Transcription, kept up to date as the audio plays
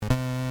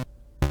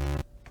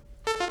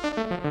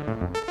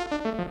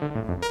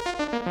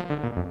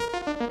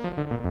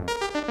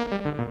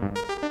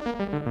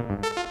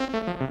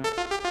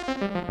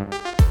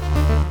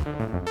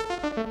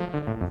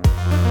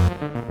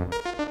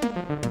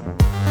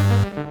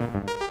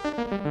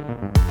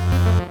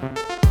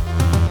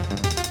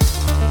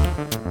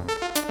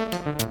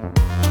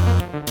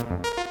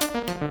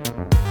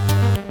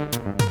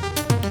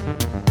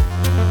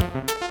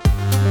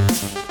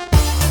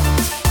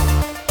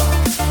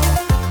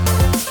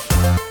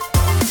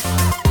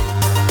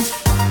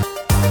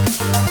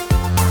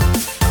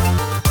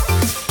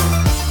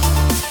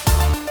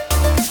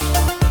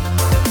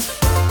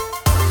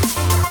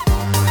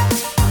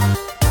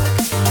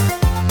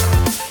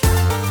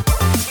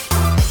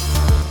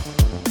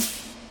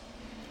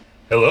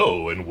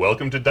Hello, and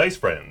welcome to Dice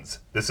Friends.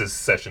 This is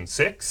session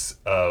 6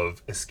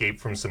 of Escape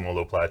from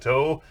Simolo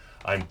Plateau.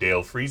 I'm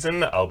Dale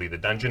Friesen. I'll be the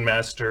Dungeon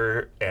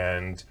Master,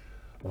 and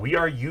we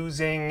are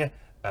using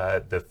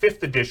the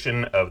 5th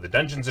edition of the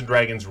Dungeons &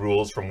 Dragons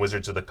rules from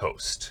Wizards of the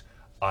Coast.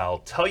 I'll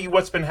tell you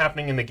what's been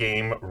happening in the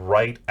game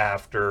right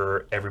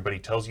after everybody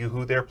tells you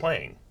who they're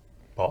playing.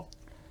 Paul?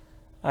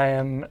 I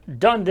am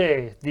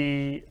Donde,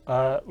 the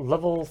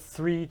level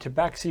 3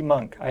 Tabaxi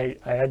monk. I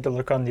had to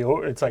look on the...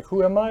 It's like,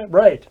 who am I?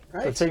 Right.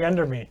 It's saying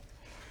under me.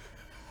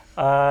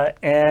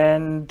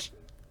 And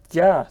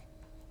yeah,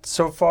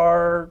 so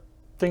far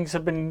things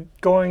have been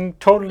going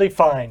totally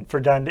fine for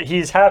Donde.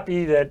 He's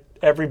happy that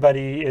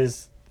everybody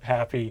is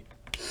happy.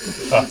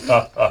 That's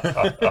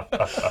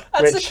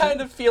the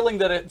kind of feeling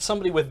that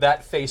somebody with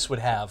that face would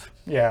have.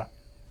 Yeah.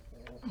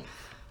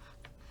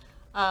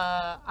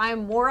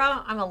 I'm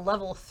Mora. I'm a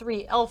level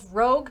 3 elf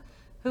rogue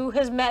who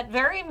has met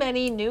very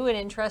many new and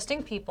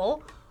interesting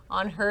people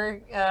on her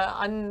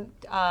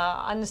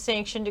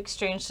unsanctioned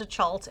exchange to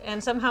Chult,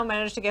 and somehow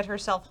managed to get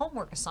herself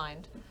homework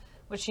assigned,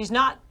 which she's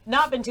not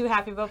been too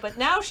happy about, but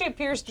now she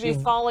appears to be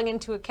falling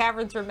into a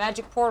cavern through a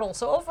magic portal.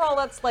 So overall,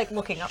 that's like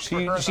looking up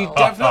for her. She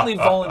definitely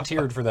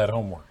volunteered for that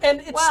homework. And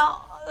it's,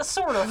 well,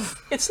 sort of.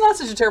 It's not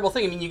such a terrible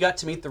thing. I mean, you got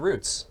to meet the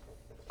roots.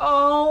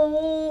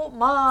 Oh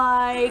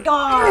my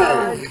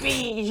god,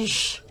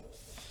 beesh.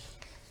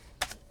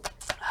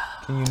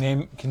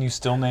 Can you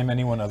still name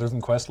anyone other than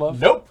Questlove?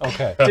 Nope.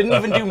 Okay. Didn't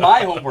even do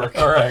my homework.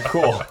 All right,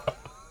 cool.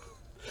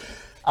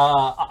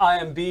 I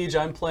am Beej.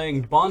 I'm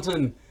playing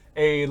Bonton,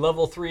 a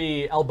level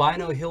 3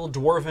 albino hill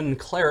dwarven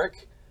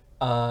cleric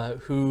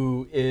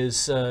who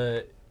is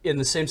in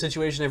the same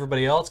situation as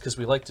everybody else because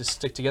we like to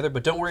stick together.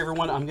 But don't worry,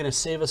 everyone. I'm going to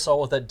save us all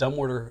with that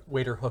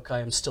dumbwaiter hook I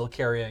am still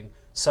carrying.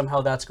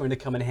 Somehow that's going to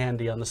come in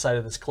handy on the side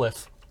of this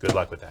cliff. Good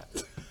luck with that.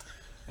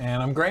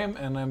 And I'm Graham,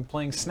 and I'm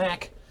playing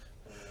Snack.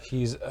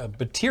 He's a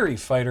Batiri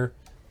fighter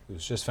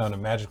who's just found a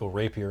magical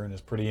rapier and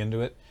is pretty into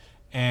it.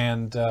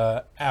 And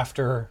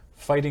after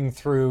fighting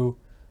through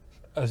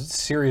a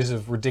series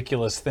of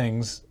ridiculous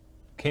things,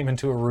 came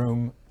into a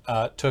room,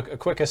 took a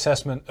quick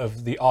assessment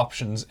of the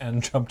options,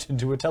 and jumped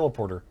into a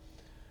teleporter.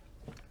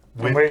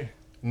 With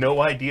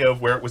no idea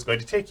of where it was going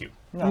to take you.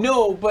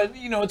 No, but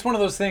it's one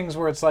of those things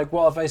where it's like,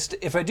 well,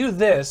 if I do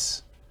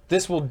this,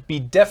 this will be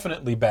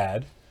definitely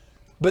bad,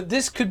 but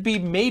this could be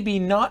maybe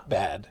not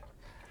bad.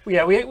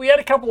 Yeah, we had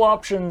a couple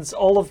options,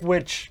 all of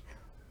which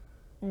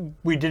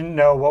we didn't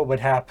know what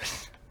would happen.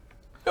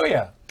 Oh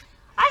yeah.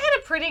 I had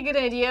a pretty good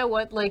idea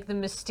what like the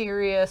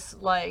mysterious,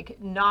 like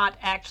not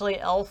actually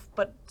elf,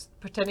 but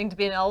pretending to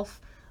be an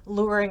elf,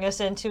 luring us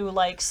into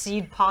like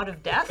seed pod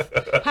of death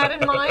had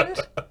in mind.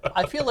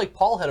 I feel like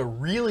Paul had a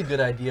really good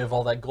idea of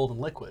all that golden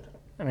liquid.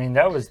 I mean,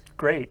 that was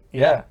great.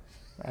 Yeah.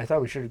 I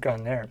thought we should have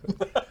gone there.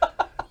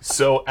 But...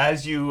 So,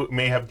 as you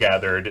may have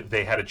gathered,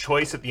 they had a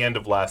choice at the end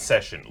of last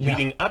session. Yeah.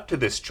 Leading up to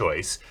this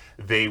choice,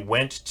 they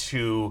went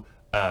to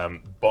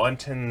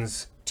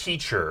Bonton's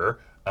teacher,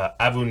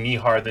 Avu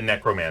Nihar the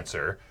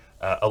Necromancer,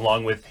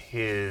 along with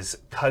his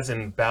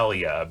cousin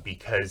Balia,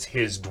 because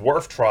his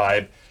dwarf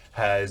tribe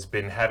has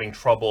been having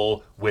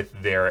trouble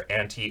with their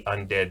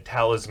anti-undead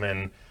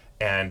talisman,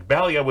 and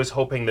Balia was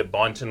hoping that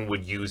Bonton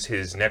would use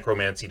his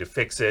necromancy to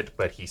fix it,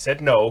 but he said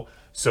no,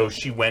 so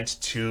she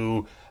went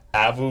to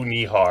Avu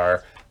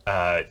Nihar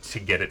to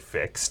get it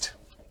fixed.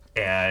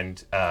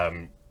 And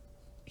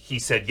he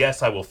said,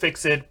 yes, I will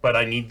fix it, but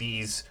I need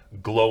these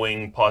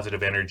glowing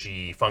positive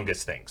energy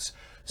fungus things.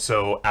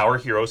 So our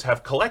heroes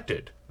have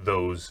collected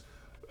those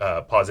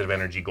positive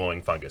energy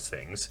glowing fungus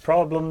things.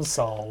 Problem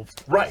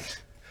solved.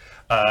 Right.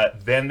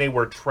 Then they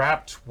were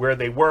trapped where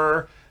they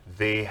were.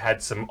 They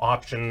had some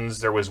options.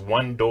 There was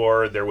one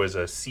door, there was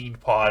a seed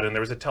pod, and there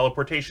was a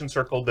teleportation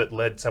circle that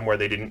led somewhere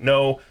they didn't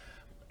know.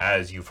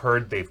 As you've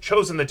heard, they've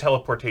chosen the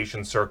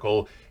teleportation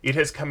circle. It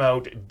has come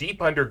out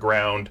deep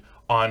underground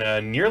on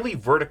a nearly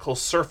vertical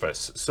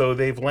surface. So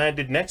they've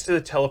landed next to the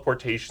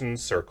teleportation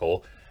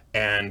circle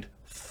and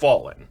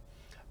fallen.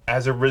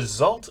 As a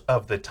result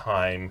of the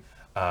time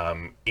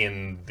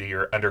in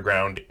their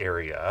underground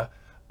area,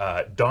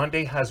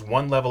 Donde has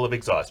 1 level of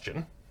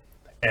exhaustion,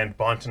 and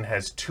Bonton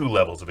has 2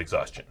 levels of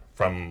exhaustion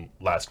from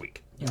last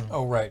week.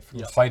 Oh, right. From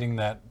fighting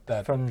that...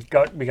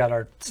 We got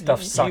our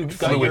stuff sucked. You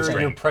got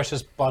your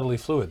precious bodily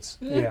fluids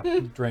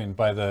drained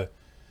by the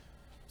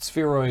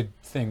spheroid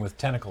thing with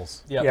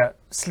tentacles. Yep. Yeah,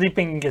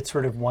 sleeping gets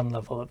rid of 1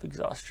 level of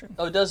exhaustion.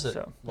 Oh, does it?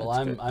 So, well, that's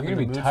I'm good. I'm You're in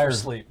gonna the be mood tired. for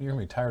sleep. You're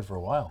gonna be tired for a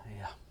while.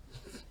 Yeah.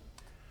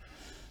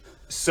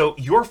 So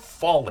you're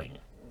falling.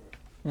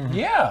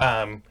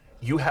 Yeah.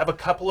 You have a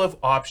couple of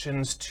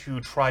options to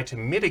try to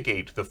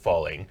mitigate the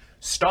falling.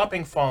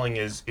 Stopping falling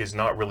is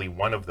not really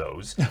one of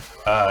those.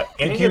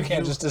 Any you of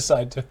can't just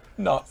decide to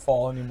not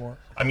fall anymore.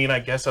 I mean, I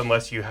guess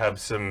unless you have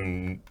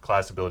some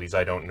class abilities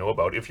I don't know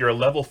about. If you're a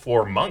level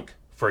 4 monk,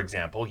 for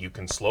example, you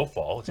can slow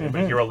fall. Is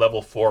anybody here a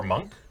level 4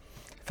 monk?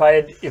 If I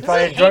had This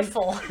drunk, is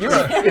hateful.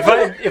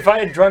 if I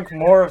had drunk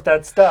more of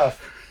that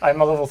stuff,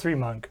 I'm a level 3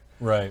 monk.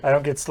 Right. I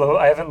don't get slow.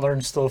 I haven't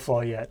learned slow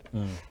fall yet.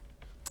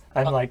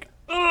 I'm like,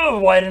 oh,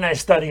 why didn't I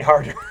study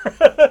harder?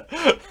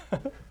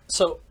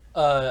 So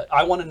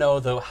I want to know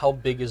though, how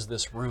big is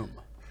this room?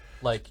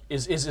 Like,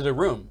 is it a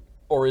room,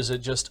 or is it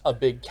just a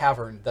big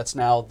cavern that's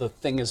now the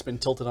thing has been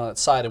tilted on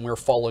its side and we're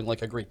following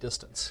like a great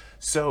distance?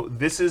 So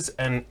this is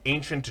an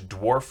ancient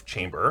dwarf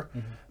chamber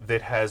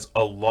that has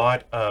a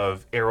lot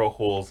of arrow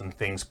holes and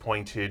things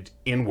pointed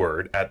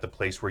inward at the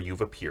place where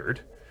you've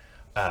appeared.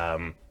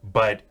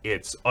 But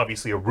it's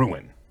obviously a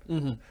ruin.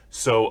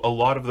 So a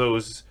lot of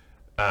those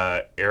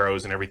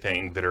arrows and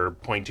everything that are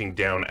pointing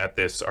down at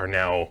this are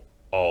now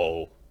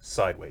all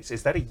sideways.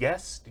 Is that a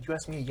yes? Did you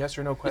ask me a yes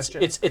or no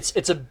question?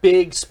 It's a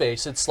big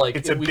space. It's like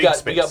It's a we big got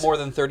space. more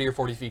than 30 or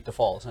 40 feet to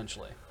fall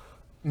essentially.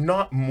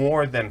 Not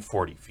more than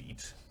 40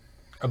 feet.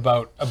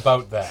 About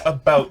that.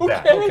 About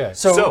that. Okay.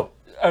 So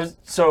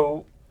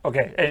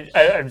okay.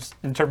 I was,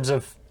 in terms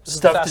of This is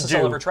the stuff to fastest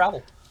I'll do, ever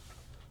travel.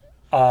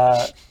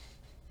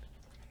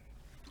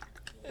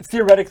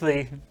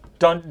 theoretically,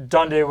 Donde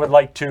would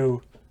like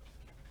to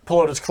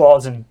pull out his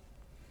claws and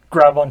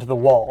grab onto the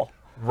wall.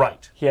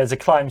 Right. He has a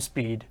climb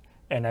speed,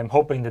 and I'm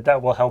hoping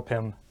that will help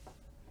him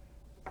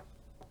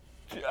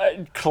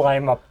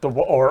climb up the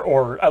wall,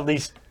 or at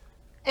least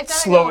If that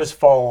slow goes, his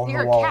fall on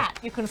You're the a wall. cat.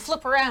 You can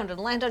flip around and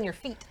land on your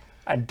feet.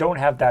 I don't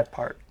have that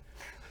part.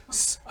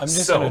 I'm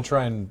just So- gonna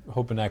try and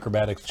hope an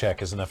acrobatics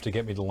check is enough to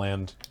get me to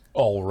land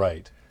all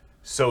right.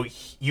 So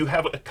you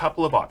have a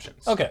couple of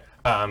options. Okay.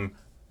 And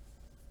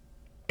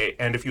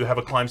if you have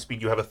a climb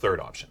speed, you have a third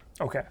option.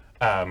 Okay.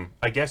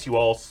 I guess you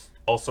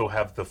also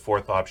have the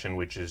fourth option,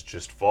 which is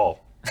just fall.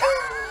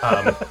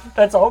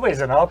 That's always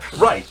an option.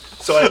 Right.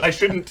 So I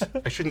shouldn't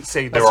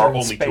say there Unless are you're in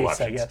only two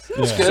space, I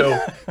options.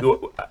 guess.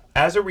 So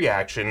as a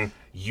reaction,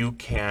 you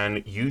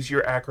can use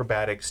your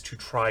acrobatics to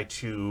try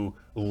to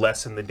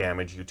lessen the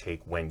damage you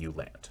take when you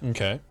land.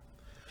 Okay.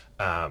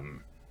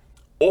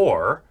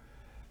 Or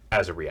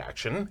as a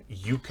reaction,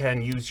 you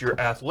can use your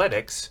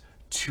athletics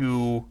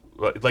to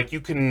like you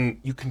can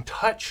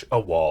touch a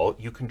wall,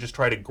 you can just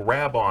try to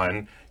grab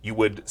on, you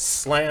would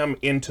slam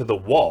into the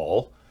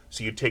wall,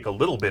 so you'd take a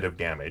little bit of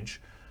damage,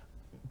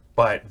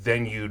 but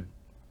then you'd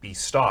be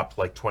stopped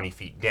like 20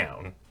 feet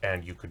down,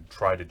 and you could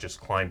try to just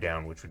climb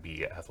down, which would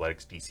be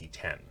athletics DC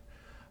 10.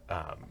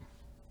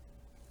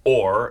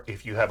 Or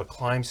if you have a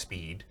climb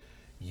speed,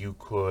 you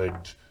could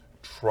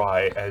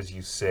try, as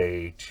you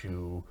say,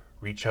 to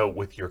reach out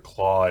with your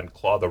claw and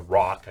claw the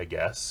rock, I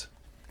guess.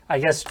 I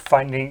guess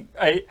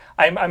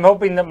I'm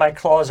hoping that my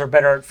claws are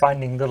better at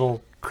finding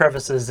little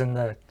crevices in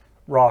the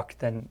rock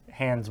than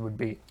hands would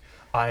be.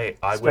 I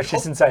would Especially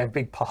hope, since I have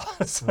big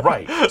paws.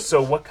 right.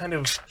 So what kind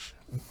of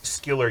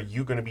skill are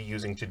you going to be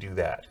using to do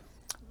that?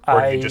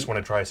 Or do you just want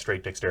to try a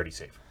straight dexterity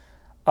save?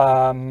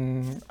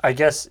 I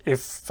guess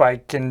if I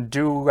can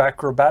do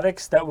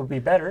acrobatics, that would be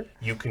better.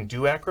 You can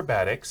do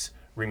acrobatics.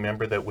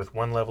 Remember that with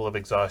one level of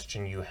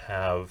exhaustion, you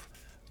have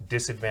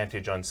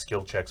disadvantage on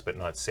skill checks, but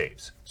not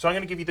saves. So I'm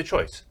going to give you the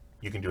choice.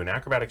 You can do an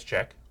acrobatics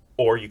check,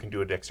 or you can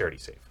do a dexterity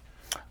save.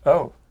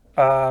 Oh,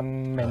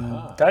 in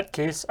that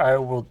case, I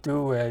will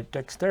do a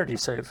dexterity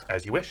save.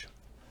 As you wish.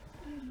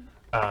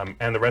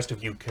 And the rest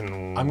of you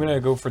can... I'm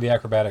gonna go for the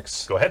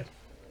acrobatics. Go ahead.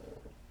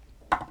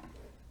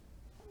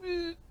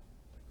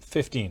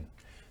 15.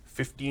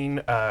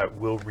 15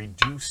 will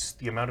reduce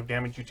the amount of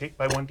damage you take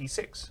by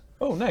 1d6.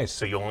 Oh, nice.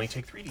 So you'll only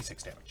take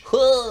 3d6 damage.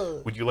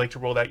 Would you like to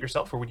roll that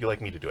yourself, or would you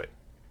like me to do it?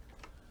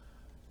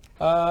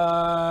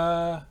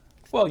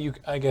 Well,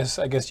 I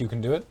guess you can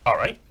do it. All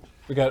right.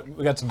 We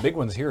got some big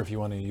ones here if you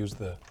want to use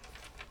the.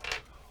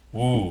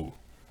 Ooh.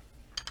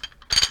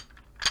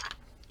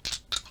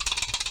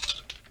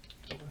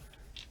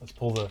 Let's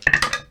pull the.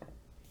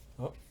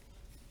 Oh.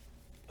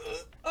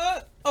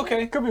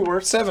 Okay. Could be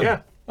worse. 7.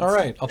 Yeah. All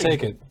right, I'll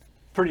take it.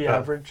 Pretty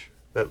average.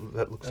 That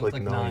looks like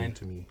like 9 9.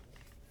 to me,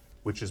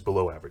 which is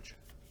below average.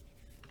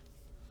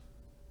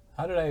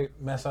 How did I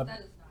mess up?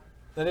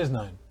 That is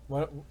 9.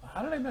 What?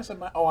 How did I mess up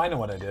my? Oh, I know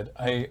what I did.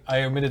 I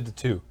omitted the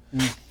 2.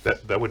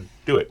 That would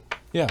do it.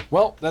 Yeah.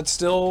 Well, that's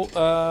still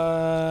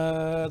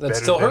Better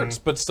still than- hurts,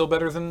 but still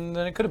better than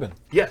it could have been.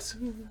 Yes.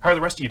 How are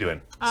the rest of you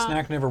doing?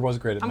 Snack never was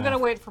great at I'm math. going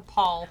to wait for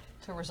Paul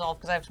to resolve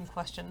because I have some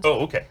questions. Oh,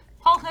 okay.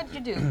 Paul, how did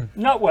you do?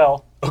 Not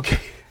well. Okay.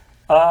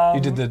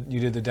 You did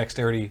the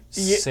dexterity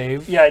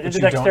save. yeah, I did which the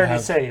you don't dexterity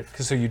have- save.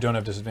 So you don't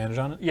have disadvantage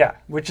on it. Yeah,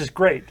 which is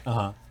great.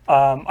 Uh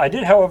huh. I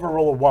did, however,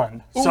 roll a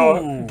 1.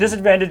 So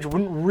disadvantage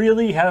wouldn't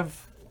really have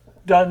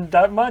done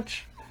that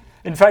much.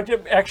 In fact,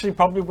 it actually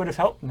probably would have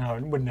helped. No,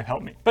 it wouldn't have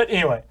helped me. But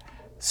anyway,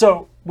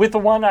 so with the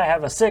 1, I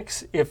have a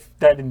 6 if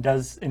that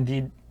does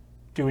indeed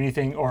do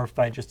anything, or if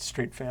I just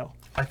straight fail.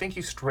 I think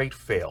you straight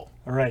fail.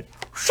 All right.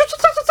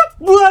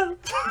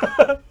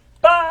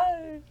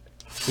 Bye.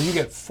 So you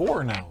get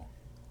 4 now.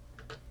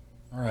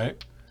 All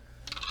right.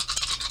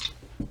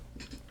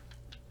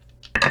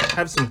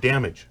 Have some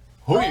damage.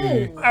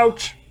 Hoi.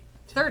 Ouch.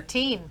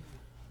 13.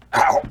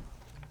 Ow.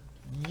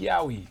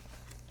 Yowie.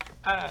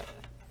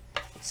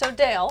 So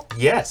Dale,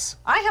 Yes,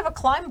 I have a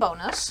climb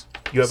bonus.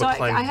 you have So a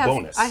climb I have,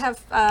 bonus.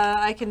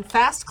 I can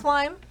fast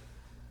climb,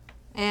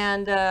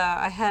 and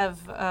I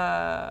have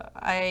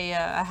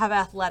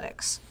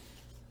athletics,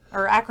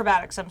 or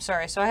acrobatics. I'm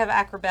sorry. So I have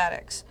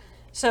acrobatics.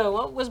 So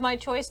what was my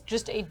choice?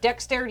 Just a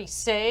dexterity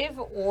save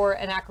or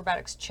an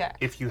acrobatics check?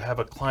 If you have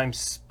a climb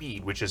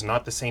speed, which is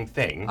not the same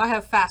thing, I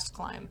have fast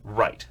climb.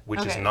 right, which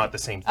is Okay. not the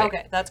same thing.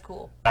 Okay, that's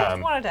cool. I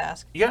just wanted to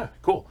ask. Yeah,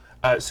 cool.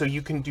 So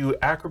you can do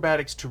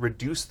acrobatics to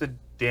reduce the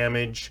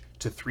damage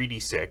to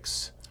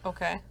 3d6,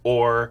 Okay.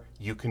 or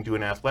you can do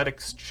an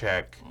athletics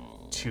check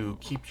to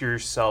keep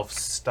yourself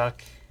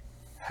stuck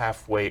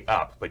halfway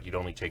up, but you'd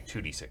only take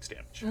 2d6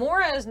 damage.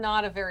 Mora is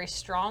not a very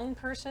strong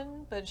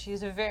person, but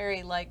she's a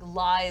very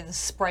lithe,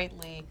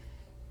 sprightly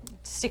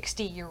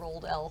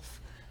 60-year-old elf.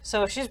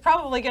 So she's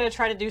probably going to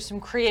try to do some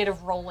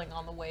creative rolling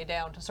on the way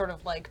down to sort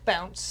of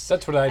bounce.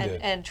 That's what I and,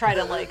 did. And try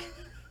to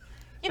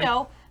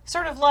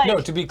sort of like.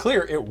 No, to be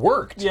clear, it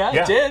worked. Yeah,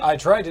 Yeah. it did. I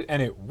tried it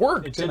and it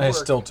worked, It did and I work.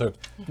 still took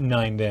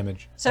 9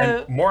 damage. So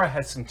And Mora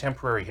has some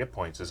temporary hit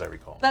points, as I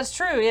recall. that's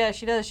true. Yeah,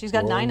 she does. She's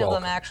got You're 9 of them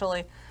welcome.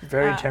 actually.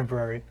 Very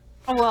temporary.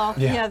 Oh, well,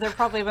 Yeah. yeah, they're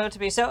probably about to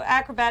be. So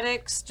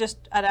acrobatics, just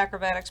at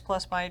acrobatics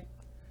plus my.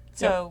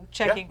 So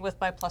checking with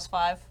my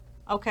 +5.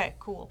 Okay,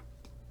 cool.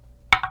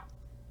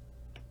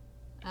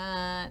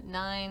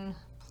 9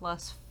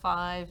 plus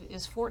 5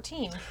 is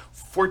 14.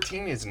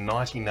 14 is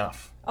not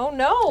enough. Oh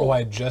no! Oh,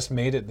 I just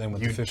made it then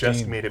with You the 15.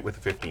 just made it with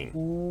a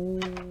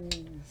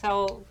 15.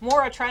 So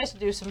Mora tries to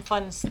do some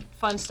fun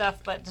stuff,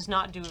 but does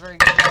not do a very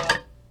good job.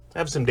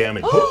 Have some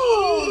damage.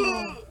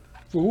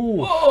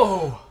 Ooh.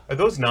 Are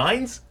those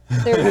 9s?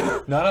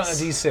 There, Not on a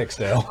D6,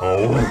 Dale.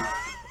 Oh.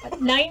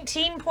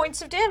 19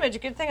 points of damage.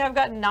 Good thing I've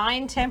got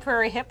 9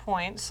 temporary hit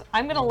points.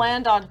 I'm gonna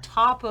land on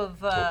top of.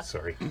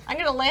 Sorry. I'm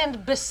gonna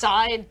land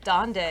beside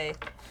Dande.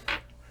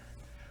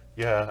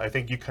 Yeah, I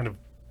think you kind of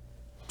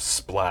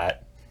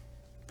splat.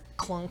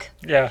 Clunk.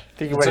 Yeah, I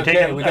think you would have okay,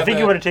 taken. we I got think the-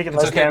 you would have taken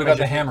it's less okay, we damage got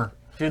the if you- hammer.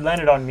 if you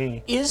landed on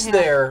me. Is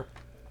there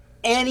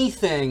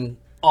anything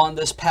on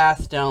this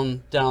path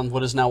down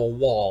what is now a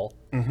wall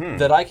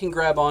that I can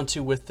grab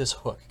onto with this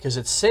hook? Because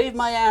it saved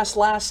my ass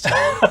last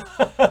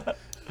time.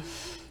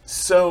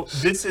 So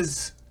this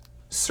is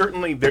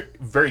certainly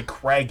very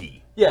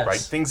craggy. Yes. Right?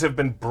 Things have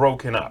been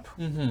broken up.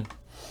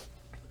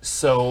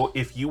 So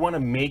if you want to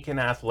make an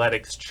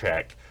athletics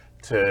check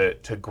to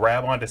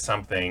grab onto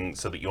something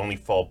so that you only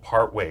fall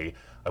part way,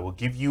 I will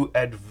give you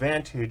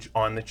advantage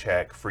on the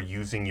check for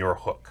using your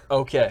hook.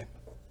 Okay.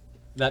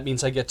 That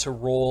means I get to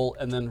roll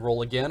and then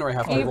roll again, or I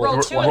have to You roll.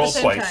 roll 2 at the roll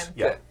same twice. time.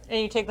 Yeah.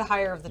 And you take the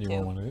higher of the You 2.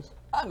 want one of these?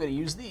 I'm going to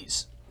use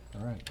these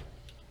All right.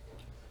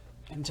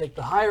 and take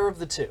the higher of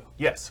the 2.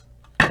 Yes.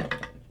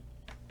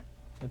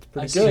 That's I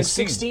pretty see good. a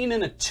 16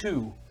 and a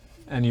 2.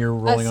 And you're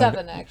That's rolling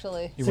 7 on.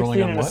 actually. You're rolling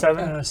 16 on and a what?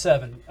 7. And a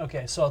 7.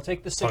 Okay, so I'll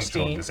take the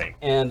Functional 16,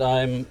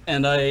 design.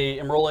 and I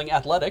am rolling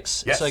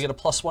athletics, Yes. so I get a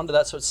 +1 to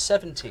that, so it's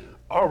 17.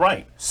 All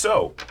right.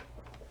 So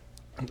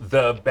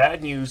the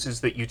bad news is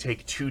that you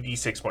take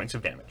 2d6 points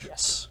of damage.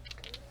 Yes.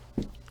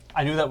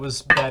 I knew that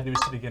was bad news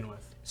to begin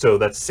with. So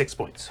that's 6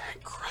 points.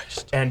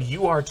 Christ. And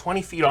you are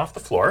 20 feet off the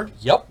floor.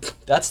 Yep,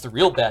 that's the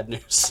real bad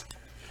news.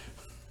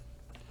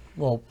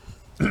 Well,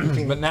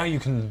 but now you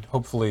can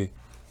hopefully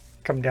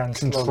Come down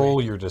control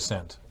slowly. your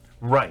descent.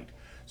 Right.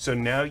 So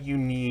now you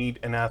need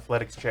an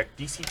athletics check,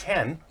 DC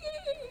 10,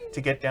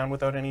 to get down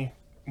without any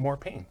more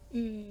pain.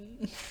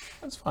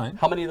 That's fine.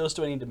 How many of those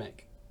do I need to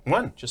make?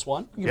 1. Just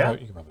one? You can Yeah. probably,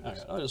 you can probably do All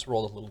right, so. I'll just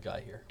roll the little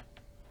guy here.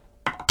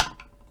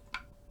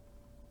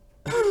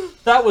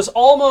 That was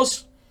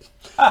almost.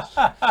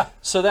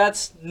 So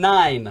that's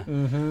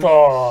 9.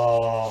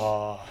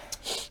 Oh.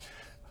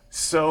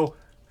 So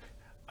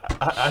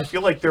I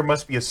feel like there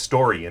must be a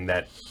story in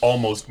that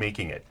almost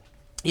making it.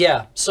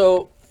 Yeah,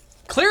 so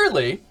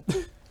clearly,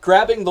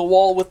 grabbing the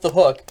wall with the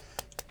hook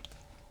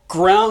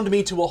ground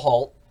me to a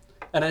halt,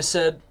 and I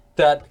said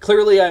that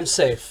clearly I'm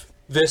safe.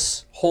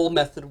 This whole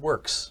method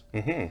works.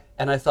 And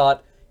I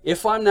thought,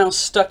 if I'm now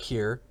stuck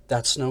here,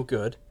 that's no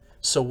good.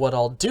 So what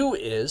I'll do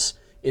is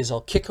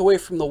I'll kick away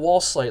from the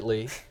wall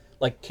slightly,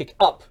 like kick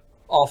up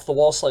off the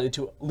wall slightly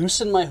to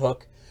loosen my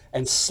hook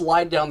and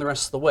slide down the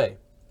rest of the way.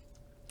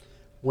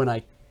 When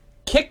I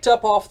kicked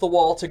up off the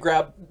wall to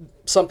grab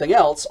something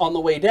else on the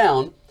way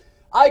down,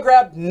 I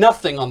grabbed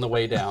nothing on the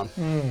way down.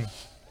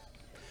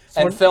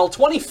 And fell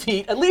 20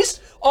 feet, at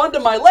least onto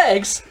my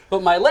legs,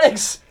 but my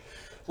legs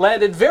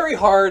landed very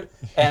hard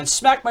and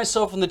smacked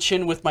myself in the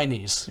chin with my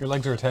knees. Your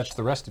legs are attached to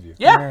the rest of you.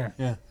 Yeah.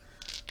 Yeah.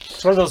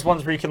 It's one of those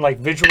ones where you can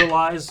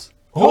visualize.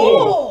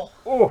 Oh!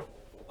 Oh.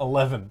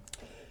 11.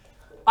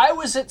 I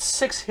was at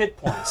 6 hit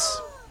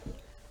points.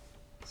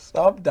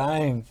 Stop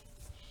dying.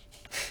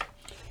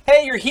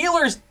 Hey, your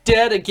healer's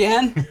dead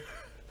again.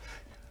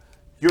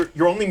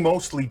 You're only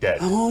mostly dead.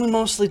 I'm only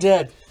mostly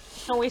dead.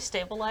 Can we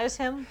stabilize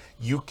him?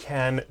 You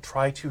can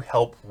try to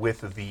help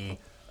with the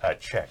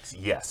checks,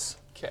 yes.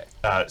 Okay.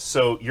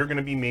 So you're going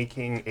to be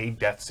making a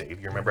death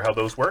save. You remember how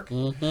those work?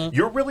 Mm-hmm.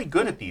 You're really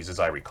good at these, as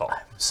I recall.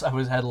 So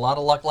I had a lot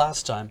of luck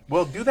last time.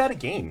 Well, do that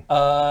again.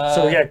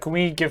 So yeah, can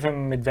we give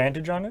him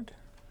advantage on it?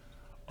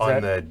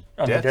 on that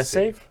the on the death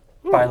save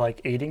by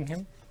like aiding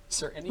him? Is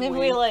there any Maybe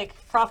way? we like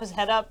prop his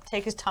head up,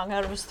 take his tongue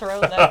out of his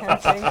throat, that kind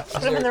of thing.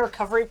 Put him in the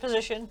recovery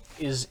position.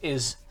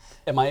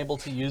 Am I able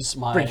to use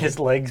my Bring his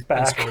legs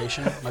back.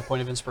 inspiration? My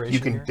point of inspiration. You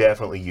can here?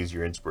 definitely use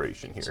your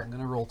inspiration So here. I'm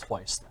gonna roll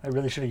twice. Then. I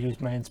really should have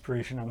used my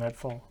inspiration on that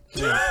fall.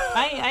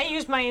 I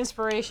used my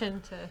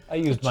inspiration to I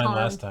used mine charm.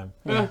 last time.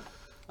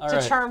 All to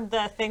right. charm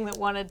that thing that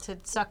wanted to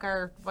suck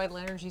our vital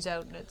energies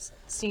out in its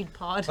seed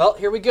pod. Well,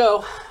 here we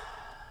go.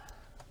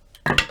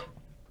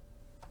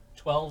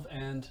 12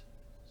 and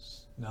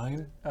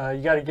 9?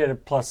 You got to get a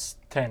plus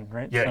 10,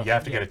 right? Yeah, No. you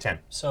have to get a 10.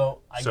 so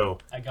So-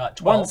 I got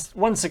 12.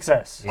 One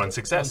success. One One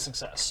success.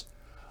 success.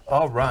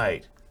 All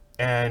right.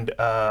 And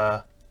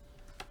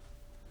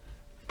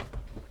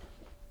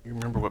you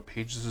remember what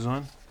page this is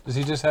on? Does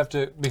he just have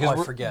to because I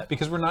we're, forget.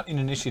 because we're not in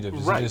initiative?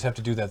 Does Right. he just have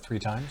to do that 3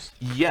 times?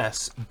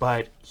 Yes,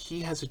 but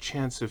he has a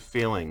chance of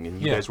failing,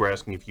 and you Yeah. guys were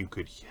asking if you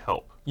could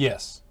help.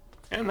 Yes.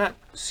 And that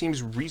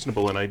seems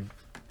reasonable, and I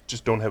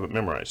just don't have it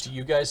memorized. Do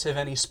you guys have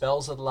any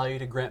spells that allow you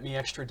to grant me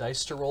extra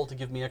dice to roll to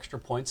give me extra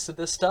points to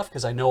this stuff?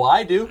 Because I know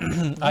I do.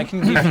 I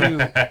can give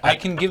you. I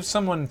can give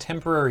someone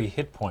temporary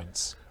hit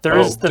points. There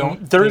is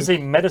don't there is think-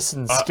 a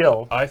medicine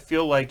skill. I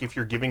feel like if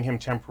you're giving him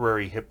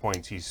temporary hit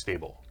points, he's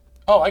stable.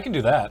 Oh, I can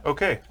do that.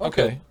 Okay.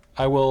 Okay.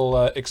 I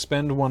will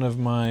expend one of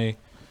my.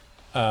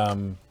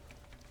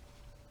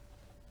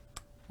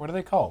 What are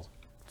they called?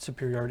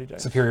 Superiority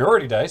dice.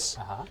 Superiority dice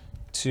Uh-huh.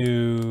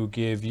 to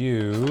give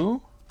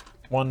you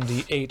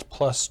 1d8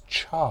 plus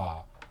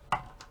cha.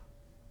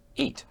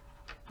 8.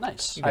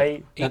 Nice. I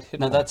Eight Now, hit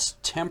now points. that's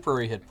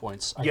temporary hit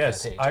points. I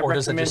Yes, get 8. I or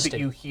does it recommend just that stay?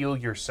 you heal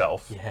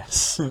yourself.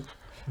 Yes.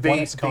 They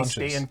Once stay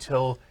conscious.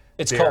 until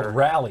It's they're- called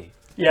rally.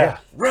 yeah.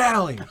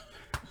 Rally.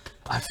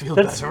 I feel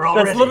That's, better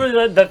already. that's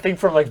literally that thing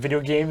from like video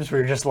games where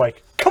you're just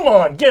like, come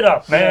on, get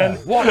up, man.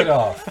 Walk it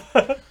off.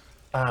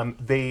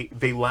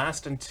 They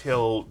last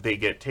until they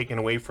get taken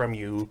away from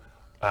you.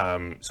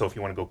 So if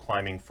you want to go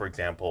climbing, for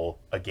example,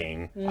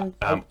 again,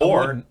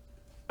 or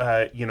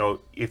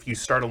if you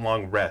start a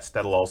long rest,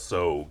 that'll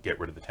also get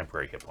rid of the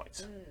temporary hit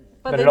points.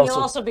 But But then it you'll also-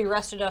 also be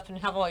rested up and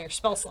have all your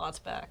spell slots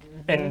back.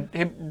 And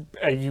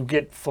you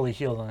get fully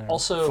healed on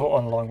Also,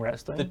 on long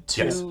rest. the Then.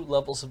 2 Yes.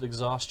 levels of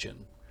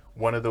exhaustion.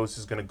 One of those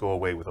is going to go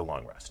away with a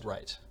long rest.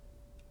 Right.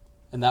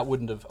 And that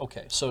wouldn't have.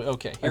 Okay. So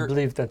okay. I Here,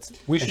 believe that's.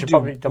 We I should, should do.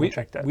 probably double we,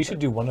 check that. we should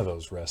do one of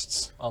those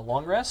rests. a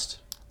long rest.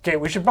 Okay,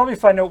 we should probably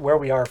find out where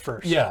we are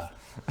first. Yeah.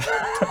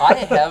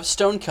 I have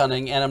stone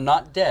cunning and I'm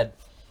not dead.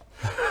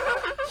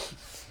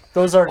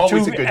 Those are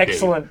Always two a good day.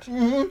 excellent.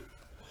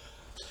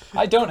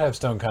 I don't have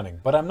stone cunning,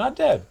 but I'm not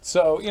dead.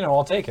 So,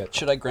 I'll take it.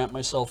 Should I grant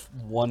myself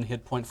 1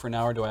 hit point for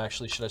now, or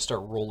should I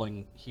start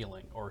rolling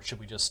healing, or should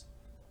we just?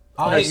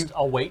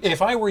 I'll wait.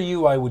 If I were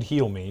you, I would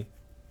heal me.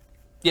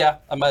 Yeah,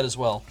 I might as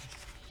well.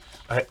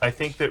 I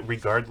think that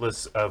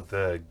regardless of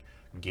the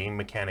game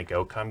mechanic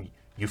outcome,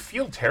 you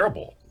feel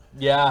terrible.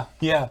 Yeah,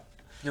 Yeah.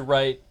 you're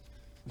right.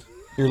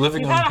 You're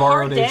living You've on had a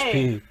borrowed hard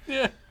day.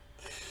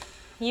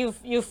 HP.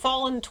 You've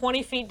fallen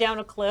 20 feet down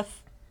a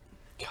cliff.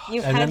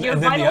 You've And had then- your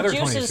and then the vital other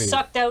 20 juices feet.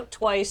 sucked out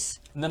twice.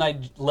 And then I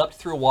leapt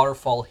through a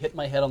waterfall, hit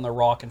my head on the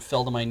rock, and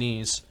fell to my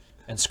knees,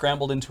 and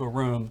scrambled into a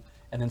room.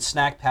 And then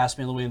Snack passed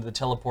me on the way into the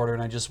teleporter,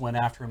 and I just went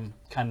after him,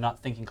 kind of not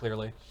thinking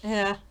clearly.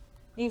 Yeah.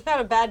 You've had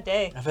a bad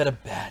day. I've had a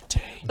bad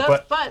day.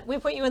 But we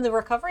put you in the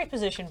recovery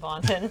position,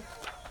 Bonton.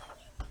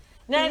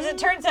 Now, as it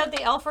turns out,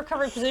 the elf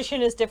recovery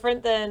position is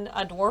different than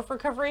a dwarf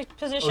recovery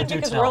position do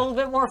because tell. we're a little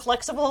bit more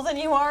flexible than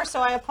you are,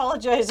 so I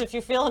apologize if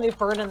you feel any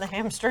burn in the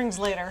hamstrings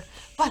later.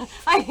 But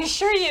I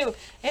assure you,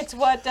 it's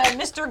what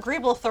Mr.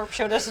 Greeblethorpe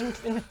showed us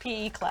in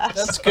PE class.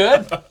 That's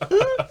good.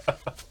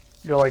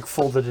 You're like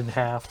folded in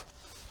half.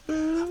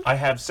 I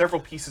have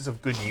several pieces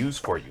of good news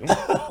for you.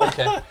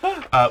 Okay.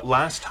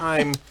 Last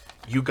time,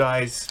 you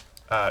guys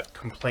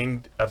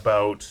complained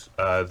about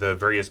the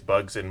various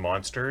bugs and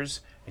monsters,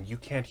 and you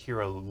can't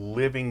hear a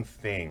living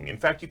thing. In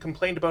fact, you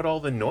complained about all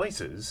the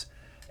noises,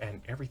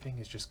 and everything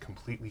is just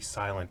completely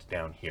silent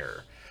down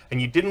here. And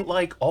you didn't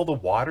like all the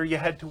water you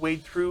had to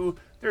wade through.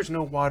 There's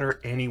no water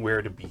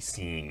anywhere to be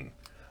seen.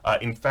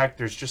 In fact,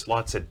 there's just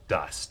lots of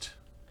dust.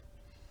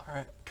 All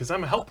right. Because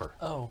I'm a helper.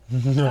 Oh.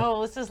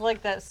 Oh, this is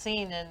like that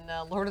scene in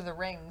Lord of the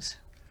Rings.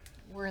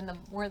 Where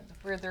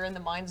they're in the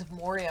mines of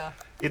Moria.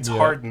 It's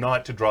hard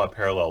not to draw a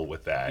parallel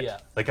with that. Yeah.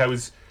 Like I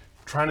was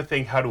trying to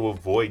think how to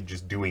avoid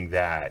just doing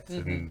that,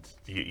 and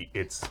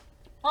it's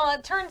Well,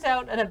 it turns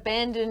out an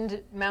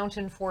abandoned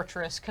mountain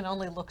fortress can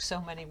only look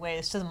so many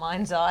ways to the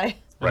mind's eye.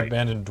 Right.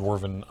 Abandoned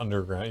dwarven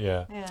underground.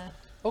 Yeah. Yeah.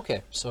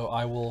 Okay. So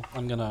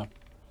I'm gonna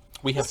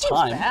We have This seems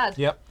time. bad.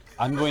 Yep.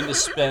 I'm going to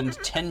spend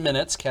 10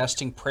 minutes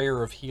casting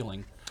Prayer of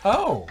Healing.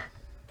 Oh,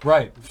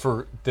 right.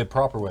 For the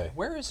proper way.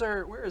 Where is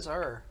our Where's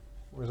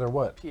our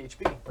what?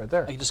 PHP? Right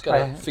there. I just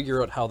gotta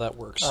figure out how that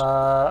works.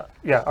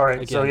 Yeah, all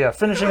right. So Again. yeah,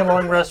 finishing a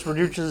long rest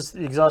reduces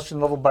the exhaustion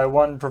level by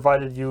 1,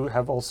 provided you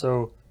have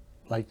also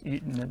like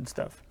eaten and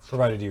stuff.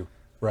 Provided you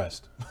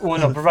rest. Well,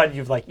 no, provided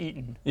you've like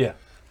eaten. Yeah.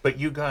 But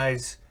you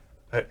guys,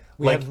 have-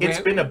 it's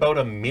been about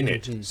a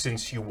minute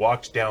since you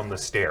walked down the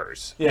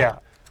stairs. Yeah.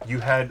 You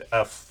had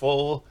a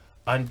full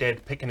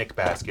undead picnic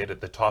basket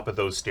at the top of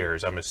those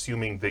stairs. I'm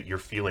assuming that you're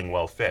feeling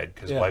well fed,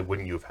 because Yeah. why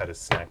wouldn't you have had a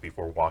snack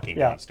before walking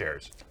Yeah.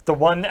 downstairs? The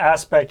one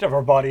aspect of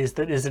our bodies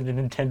that isn't in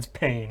intense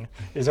pain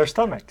is our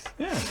stomachs.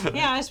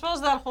 Yeah, I suppose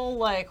that whole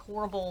like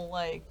horrible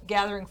like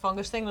gathering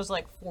fungus thing was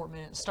like 4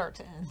 minutes start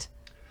to end.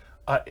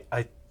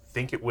 I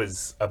think it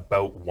was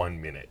about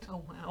 1 minute.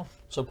 Oh wow.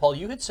 So, Paul,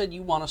 you had said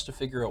you want us to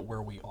figure out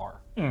where we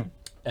are.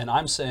 And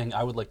I'm saying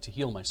I would like to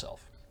heal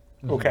myself.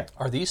 Okay.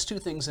 Are these two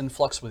things in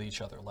flux with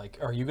each other? Like,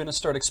 are you going to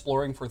start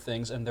exploring for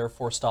things and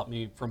therefore stop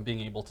me from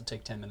being able to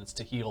take 10 minutes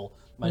to heal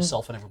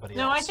myself and everybody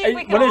No, I else? think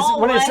we can when I- all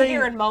when I lie say-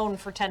 here and moan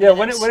for 10 Yeah,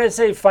 minutes. when I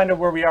say find out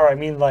where we are, I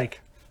mean like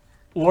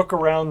look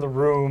around the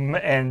room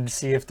and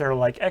see if there are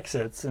like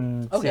exits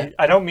and Okay. see.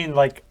 I don't mean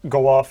like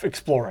go off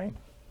exploring.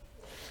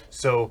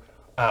 So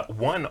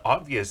one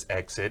obvious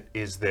exit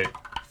is that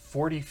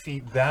 40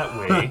 feet that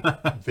way,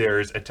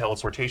 there's a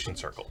teleportation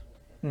circle.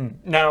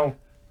 Now,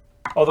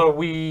 although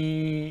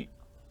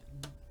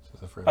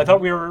I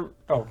thought we were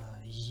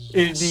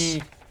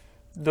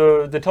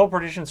the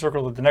teleportation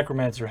circle that the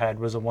necromancer had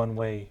was a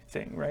one-way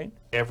thing, right?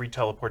 Every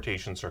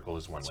teleportation circle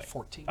is one way.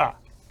 14. Ah,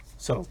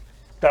 so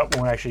that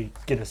won't actually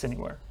get us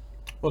anywhere.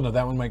 Well, no,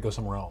 that one might go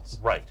somewhere else.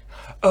 Right.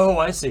 Oh,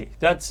 I see.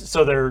 That's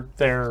so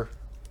they're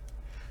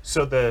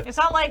So the It's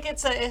not like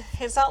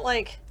it's not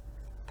like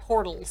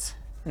portals.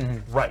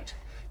 right,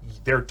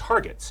 they're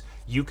targets.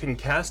 You can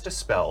cast a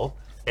spell,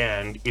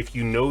 and if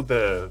you know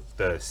the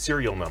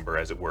serial number,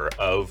 as it were,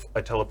 of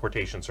a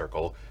teleportation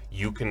circle,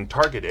 you can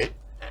target it,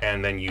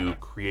 and then you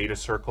create a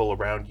circle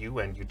around you,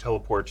 and you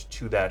teleport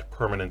to that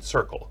permanent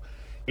circle.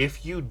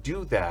 If you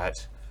do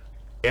that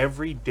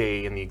every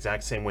day in the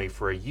exact same way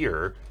for a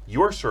year,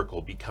 your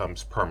circle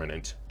becomes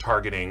permanent,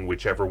 targeting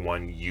whichever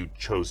one you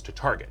chose to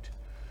target.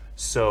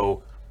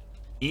 So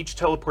each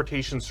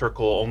teleportation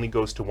circle only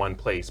goes to one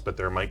place, but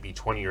there might be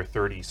 20 or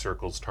 30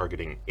 circles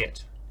targeting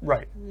it.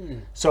 right.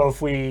 So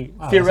if we Wow, that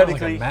sounds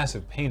theoretically like a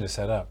massive pain to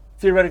set up.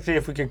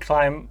 if we could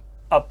climb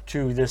up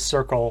to this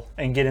circle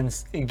and get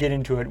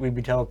into it, we'd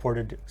be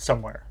teleported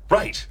somewhere.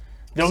 Right.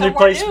 The only Somewhere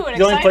place new and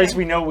the only place exciting.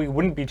 we know we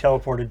wouldn't be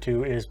teleported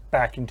to is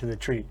back into the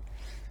tree.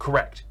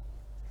 Correct.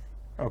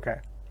 Okay.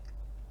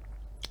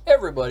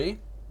 Everybody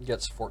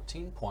gets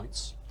 14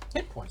 points.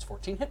 Hit points,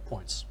 14 hit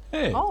points.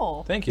 Hey,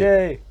 Oh. thank you.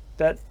 Yay.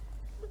 That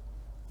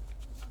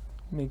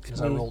makes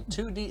Because I me rolled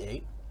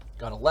 2d8,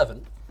 got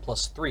 11,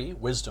 plus 3,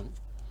 wisdom,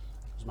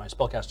 is my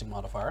spellcasting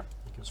modifier.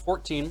 It gives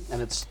 14,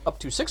 and it's up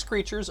to 6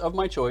 creatures of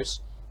my choice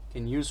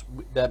can use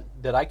that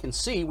I can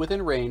see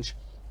within range.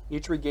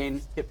 Each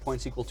regain hit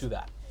points equal to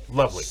that.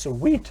 Lovely.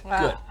 sweet.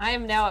 Wow, Good. I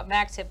am now at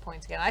max hit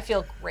points again. I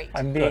feel great.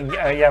 I'm being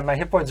yeah, my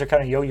hit points are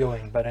kind of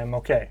yo-yoing, but I'm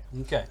okay.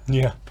 Okay.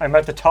 Yeah. I'm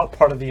at the top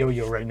part of the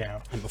yo-yo right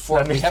now. And before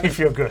That we makes me haven't,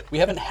 feel good. we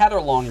haven't had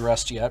our long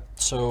rest yet,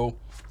 so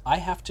I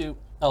have to.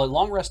 A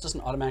long rest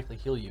doesn't automatically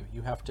heal you.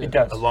 You have to. It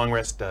does. A long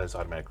rest does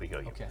automatically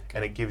heal you. Okay.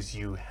 And it gives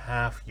you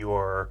half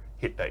your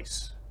hit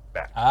dice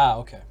back. Ah,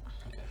 okay.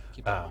 Okay.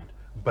 Keep that in mind.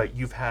 But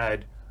you've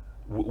had,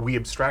 we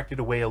abstracted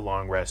away a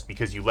long rest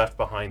because you left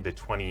behind the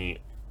 20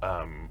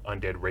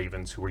 undead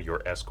ravens who were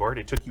your escort.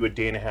 It took you a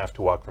day and a half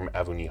to walk from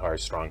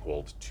Avunihar's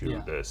stronghold to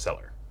Yeah. the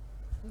cellar.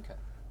 Okay.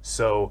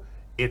 So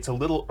it's a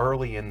little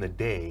early in the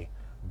day,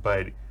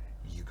 but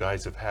you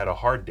guys have had a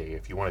hard day.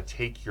 If you want to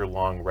take your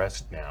long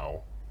rest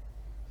now,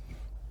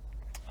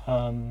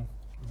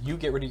 You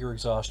get rid of your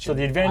exhaustion. So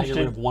the advantage I get to-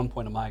 rid of 1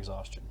 point of my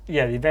exhaustion.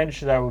 Yeah, the advantage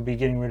to that would be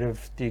getting rid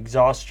of the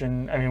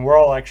exhaustion. I mean, we're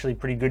all actually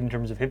pretty good in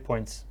terms of hit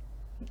points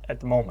at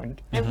the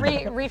moment. It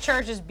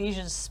recharges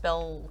Bijou's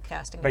spell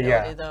casting But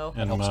ability, yeah. though.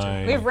 And We've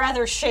my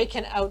rather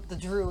shaken out the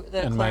and my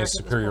cleric at this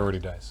superiority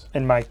point. dice.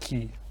 And my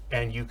key.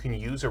 and you can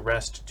use a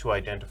rest to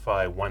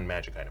identify one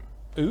magic item.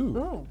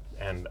 Ooh.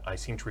 And I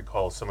seem to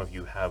recall some of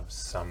you have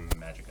some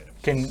magic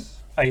items.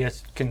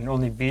 Can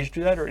only Beige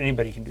do that, or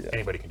anybody can do that?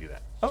 Anybody can do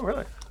that. Oh,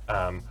 really?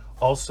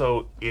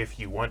 Also, if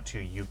you want to,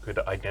 you could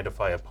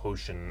identify a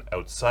potion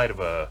outside of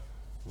a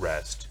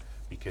rest,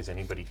 because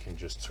anybody can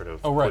just sort of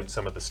Oh, right. put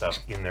some of the stuff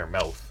in their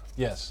mouth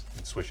Yes.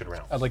 and swish it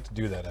around. I'd like to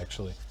do that,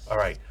 actually. All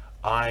right.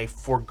 I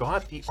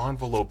forgot the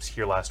envelopes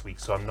here last week,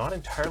 so I'm not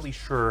entirely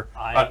sure.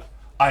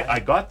 I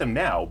got them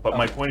now, but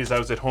my point is I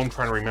was at home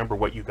trying to remember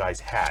what you guys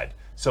had.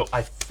 So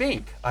I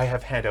think I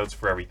have handouts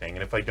for everything,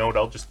 and if I don't,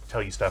 I'll just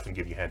tell you stuff and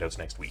give you handouts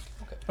next week.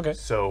 Okay.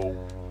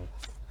 So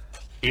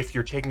if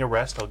you're taking a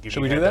rest, I'll give Should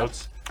you we do that?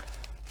 handouts.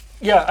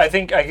 Yeah, I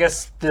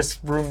guess this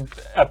room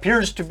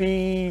appears to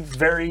be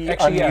very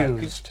Actually, yeah,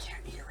 unused.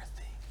 Can't hear a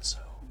thing, so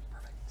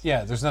perfect.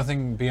 Yeah, there's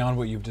nothing beyond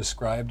what you've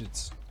described.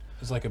 It's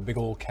It's like a big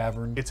old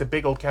cavern. It's a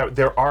big old cavern.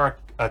 There are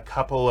a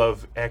couple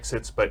of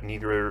exits, but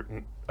neither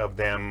of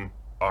them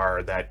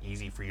are that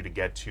easy for you to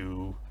get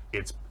to.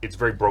 It's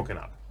very broken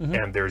up,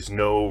 and there's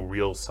no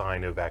real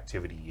sign of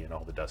activity in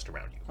all the dust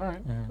around you. All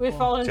right. We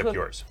fall into Except a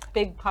yours.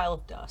 big pile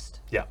of dust.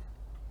 Yeah.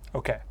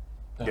 Okay.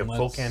 Then You have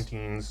full let's-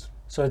 canteens.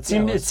 So it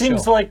let's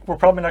seems chill. like we're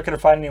probably not going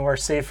to find anywhere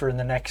safer in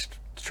the next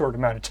short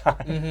amount of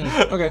time.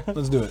 Okay,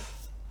 let's do it.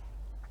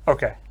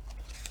 Okay.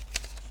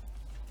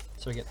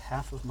 So I get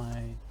half of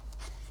my.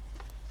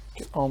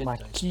 Get all Hit my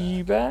dice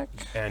key back.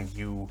 And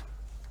you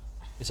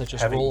Is that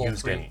just haven't roll all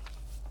used three? any.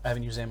 I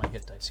haven't used any of my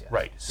hit dice yet.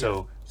 Right.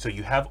 So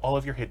you have all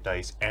of your hit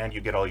dice, and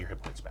you get all your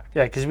hit points back.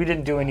 Yeah, because we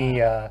didn't do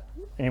any.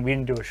 We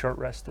didn't do a short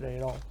rest today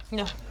at all.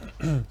 No.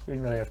 We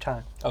didn't really have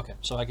time. Okay,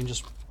 so I can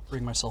just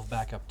bring myself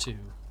back up to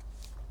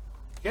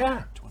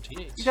Yeah.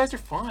 28. You guys are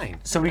fine.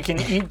 So we can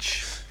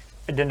each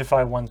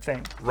identify one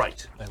thing.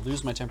 Right. I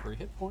lose my temporary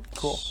hit points.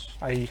 Cool.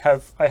 I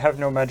have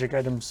no magic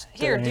items. that I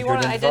Here, do need you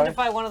want to identify?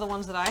 identify one of the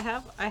ones that I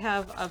have? I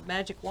have a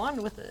magic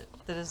wand with it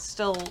that is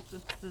still,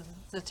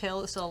 the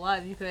tail is still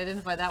alive. You can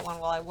identify that one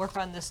while I work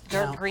on this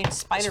dark Now, green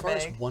spider as far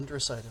bag. as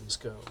wondrous items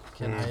go,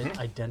 can I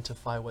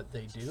identify what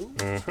they do?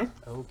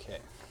 Okay.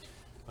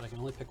 But I can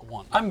only pick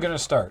one. I'm gonna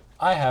start.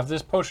 I have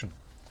this potion.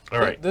 All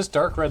right. This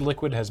dark red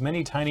liquid has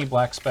many tiny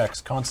black specks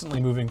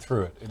constantly moving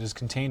through it. It is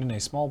contained in a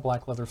small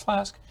black leather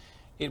flask.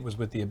 It was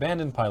with the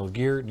abandoned pile of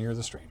gear near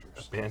the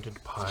strangers.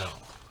 Abandoned pile.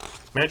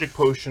 Magic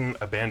potion,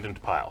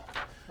 abandoned pile.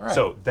 right.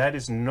 So that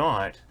is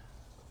not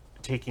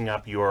taking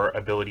up your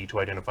ability to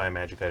identify a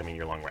magic item in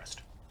your long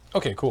rest.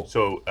 Okay, cool.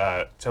 So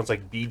sounds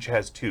like Beej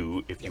has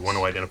 2. If you want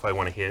to identify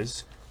one of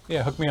his.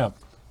 Yeah, hook me up.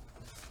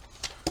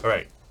 All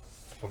right.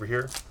 Over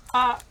here.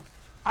 I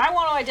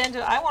want to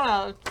identify. I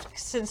want to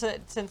since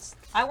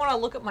I want to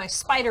look at my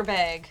spider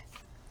bag.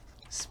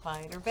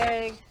 Spider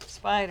bag.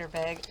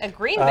 A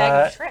green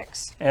bag of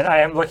tricks. And I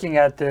am looking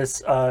at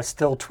this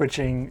still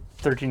twitching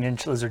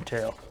 13-inch lizard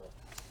tail.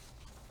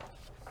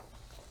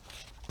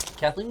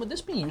 Kathleen, would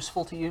this be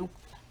useful to you?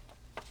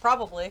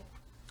 Probably.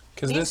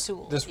 Because These this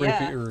tools,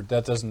 rapier, yeah.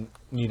 that doesn't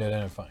need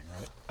identifying,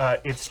 right?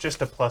 It's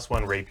just a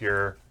 +1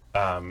 rapier.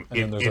 then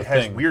It there's a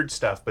has thing. weird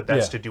stuff, but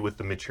that's Yeah. to do with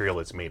the material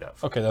it's made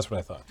of. Okay, that's what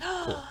I thought.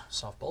 Cool.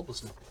 Soft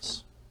bulbous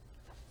necklace.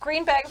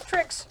 Green bag of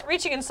tricks.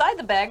 Reaching inside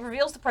the bag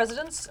reveals the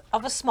presence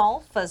of a small,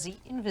 fuzzy,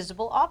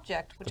 invisible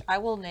object, which I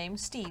will name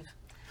Steve.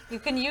 You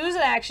can use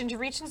an action to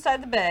reach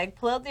inside the bag,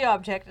 pull out the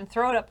object, and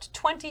throw it up to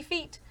 20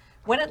 feet.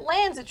 When it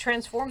lands, it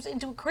transforms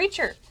into a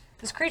creature.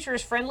 This creature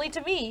is friendly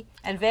to me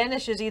and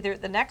vanishes either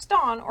at the next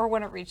dawn or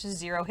when it reaches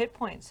 0 hit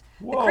points.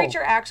 The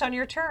creature acts on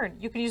your turn.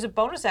 You can use a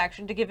bonus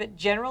action to give it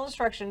general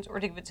instructions or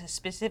to give it a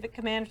specific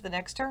command for the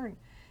next turn.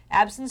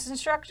 Absence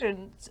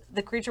instructions,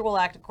 the creature will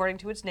act according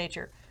to its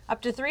nature.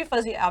 Up to 3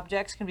 fuzzy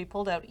objects can be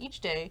pulled out each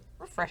day,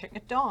 refreshing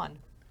at dawn.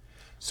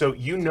 So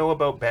you know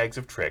about bags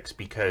of tricks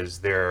because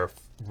they're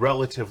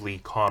relatively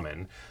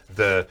common.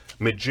 The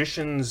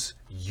Magicians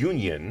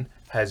Union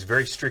has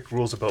very strict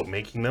rules about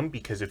making them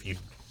because if you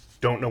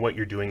don't know what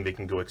you're doing, they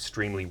can go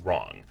extremely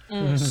wrong.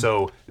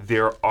 So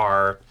there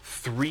are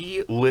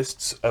 3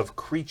 lists of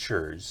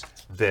creatures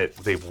that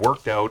they've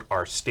worked out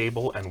are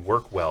stable and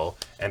work well.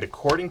 And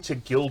according to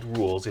guild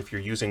rules, if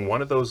you're using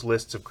one of those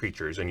lists of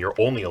creatures, and you're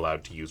only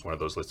allowed to use one of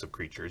those lists of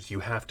creatures, you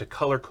have to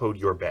color code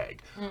your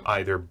bag,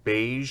 either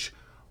beige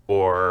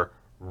or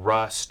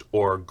rust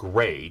or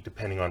gray,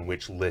 depending on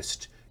which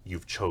list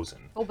you've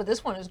chosen. Oh, but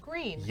this one is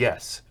green.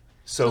 Yes.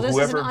 So So this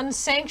whoever is an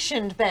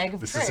unsanctioned bag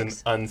of this tricks.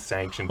 is an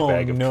unsanctioned Oh,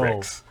 bag of no.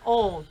 tricks.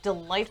 Oh,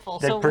 delightful.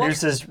 That So what-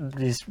 produces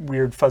these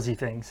weird fuzzy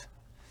things.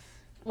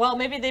 well,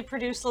 maybe they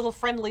produce little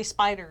friendly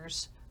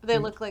spiders. They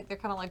look like they're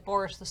kind of like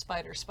Boris the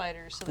Spider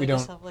spiders. So they We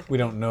just don't have like we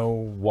don't know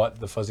what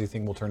the fuzzy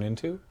thing will turn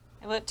into.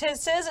 But it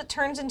says it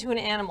turns into an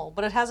animal,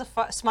 but it has a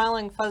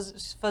smiling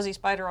fuzzy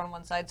spider on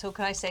one side. So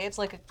can I say it's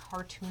like a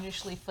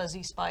cartoonishly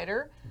fuzzy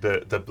spider?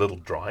 The little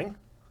drawing?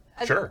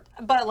 Sure.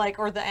 But like,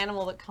 or the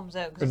animal that comes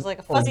out, because it's like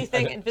a Or- fuzzy I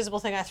thing, don't- invisible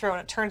thing I throw, and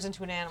it turns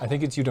into an animal. I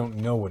think it's you don't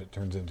know what it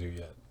turns into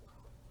yet.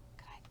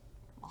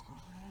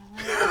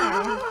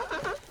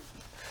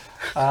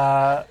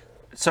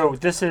 So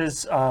this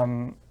is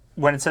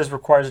when it says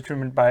requires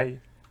attunement by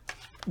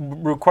a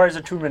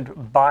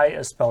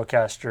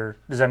spellcaster.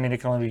 Does that mean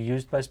it can only be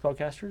used by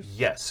spellcasters?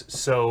 Yes.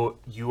 So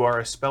you are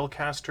a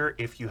spellcaster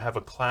if you have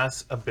a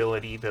class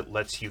ability that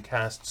lets you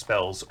cast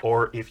spells,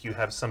 or if you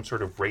have some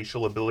sort of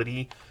racial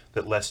ability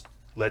that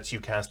lets you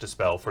cast a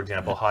spell. For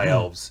example, high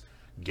elves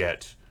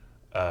get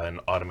an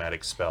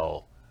automatic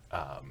spell.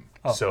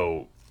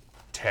 So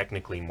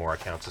technically, Mora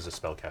counts as a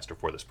spellcaster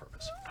for this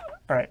purpose.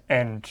 All right,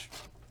 and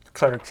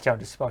clerics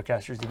count as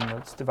spellcasters even though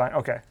it's divine.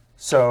 Okay,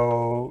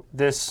 so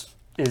this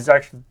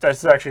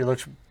actually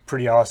looks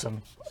pretty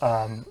awesome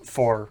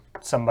for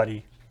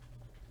somebody.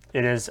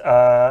 It is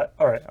all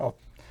right.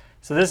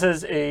 So this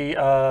is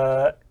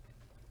a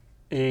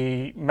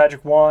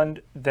magic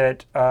wand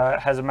that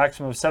has a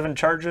maximum of 7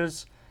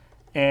 charges,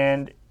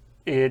 and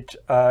it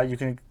you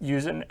can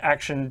use an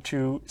action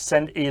to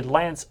send a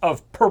lance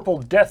of purple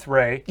death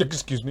ray.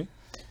 Excuse me.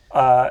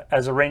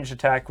 as a ranged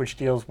attack, which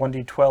deals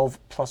 1d12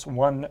 plus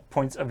 1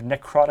 points of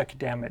necrotic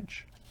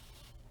damage.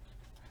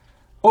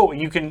 Oh,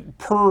 you can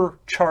per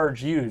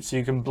charge used, so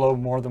you can blow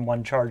more than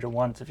one charge at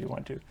once if you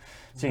want to.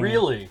 So you can-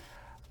 Really?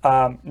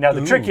 now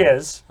the trick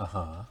is,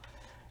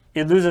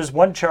 it loses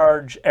 1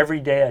 charge every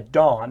day at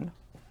dawn,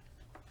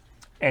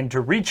 and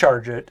to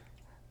recharge it,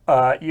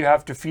 you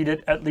have to feed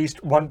it at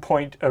least 1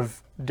 point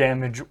of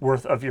damage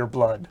worth of your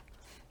blood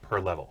Per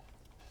level.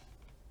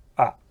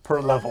 per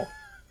level.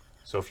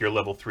 So if you're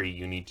level 3,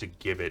 you need to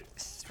give it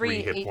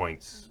 3 hit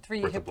points.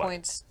 3 worth hit of blood.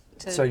 points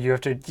to. So you have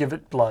to give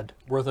it blood.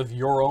 Worth of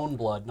your own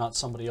blood, not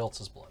somebody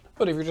else's blood.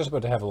 But if you're just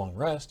about to have a long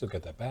rest, you'll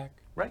get that back.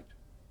 Right.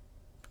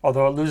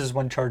 Although it loses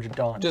 1 charge at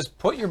dawn. Just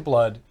put your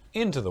blood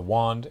into the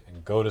wand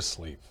and go to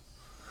sleep.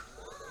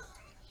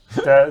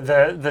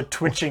 The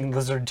twitching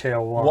lizard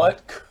tail wand.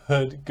 What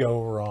could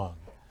go wrong?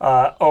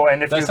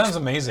 And if That you sounds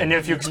amazing. And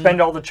if you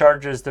expend all the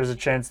charges, there's a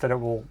chance that it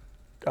will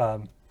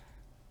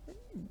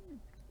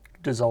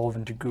dissolve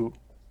into goo.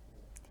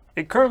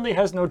 It currently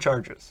has no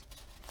charges,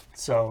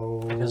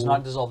 so It is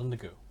not dissolved into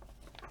goo.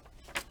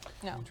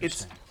 No.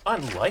 It's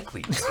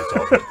unlikely to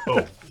dissolve.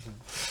 Oh,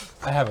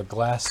 I have a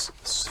glass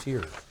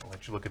sphere. I'll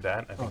let you look at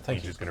that. I think thank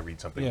Paige you. is going to read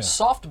something. Yeah.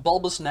 Soft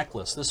bulbous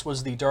necklace. This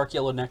was the dark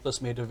yellow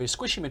necklace made of a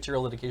squishy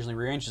material that occasionally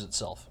rearranges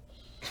itself.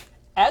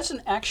 As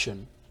an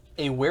action,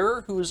 a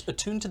wearer who is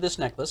attuned to this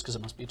necklace, because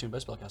it must be attuned by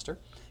a spellcaster,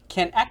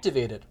 can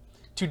activate it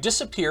to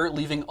disappear,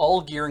 leaving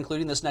all gear,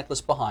 including this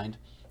necklace, behind,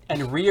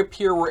 and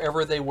reappear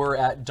wherever they were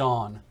at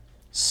dawn.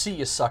 See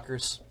ya,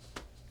 suckers.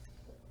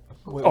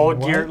 all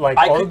gear like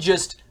I all, could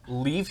just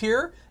leave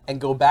here and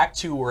go back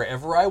to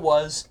wherever I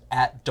was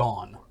at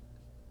dawn.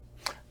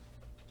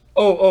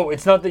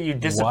 it's not that you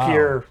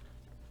disappear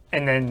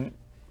and then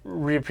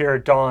reappear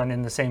at dawn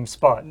in the same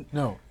spot.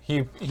 No,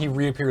 he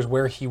reappears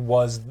where he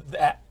was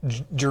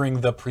during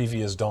the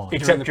previous dawn.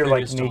 Except the you're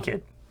like previous dawn.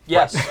 naked.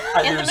 Yes.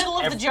 I In the lose middle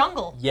of the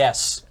jungle.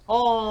 Yes.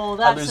 Oh, I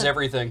that's lose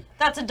everything.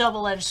 that's a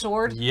double-edged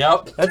sword.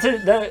 Yep. That's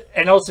it.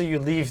 And also you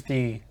leave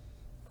the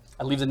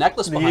I leave the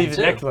necklace behind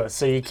too. necklace,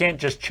 so you can't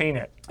just chain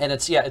it. And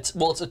it's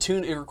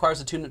attuned. It requires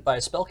attunement by a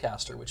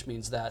spellcaster, which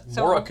means that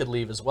So- Mora could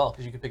leave as well,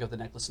 because you could pick up the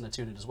necklace and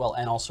attune it as well,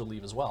 and also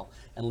leave as well,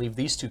 and leave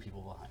these 2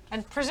 people behind.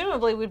 And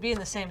presumably we'd be in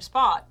the same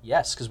spot.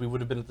 Yes, because we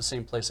would have been at the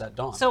same place at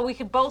dawn. So we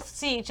could both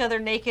see each other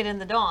naked in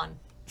the dawn.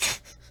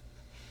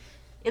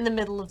 In the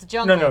middle of the No,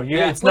 jungle. no,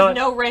 Yeah. it's With not.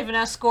 no raven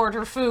escort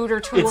or food or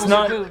tools It's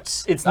not. or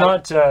boots. It's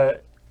not.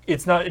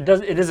 It's not. It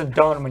does. It isn't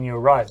dawn when you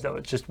arrive, though.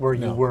 It's just where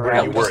you were. Where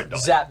at. you were at dawn.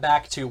 Zap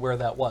back to where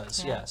that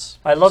was. Yes.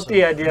 I love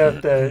the idea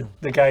of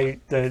the guy,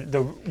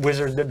 the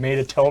wizard that made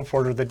a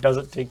teleporter that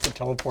doesn't take the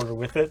teleporter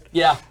with it.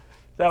 Yeah.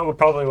 That would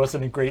probably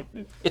wasn't a great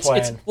It's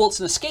plan. it's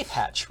an escape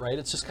hatch, right?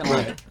 It's just kind of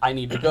like I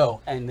need to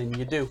go, and then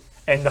you do.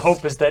 And the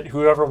hope is that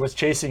whoever was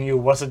chasing you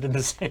wasn't in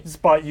the same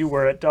spot you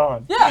were at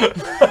dawn. Yeah.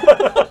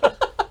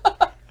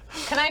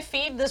 Can I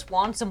feed this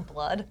wand some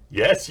blood?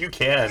 Yes, you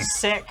can.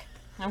 Sick.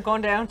 I'm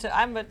going down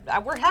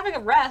to. We're having a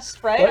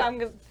rest, right? What? I'm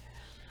gonna.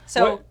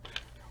 So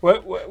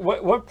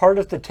What part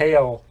of the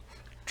tail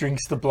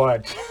drinks the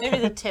blood? maybe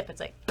the tip. It's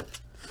like.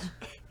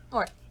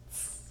 Or.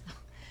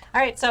 All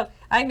right, so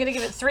I'm gonna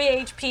give it 3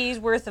 HP's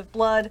worth of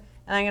blood,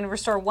 and I'm gonna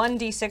restore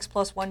 1d6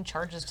 plus 1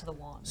 charges to the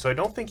wand. So I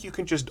don't think you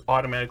can just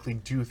automatically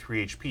do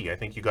 3 HP. I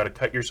think you got to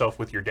cut yourself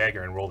with your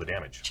dagger and roll the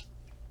damage.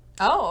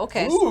 Oh,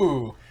 okay.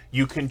 Ooh.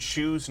 You can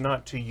choose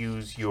not to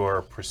use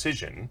your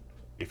precision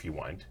if you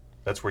want.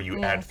 That's where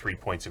you add 3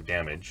 points of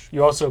damage.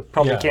 You also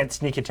probably Yeah. can't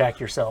sneak attack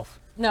yourself.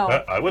 No.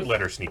 I would let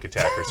her sneak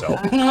attack herself.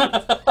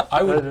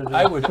 I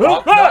would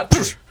opt not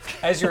to.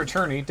 As your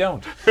attorney,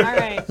 don't. All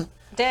right.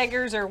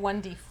 Daggers are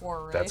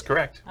 1d4, right? That's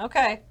correct.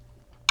 Okay.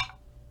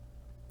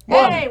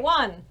 Hey,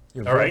 1.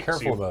 You're All very right.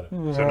 careful about it.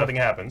 So nothing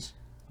happens,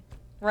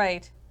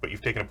 Right. but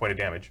you've taken a point of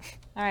damage.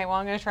 All right. Well,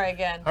 I'm gonna try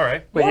again. All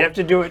right. But you have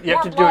to do it. You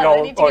have More to do it blood. I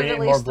all. need to Oh, give you at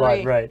need more least blood,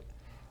 3. right?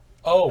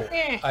 Oh,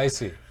 Eh. I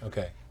see.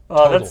 Okay.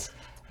 Oh, Total.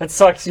 that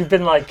sucks. You've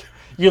been like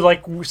you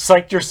like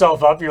psyched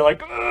yourself up. You're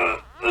like,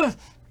 "Ugh.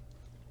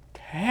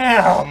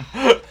 Damn.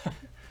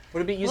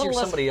 Would it be easier if Little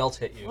less- somebody else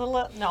hit you? No,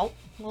 a little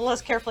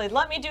less carefully.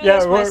 Let me do Yeah,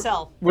 this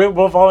myself. we'll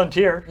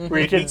volunteer.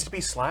 We It can. needs to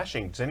be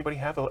slashing. Does anybody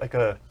have a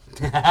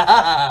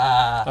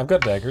I've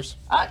got daggers.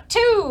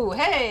 2.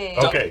 Hey.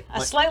 Okay.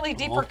 A slightly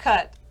deeper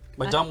cut.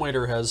 My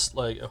dumbwaiter has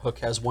like a hook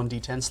has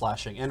 1d10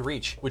 slashing and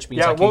reach, which means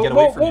Yeah, I can get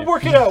away from we'll you.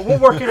 work it out. We'll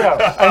work it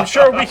out. I'm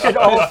sure we could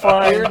all You're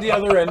find. at the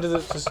other end of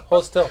this. Just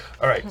hold still.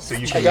 All right, so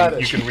you got can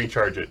it. you can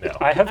recharge it now.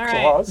 I have All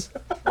right. claws.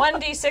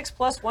 1d6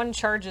 plus 1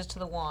 charges to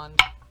the wand.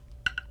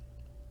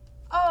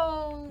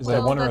 Oh. Is that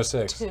well, 1 or a that's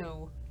 6?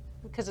 2.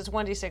 Because it's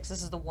 1d6.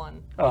 This is the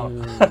 1. Oh,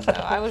 So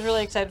I was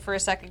really excited for a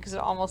second because it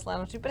almost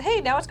landed 2. But hey,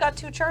 now it's got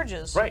 2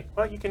 charges. Right.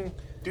 Well, you can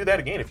do that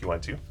again if you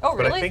want to. Oh,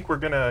 But I really? think we're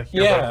gonna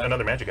hear Yeah. about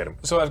another magic item.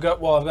 So I've got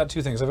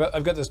 2 things.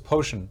 I've got this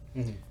potion,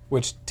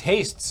 which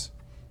tastes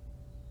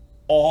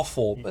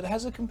awful, but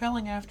has a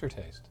compelling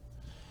aftertaste.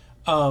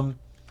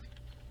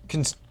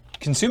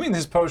 Consuming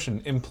this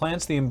potion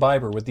implants the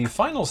imbiber with the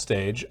final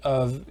stage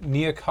of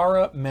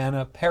Neokara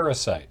Mana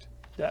Parasite.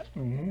 that,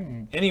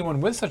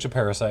 Anyone with such a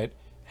parasite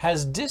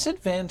has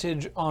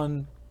disadvantage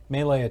on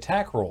melee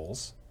attack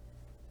rolls,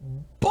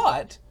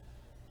 but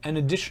an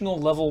additional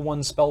level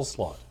 1 spell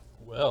slot.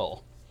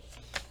 Well,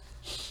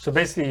 So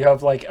basically, you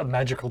have like a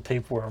magical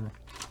tapeworm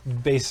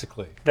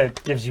Basically.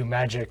 that gives you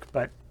magic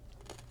but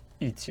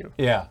eats you.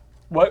 Yeah.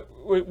 What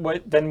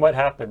then? What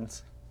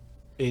happens?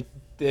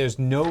 There's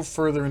no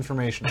further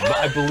information. But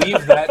I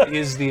believe that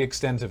is the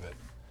extent of it.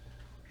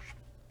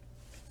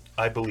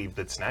 I believe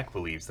that Snack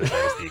believes that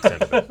that is the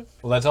extent of it.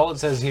 Well, that's all it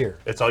says here.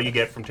 It's all you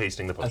get from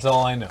tasting the potion. That's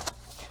all I know.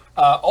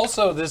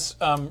 Also, this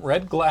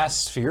red glass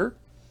sphere,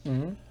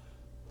 I'm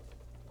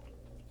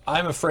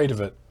afraid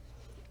of it.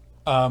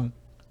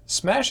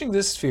 Smashing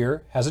this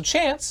sphere has a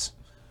chance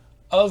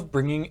of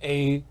bringing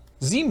a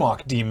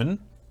Zmok demon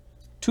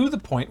to the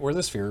point where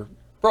the sphere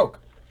broke.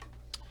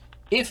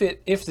 If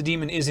the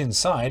demon is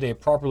inside a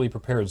properly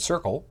prepared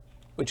circle,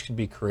 which can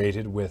be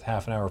created with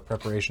half an hour of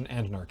preparation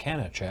and an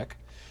Arcana check,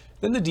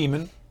 then the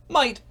demon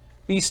might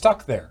be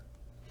stuck there.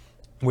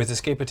 With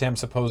escape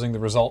attempts opposing the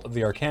result of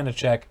the Arcana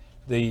check,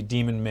 the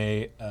demon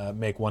may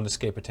make 1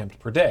 escape attempt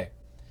per day.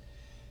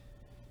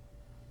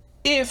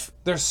 If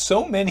there's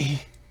so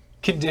many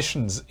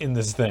conditions in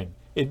this thing,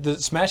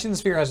 smashing the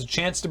sphere has a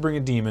chance to bring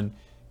a demon.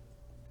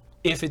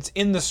 If it's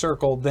in the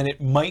circle, then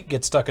it might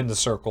get stuck in the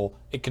circle.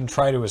 It can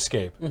try to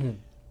escape.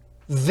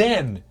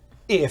 Then,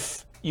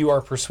 if you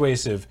are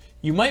persuasive,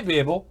 you might be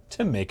able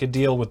to make a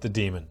deal with the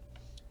demon.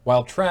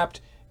 While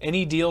trapped,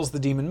 any deals the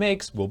demon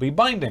makes will be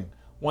binding.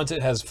 Once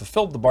it has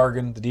fulfilled the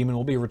bargain, the demon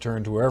will be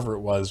returned to wherever it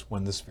was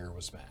when the sphere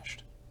was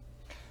smashed.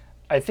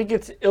 I think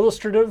it's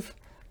illustrative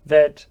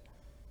that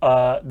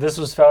this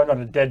was found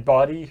on a dead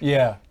body.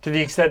 Yeah. To the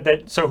extent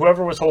that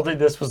whoever was holding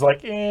this was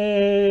like,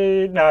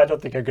 no, I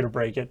don't think I'm gonna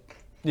break it.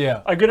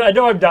 Yeah. I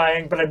know I'm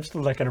dying, but I'm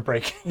still not gonna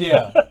break it.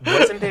 Yeah.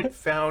 Wasn't it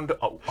found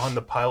on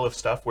the pile of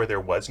stuff where there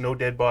was no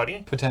dead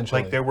body?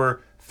 Potentially. Like there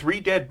were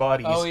 3 dead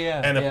bodies Oh,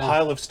 yeah, and a yeah.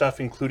 pile of stuff,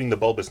 including the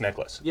bulbous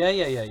necklace. yeah.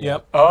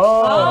 Yep.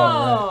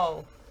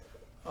 Oh, Oh.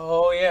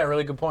 Oh, yeah.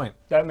 Really good point.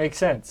 that makes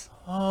sense.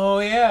 Oh,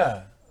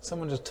 yeah.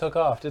 Someone just took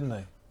off, didn't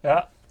they?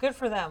 Yeah. Good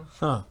for them.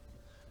 Huh.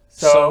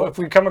 So if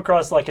we come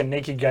across like a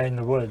naked guy in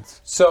the woods,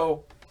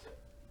 So,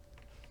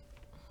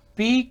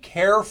 be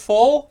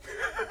careful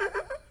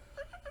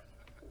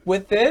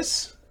with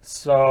this.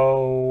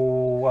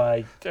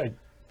 so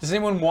Does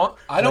anyone want?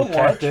 I don't Like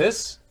want catch?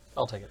 this.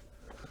 I'll take it.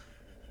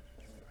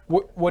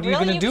 What are you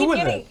Really? going to do keep with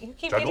getting, it? You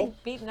keep Juggle? getting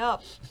beaten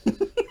up.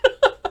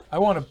 I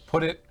want to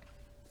put it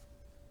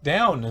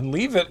down and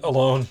leave it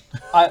alone.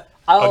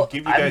 I'll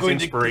give you I'm guys going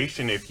to-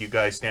 inspiration if you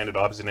guys stand at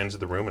opposite ends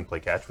of the room and play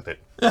catch with it.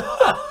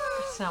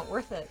 It's not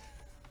worth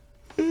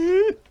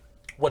it.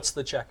 What's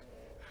the check?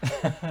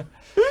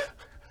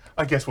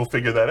 I guess we'll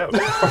figure that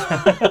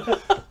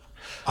out.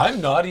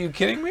 I'm not. Are you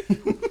kidding me?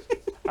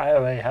 I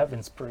have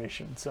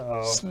inspiration,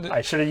 so Sn-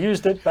 I should have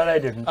used it, but I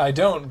didn't. I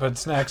don't, but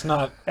Snack's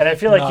not. And I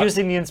feel like not-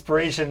 using the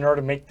inspiration in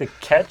order to make the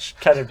catch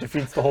kind of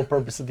defeats the whole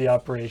purpose of the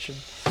operation.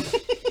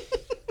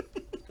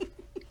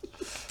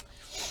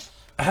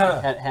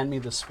 Hand me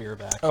the sphere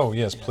back. Oh,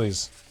 yes,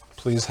 please.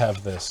 Please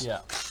have this. Yeah.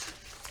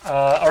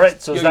 All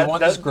right, so is Yo, you that,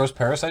 want this gross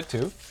parasite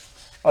too?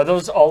 are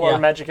those all Yeah. our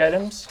magic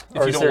items?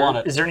 If you don't want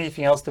it. Is there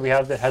anything else that we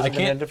have that hasn't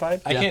been can't-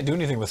 identified? I can't do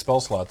anything with spell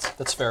slots.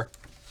 That's fair.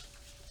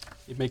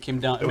 It may come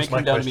down. It was may come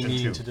my down to me question,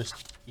 needing too. to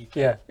just eat.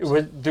 Yeah.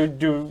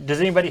 Does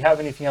anybody have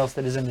anything else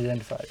that isn't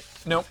identified?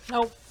 Nope.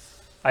 Nope.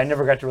 I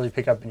never got to really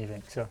pick up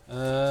anything. So,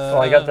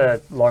 Well, I got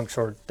the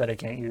longsword that I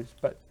can't use.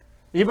 But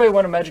anybody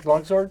want a magic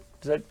longsword?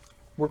 Does that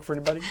work for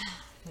anybody?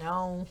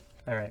 No.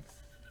 All right.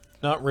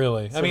 Not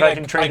really. So I if mean, I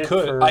can trade it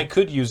for- I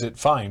could use it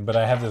fine, but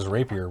I have this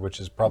rapier, which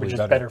is probably Which is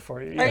better. better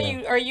for you. Are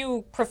yeah.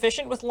 you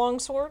proficient with long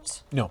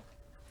swords? No.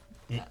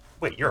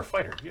 Wait, you're a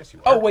fighter. Yes, you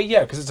are. Oh wait,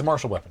 yeah, because it's a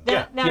martial weapon.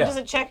 Now, yeah. does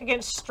it check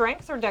against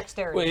strength or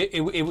dexterity?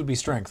 Well, it would be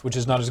strength, which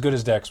is not as good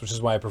as dex, which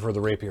is why I prefer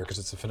the rapier because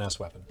it's a finesse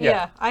weapon.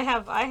 yeah. I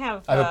have. I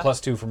have a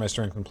 +2 for my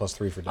strength and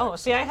 +3 for dex. Oh,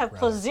 see, I have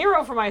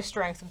 +0 for my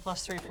strength and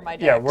 +3 for my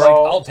dex. Yeah, we're Like,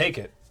 all. I'll take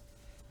it.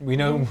 We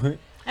know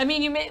I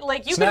mean, you may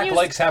like you Snack can use.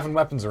 likes having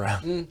weapons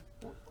around.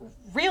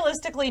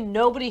 Realistically,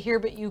 nobody here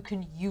but you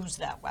can use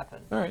that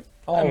weapon. All right,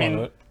 I'll mean-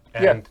 allow it.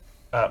 And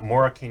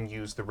Mora can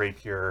use the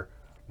rapier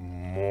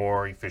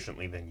more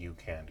efficiently than you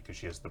can because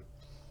she has the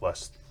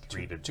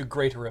 +3 to to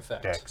greater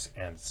effect. dex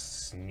and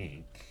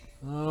sneak.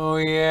 Oh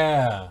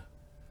yeah.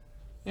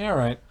 Yeah, all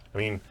right. I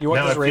mean, You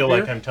want now I this feel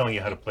rapier? like I'm telling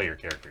you how to play your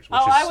characters. Which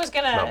Oh, is I was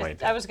not my gonna.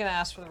 intent. I was gonna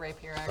ask for the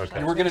rapier. Actually, Okay.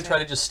 And we're gonna try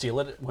to just steal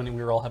it when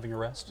we were all having a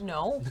rest.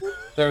 No.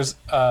 There's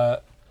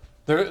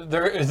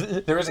there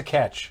is a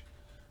catch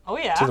Oh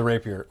yeah. to the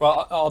rapier.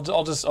 Well, I'll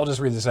just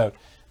read this out.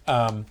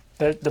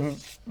 The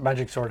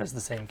magic sword has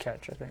the same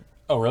catch, I think.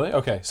 Oh really?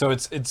 Okay. So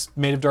it's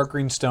made of dark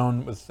green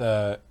stone with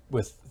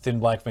thin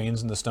black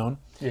veins in the stone.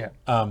 Yeah.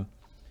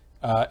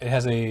 It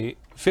has a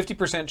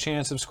 50%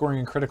 chance of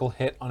scoring a critical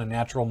hit on a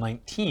natural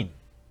 19.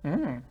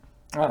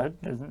 Oh,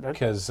 that,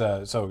 Because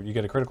so you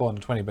get a critical on a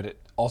 20, but it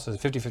also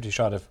has a 50-50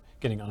 shot of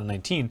getting on a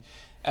 19.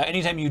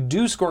 Anytime you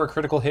do score a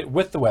critical hit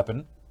with the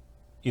weapon,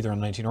 either on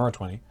a 19 or a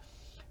 20,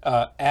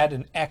 add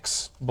an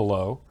X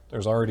below.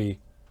 There's already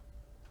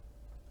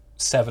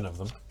 7 of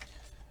them.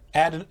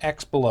 Add an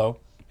X below,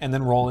 and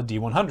then roll a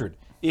D100.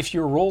 If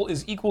your roll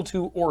is equal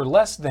to or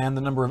less than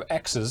the number of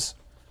X's,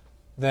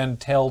 then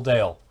tell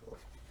Dale.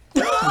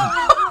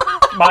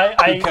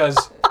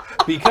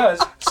 Because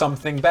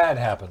something bad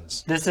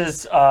happens. This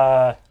is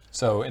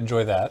So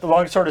enjoy that. the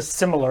longsword is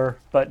similar,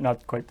 but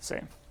not quite the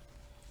same.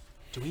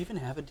 Do we even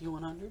have a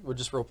D100? We'll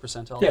just roll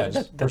percentile. Yeah,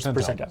 dice? That's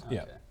percentile.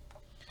 Yeah.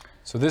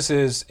 So this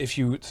is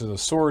so the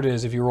sword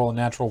is if you roll a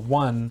natural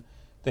 1,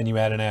 then you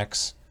add an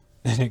X.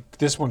 And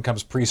this one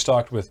comes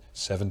pre-stocked with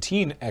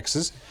 17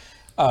 X's.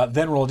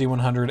 Then roll a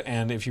D100,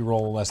 and if you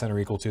roll less than or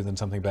equal to, then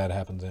something bad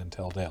happens and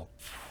tell Dale.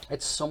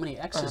 It's so many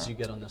X's you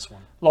get on this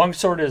one.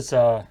 Longsword is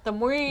The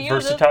more you use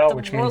versatile, it, the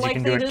which more means you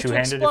can likely do it it is to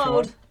two-handed if you explode.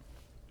 want.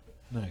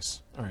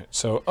 Nice. All right.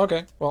 So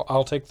okay. Well,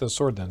 I'll take the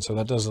sword then. So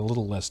that does a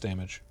little less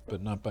damage,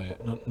 but not by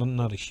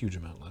not a huge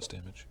amount less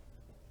damage.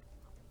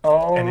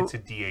 Oh, And it's a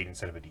D8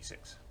 instead of a D6.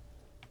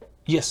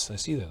 Yes, I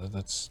see that.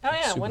 That's Oh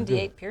yeah, super 1d8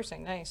 good.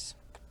 piercing, nice.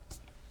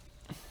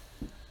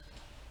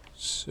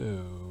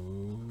 So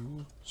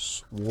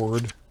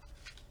sword.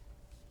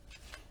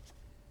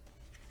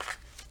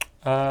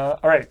 all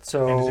right. And is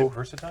So it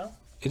versatile?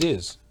 It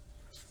is.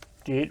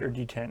 D8 or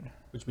D10,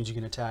 Which means you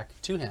can attack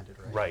two-handed,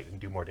 right? Right, and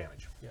do more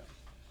damage.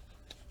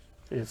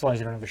 as long as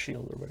you don't have a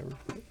shield or whatever.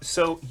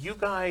 So you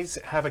guys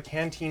have a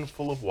canteen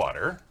full of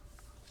water,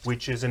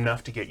 which is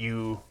enough to get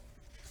you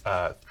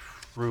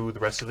through the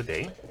rest of the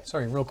day.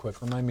 Sorry, real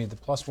quick. Remind me. The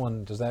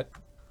 +1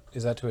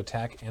 is that to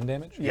attack and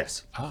damage?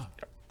 Yes. Ah.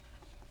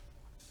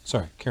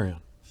 Sorry. Carry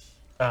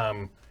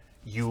on.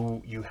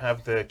 You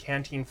have the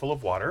canteen full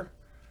of water,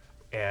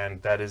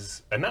 and that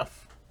is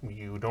enough.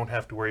 You don't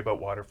have to worry about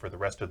water for the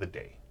rest of the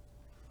day.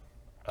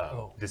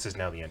 This is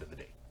now the end of the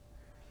day.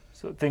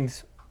 So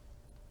things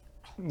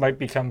might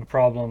become a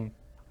problem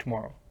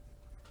tomorrow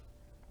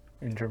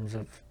in terms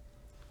of.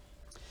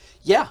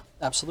 Yeah,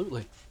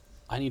 absolutely.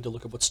 I need to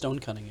look at what stone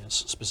cutting is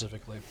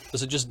specifically.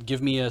 Does it just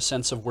give me a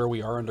sense of where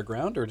we are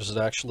underground, or does it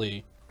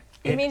actually...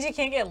 It means you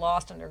can't get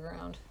lost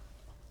underground.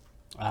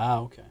 Ah,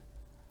 okay.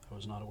 I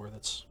was not aware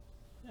that's...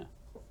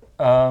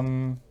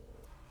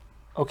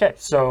 Okay,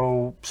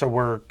 so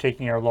we're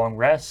taking our long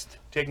rest.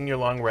 Taking your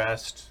long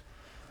rest.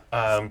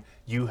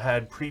 You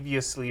had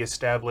previously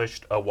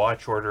established a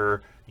watch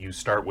order. You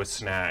start with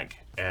Snack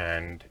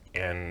and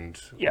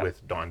end Yeah.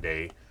 with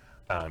Donde.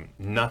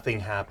 Nothing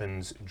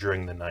happens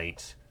during the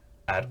night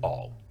at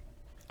all.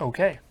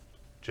 Okay.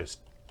 Just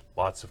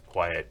lots of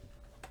quiet,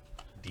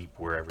 deep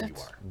wherever you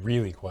are.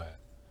 Really quiet.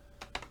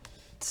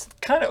 It's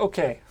kind of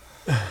okay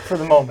for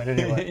the moment,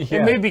 anyway. Yeah.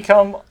 It may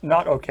become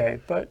not okay,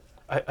 but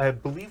I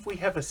believe we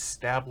have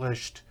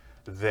established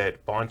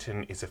that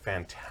Bonton is a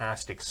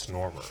fantastic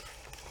snorer.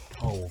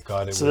 Oh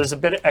God! It so would there's a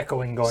bit of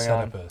echoing going set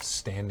on. up a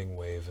standing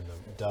wave in the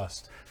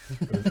dust.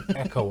 It would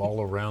echo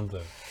all around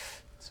the.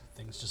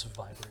 Things just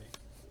vibrate.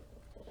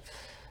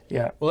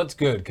 Yeah. Well, that's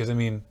good because I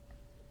mean,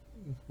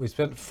 we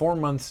spent 4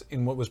 months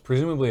in what was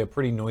presumably a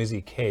pretty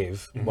noisy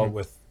cave, what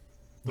with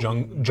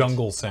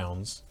jungle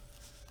sounds,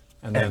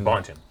 And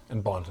Bonton.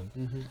 and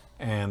Bonton,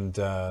 and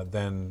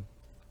then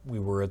we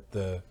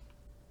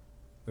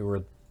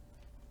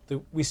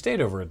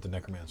stayed over at the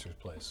necromancer's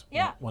place.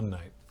 Yeah. One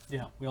night,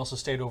 Yeah, we also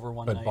stayed over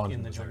one but night Bonton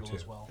in the was there jungle too,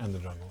 as well. and the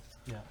jungle.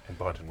 Yeah. And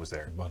Bonton was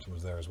there. Bonton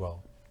was there as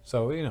well.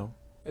 So you know,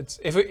 it's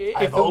if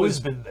it always was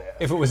been there.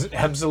 If it was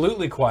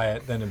absolutely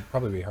quiet, then it'd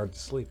probably be hard to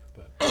sleep.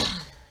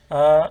 But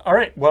All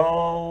right.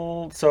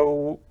 Well,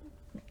 so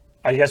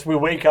I guess we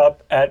wake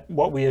up at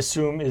what we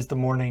assume is the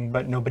morning,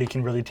 but nobody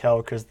can really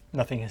tell because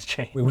nothing has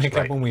changed. we wake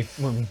Right. up when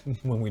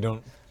we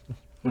don't.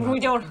 We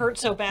don't hurt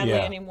so badly Yeah.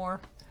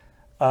 anymore.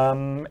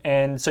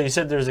 And so you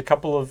said there's a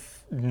couple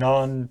of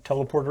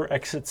non-teleporter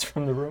exits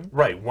from the room.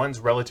 Right, one's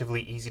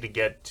relatively easy to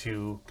get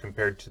to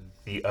compared to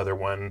the other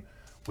one,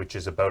 which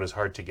is about as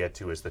hard to get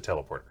to as the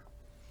teleporter.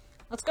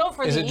 Let's go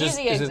for Is the it just?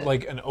 easy Is exit. it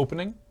like an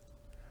opening?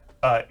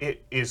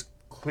 It is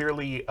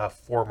clearly a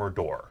former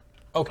door.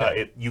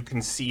 Okay. You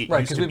can see it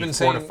Right, used because to we've be been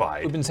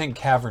fortified. saying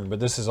cavern, but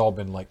this has all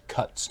been like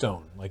cut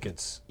stone. Like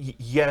it's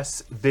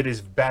Yes, that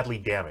is badly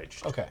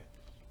damaged. okay.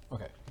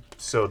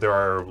 So there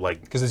are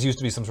like Because this used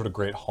to be some sort of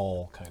great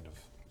hall kind of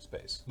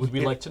space. Would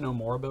we like to know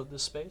more about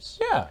this space?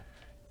 Yeah.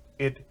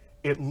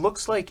 it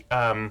looks like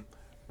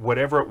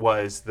whatever it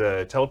was,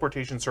 the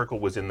teleportation circle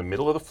was in the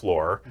middle of the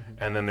floor,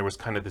 and then there was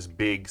kind of this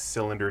big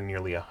cylinder,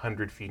 nearly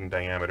 100 feet in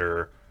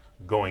diameter,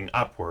 going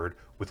upward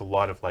with a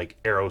lot of like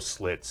arrow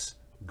slits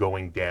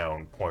going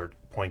down,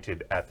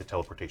 pointed at the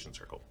teleportation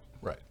circle.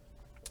 Right.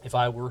 If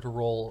I were to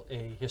roll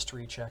a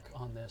history check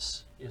on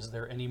this, is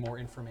there any more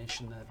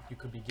information that you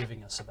could be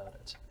giving us about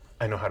it?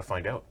 I know how to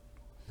find out.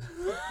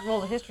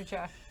 Roll the history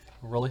check.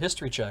 Roll a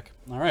history check.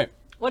 All right.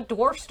 What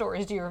dwarf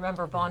stories do you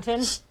remember,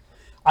 Bonton?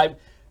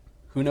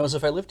 Who knows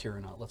if I lived here or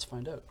not? Let's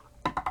find out.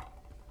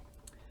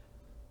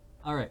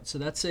 All right, so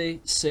that's a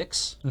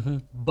 6,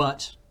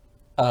 but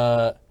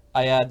I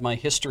add my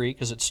history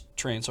because it's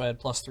trained, so I add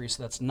 +3,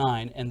 so that's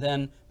 9. And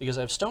then because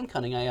I have stone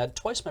cunning, I add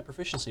twice my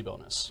proficiency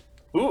bonus.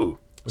 Ooh,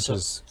 Which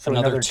is So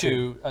another another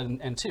 2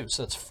 and 2,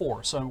 so that's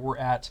 4. So we're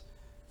at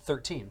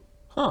 13.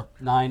 Huh.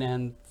 9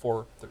 and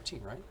 4,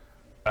 13,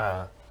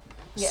 right?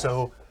 Yes.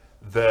 So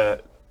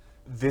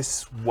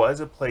this was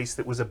a place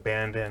that was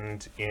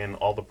abandoned in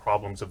all the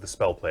problems of the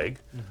spell plague,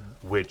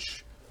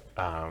 which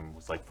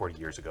was like 40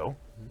 years ago.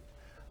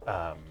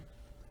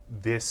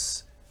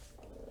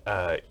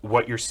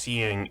 What you're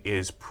seeing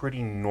is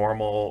pretty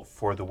normal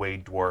for the way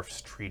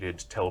dwarfs treated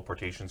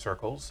teleportation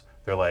circles.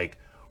 They're like,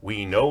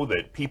 we know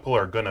that people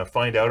are going to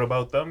find out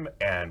about them,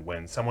 and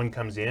when someone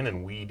comes in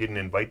and we didn't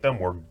invite them,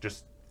 we're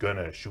just going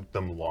to shoot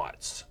them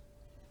lots.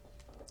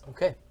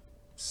 Okay.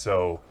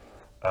 So,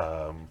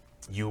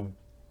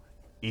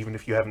 even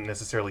if you haven't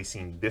necessarily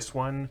seen this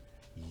one,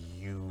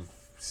 you've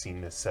seen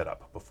this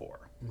setup before.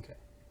 Okay.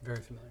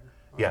 Very familiar.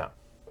 Yeah.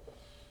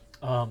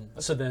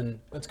 So then,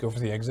 Let's go for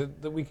the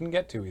exit that we can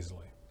get to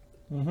easily.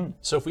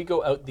 so if we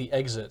go out the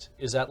exit,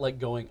 is that like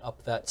going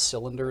up that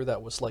cylinder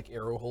that was like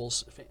arrow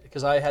holes?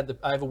 Because I have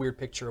a weird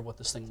picture of what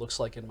this thing looks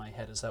like in my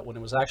head. Is that when it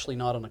was actually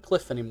not on a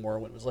cliff anymore,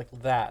 when it was like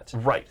that?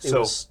 Right. It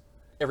was,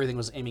 everything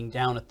was aiming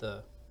down at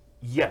the.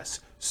 Yes.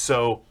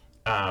 So,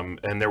 and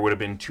there would have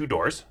been 2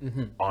 doors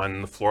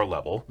on the floor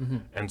level.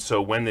 And so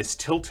when this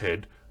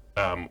tilted,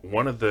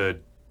 one of the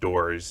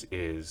doors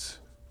is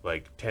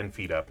like 10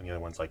 feet up and the other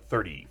one's like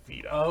 30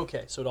 feet up.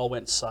 Okay, so it all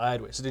went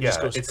sideways. It didn't Yeah, just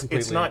go it's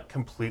completely. not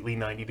completely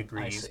 90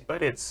 degrees, see.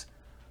 but it's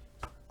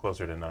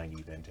closer to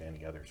 90 than to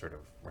any other sort of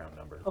round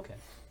number. Okay.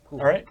 Cool.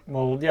 All right.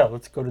 Well, yeah.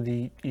 Let's go to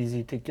the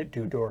easy to get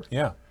to door.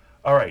 Yeah.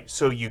 All right,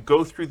 so you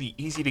go through the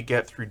easy to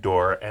get through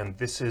door, and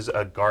this is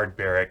a guard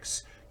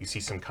barracks. You see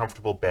some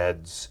comfortable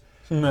beds.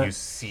 You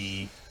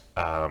see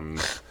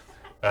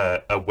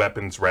a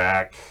weapons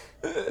rack.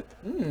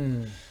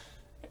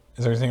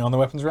 Is there anything on the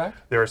weapons rack?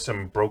 There are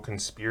some broken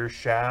spear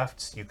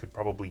shafts. You could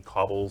probably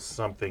cobble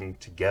something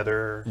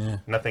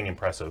together. Nothing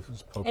impressive.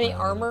 Poke Any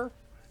around. armor?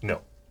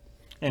 No.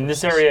 And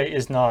this area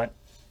is not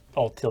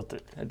all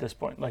tilted at this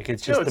point. Like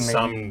it's just No, the it's main.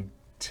 some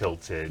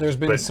tilted. There's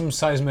been but some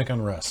seismic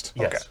unrest.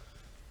 yes,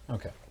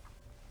 Okay.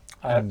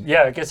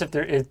 Yeah, I guess if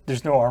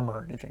there's no armor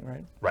or anything,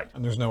 right? right.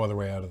 And there's no other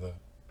way out of the.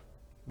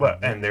 Well,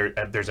 and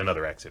there's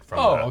another exit from.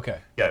 Oh, okay.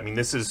 Yeah, I mean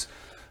this is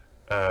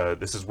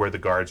where the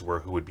guards were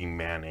who would be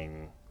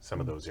manning some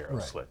of those arrow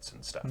Right. slits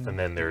and stuff. And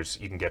then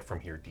you can get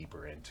from here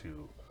deeper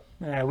into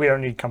We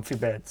don't need comfy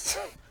beds,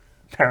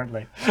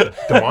 apparently.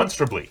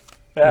 demonstrably.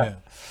 Yeah.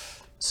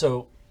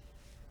 So,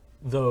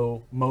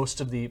 though most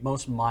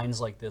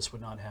mines like this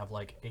would not have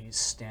like a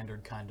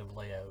standard kind of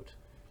layout.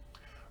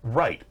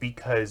 Right,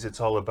 because it's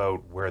all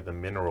about where the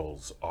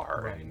minerals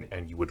are, Right.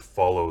 and you would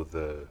follow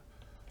the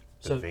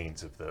So-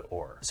 veins of the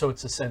ore. So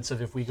it's a sense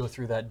of if we go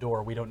through that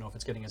door, we don't know if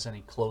it's getting us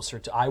any closer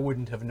to. I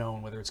wouldn't have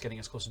known whether it's getting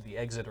us closer to the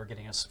exit or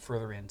getting us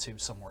further into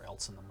somewhere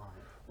else in the mine.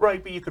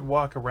 Right, but you could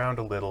walk around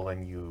a little,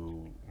 and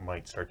you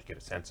might start to get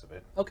a sense of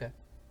it. Okay.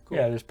 Cool.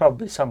 Yeah, there's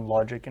probably some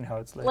logic in how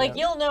it's laid Like out.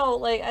 you'll know,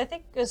 like I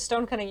think as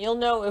stone cutting, you'll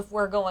know if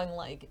we're going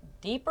like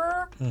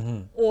deeper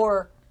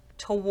or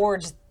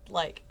towards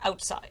like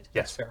outside.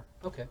 Yes, Fair.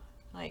 Okay.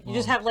 Like you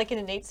just have like an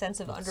innate sense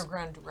of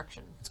underground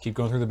direction. Let's keep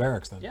going through the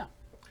barracks then. Yeah.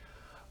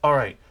 All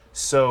right,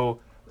 so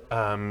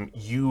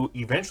you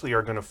eventually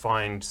are going to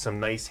find some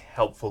nice,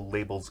 helpful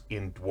labels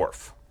in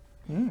dwarf.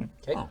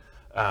 Okay.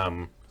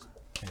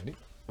 Handy.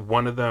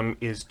 One of them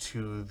is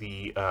to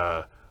the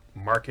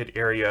market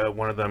area,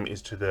 one of them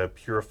is to the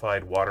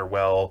purified water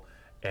well,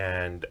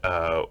 and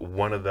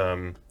one of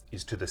them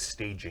is to the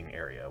staging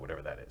area,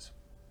 whatever that is.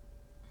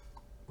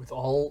 With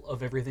all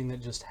of everything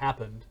that just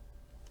happened,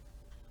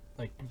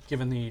 like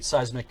given the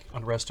seismic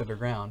unrest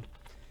underground,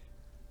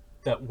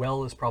 that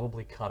well is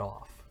probably cut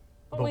off.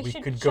 Well, but we we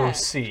should could go check.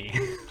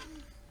 see.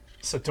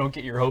 So don't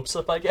get your hopes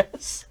up, I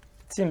guess.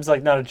 Seems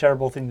like not a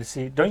terrible thing to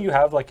see. Don't you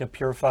have like a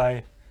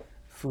purify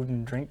food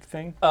and drink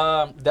thing?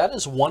 That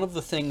is one of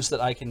the things that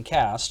I can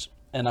cast,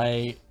 and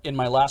in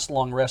my last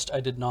long rest,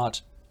 I did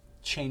not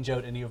change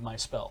out any of my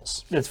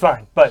spells. It's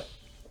fine, but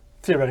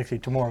theoretically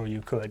tomorrow you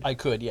could, I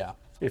could, yeah.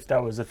 if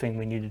that was a thing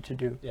we needed to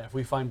do. Yeah, if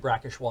we find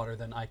brackish water,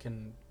 then I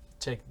can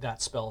take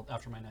that spell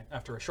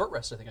after a short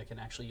rest. I think I can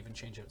actually even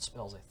change out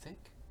spells, I think.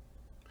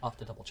 I'll have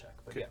to double check,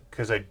 but yeah.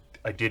 Because I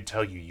did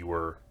tell you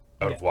were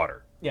out of Yeah.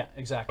 water. Yeah,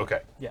 exactly.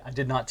 Okay. Yeah, I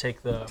did not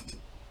take the...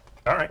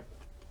 All right.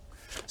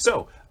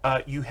 So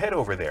you head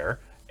over there,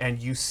 and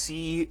you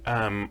see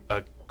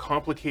a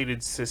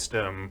complicated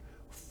system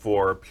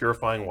for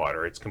purifying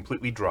water. It's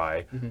completely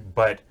dry,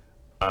 but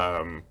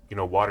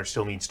water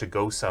still needs to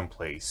go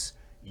someplace.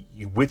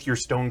 With your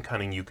stone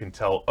cunning, you can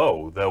tell,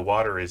 oh, the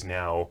water is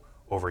now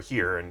over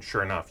here, and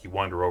sure enough, you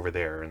wander over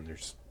there, and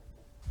there's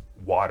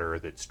water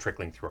that's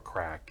trickling through a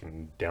crack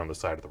and down the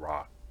side of the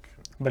rock.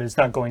 But it's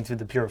not going through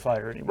the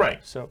purifier anymore. Right.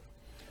 So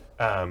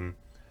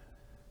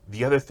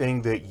The other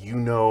thing that you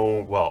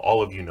know, well,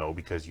 all of you know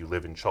because you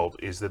live in Chult,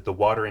 is that the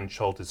water in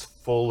Chult is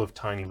full of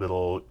tiny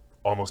little,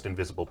 almost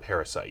invisible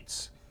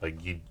parasites. Like,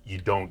 you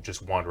don't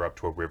just wander up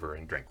to a river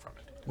and drink from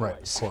it.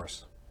 Right, of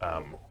course.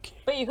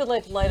 But you could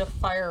like light a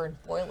fire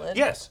and boil it.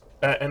 Yes,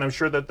 and I'm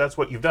sure that that's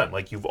what you've done.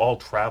 Like, you've all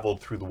traveled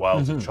through the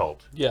wilds of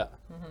Chult. Yeah.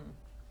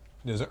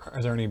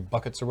 Are there any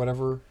buckets or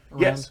whatever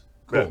around? Yes.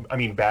 I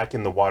mean, back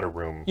in the water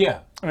room. Yeah.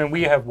 I mean,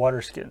 we have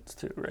water skins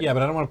too, right? Yeah,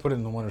 but I don't want to put it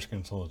in the water skin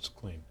until it's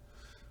clean.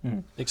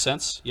 Makes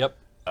sense. Yep.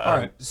 All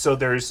right. So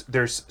there's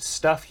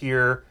stuff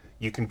here.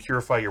 You can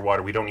purify your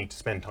water. We don't need to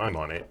spend time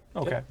on it.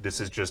 Okay. This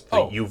is just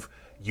Oh.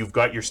 you've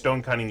got your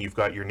stone cutting. You've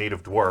got your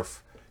native dwarf.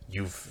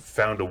 You've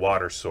found a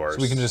water source.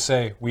 So we can just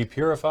say, we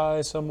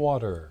purify some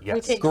water. Yes.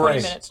 We take Great.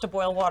 20 minutes to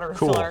boil water and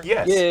Cool. fill our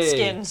Yes. Yay.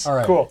 skins. All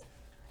right. Cool.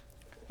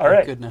 All Thank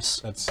right.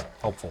 Goodness. That's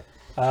helpful.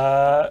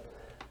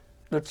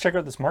 Let's check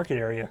out this market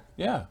area.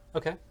 Yeah.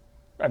 Okay.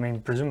 I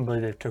mean, presumably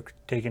they've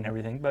taken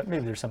everything, but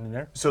maybe there's something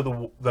there.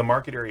 So the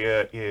market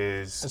area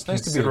is It's nice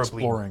to be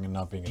considerably exploring and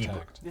not being deeper.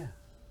 attacked. Yeah.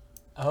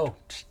 Oh.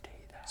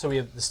 So we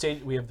have the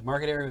stage. We have the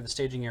market area, the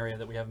staging area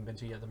that we haven't been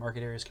to yet. The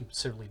market area is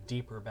considerably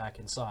deeper back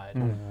inside.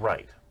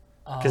 Right.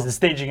 Because the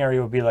staging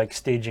area would be like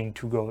staging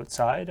to go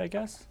outside, I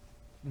guess.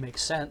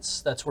 Makes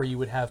sense. That's where you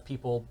would have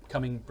people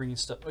coming, bringing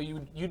stuff. Oh,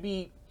 you'd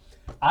be.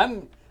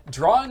 I'm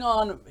drawing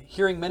on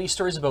hearing many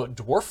stories about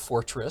Dwarf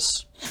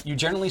Fortress. You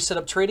generally set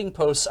up trading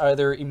posts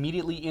either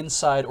immediately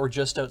inside or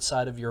just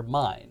outside of your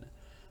mine.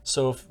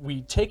 So if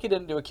we take it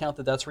into account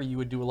that that's where you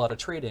would do a lot of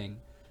trading,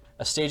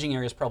 a staging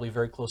area is probably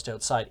very close to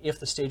outside. If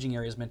the staging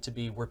area is meant to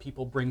be where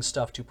people bring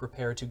stuff to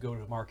prepare to go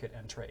to market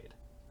and trade,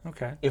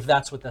 Okay. if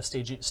that's what that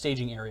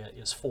staging area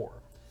is for.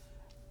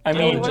 I Dylan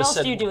mean, What just else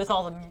said- do you do with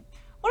all the?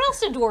 What else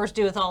do dwarves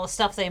do with all the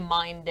stuff they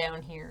mine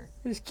down here?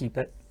 just keep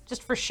it.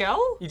 Just for show?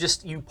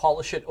 You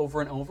polish it over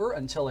and over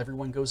until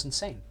everyone goes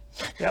insane.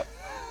 Yep.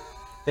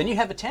 Then you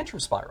have a tantrum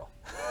spiral.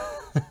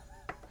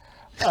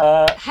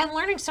 I'm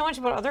learning so much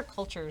about other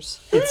cultures.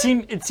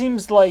 It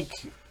seems like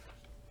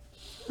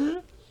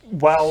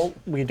while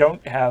we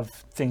don't have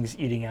things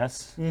eating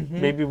us,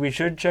 maybe we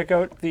should check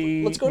out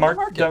the Let's go to the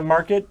market. the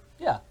market.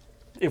 Yeah.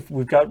 If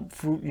we've got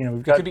food,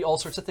 we've got Could be all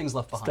sorts of things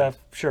left behind. stuff.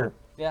 Sure.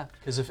 Yeah,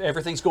 because if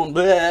everything's going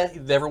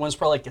bleh, everyone's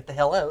probably like, get the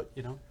hell out,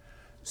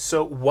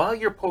 So while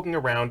you're poking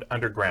around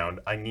underground,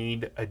 I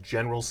need a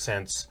general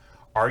sense.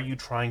 Are you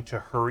trying to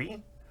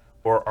hurry,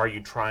 or are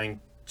you trying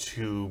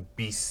to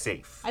be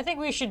safe? I think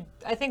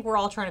we're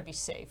all trying to be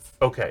safe.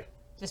 Okay.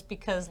 Just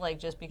because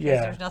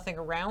Yeah. there's nothing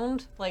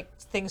around, like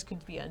things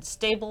could be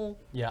unstable.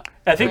 Yeah.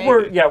 I think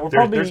Right. we're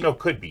probably There's no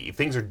could be.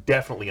 Things are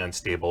definitely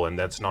unstable, and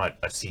that's not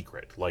a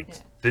secret. Like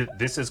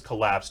this is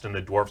collapsed, and the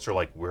dwarfs are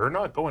like, we're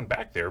not going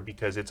back there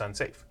because it's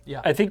unsafe.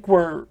 Yeah. I think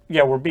we're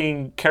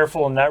being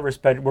careful in that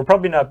respect. We're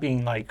probably not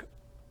being like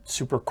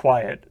super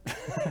quiet.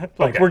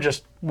 Like Okay. we're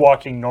just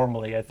walking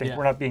normally. I think Yeah.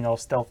 we're not being all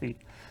stealthy.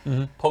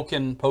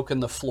 Poking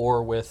the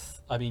floor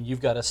with,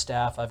 you've got a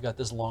staff, I've got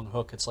this long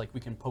hook. It's like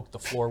we can poke the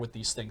floor with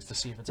these things to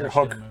see if it's Your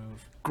actually hook. going to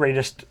move.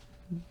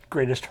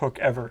 Greatest hook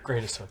ever.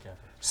 Greatest hook ever.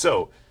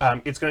 So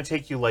it's going to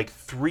take you like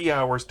 3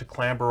 hours to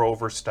clamber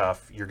over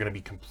stuff. You're going to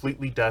be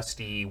completely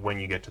dusty when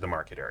you get to the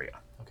market area.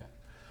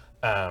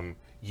 Okay.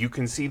 You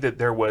can see that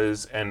there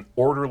was an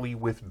orderly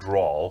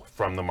withdrawal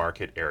from the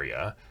market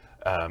area.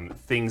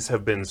 Things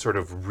have been sort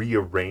of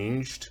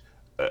rearranged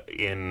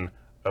in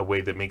a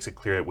way that makes it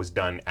clear it was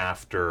done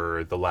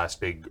after the last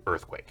big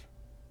earthquake.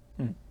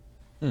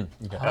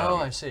 Oh,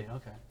 I see.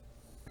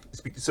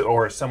 Okay.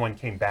 Or someone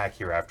came back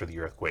here after the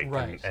earthquake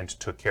Right. and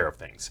took care of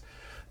things.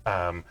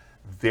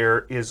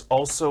 There is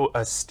also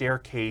a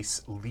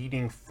staircase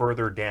leading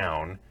further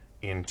down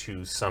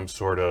into some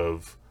sort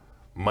of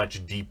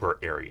much deeper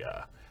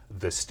area.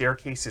 The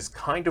staircase is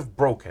kind of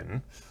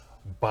broken,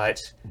 but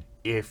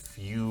if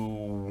you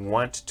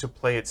want to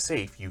play it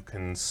safe, you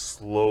can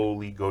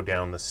slowly go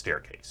down the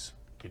staircase.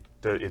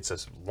 It's a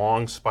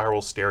long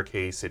spiral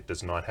staircase. It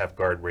does not have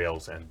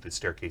guardrails, and the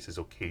staircase is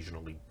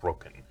occasionally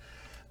broken.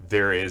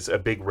 There is a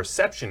big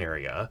reception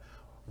area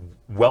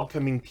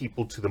welcoming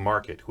people to the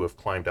market who have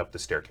climbed up the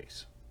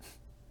staircase.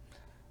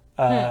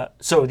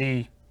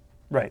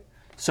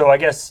 So I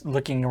guess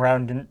looking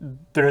around,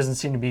 there doesn't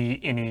seem to be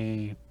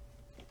any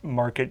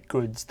market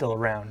goods still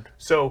around.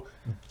 So,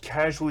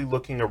 casually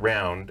looking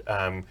around,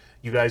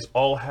 you guys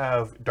all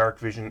have dark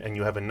vision, and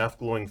you have enough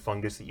glowing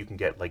fungus that you can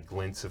get like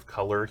glints of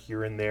color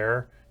here and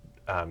there.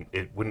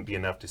 It wouldn't be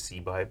enough to see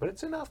by, but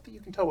it's enough that you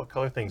can tell what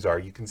color things are.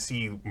 You can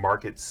see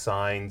market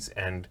signs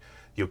and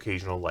the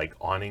occasional like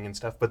awning and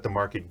stuff, but the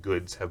market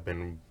goods have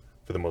been,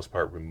 for the most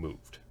part,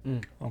 removed.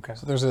 Okay.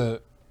 So there's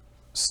a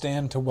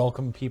stand to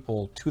welcome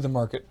people to the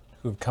market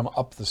who have come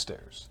up the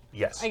stairs.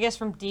 Yes. I guess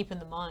from deep in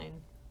the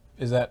mine.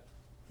 Is that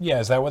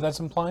what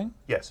that's implying?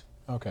 Yes.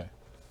 Okay.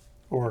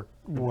 Or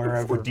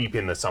wherever. Or deep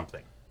into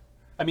something.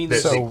 I mean,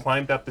 They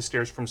climbed up the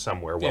stairs from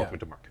somewhere. Yeah. Welcome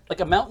to market. like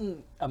a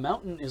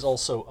mountain is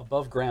also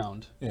above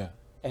ground. Yeah.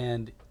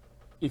 And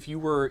if you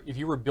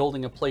were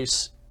building a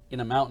place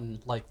in a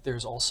mountain, like there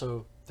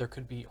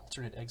could be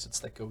alternate exits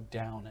that go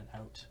down and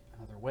out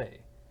another way.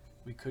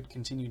 We could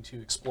continue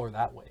to explore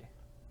that way.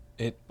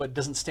 But it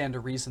doesn't stand to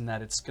reason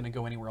that it's going to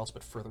go anywhere else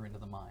but further into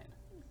the mine.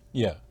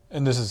 Yeah.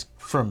 And this is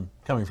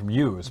coming from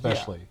you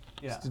especially.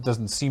 Yeah. It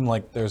doesn't seem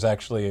like there's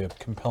actually a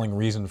compelling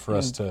reason for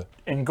us to.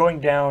 And going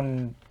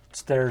down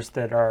stairs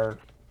that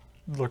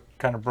look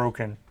kind of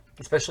broken.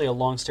 Especially a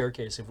long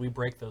staircase. If we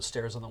break those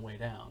stairs on the way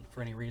down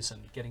for any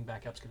reason, getting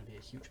back up is going to be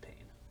a huge pain.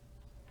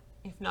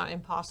 if not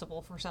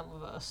impossible for some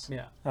of us.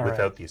 Yeah. All right.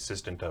 Without the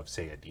assistant of,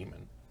 say, a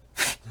demon.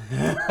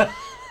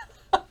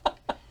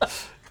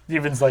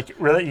 Steven's like,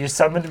 really? You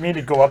summoned me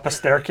to go up a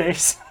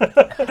staircase?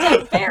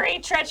 Very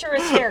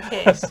treacherous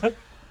staircase.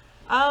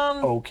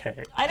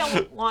 Okay. I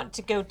don't want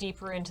to go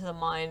deeper into the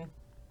mine.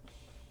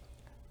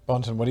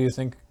 Bonton, what do you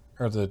think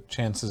are the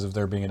chances of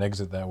there being an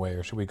exit that way,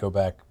 or should we go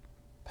back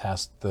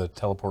past the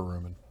teleport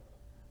room and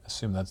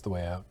assume that's the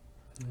way out?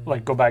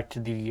 Like, go back to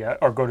the,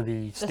 or go to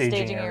the The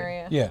staging,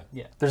 area. Yeah,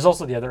 There's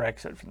also the other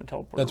exit from the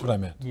teleport that's room. what I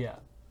meant. Yeah.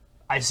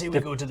 I say we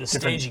go to the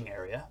different- staging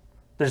area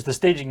There's the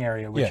staging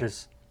area, which Yeah.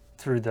 is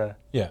through the...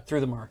 Yeah. through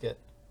the market.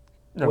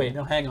 No, Wait,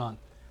 no, hang on.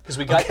 Because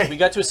we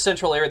got to a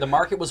central area. The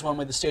market was one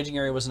way. The staging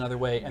area was another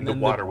way, and The then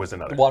water was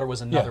another. The water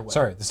was Yeah, another way.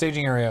 sorry, the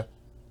staging area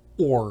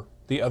or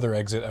the other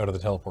exit out of the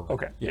teleport room.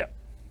 Okay, yeah.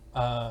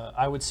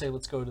 I would say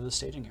let's go to the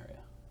staging area,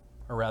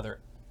 or rather,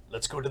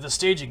 let's go to the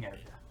staging area.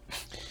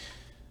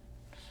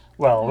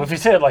 Well, if you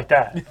say it like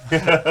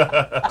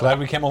that. Glad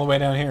we came all the way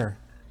down here.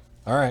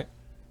 All right.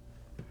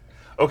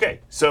 Okay,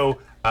 so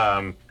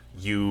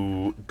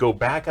you go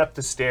back up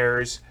the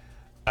stairs.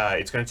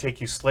 It's going to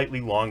take you slightly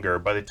longer.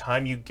 By the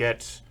time you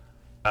get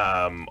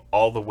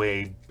all the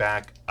way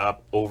back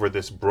up over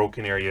this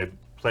broken area,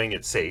 playing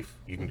it safe,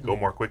 you can go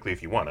more quickly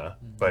if you wanna.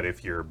 But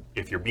if you're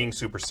being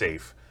super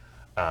safe,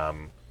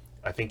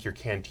 I think your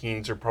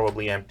canteens are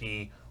probably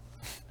empty,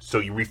 so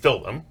you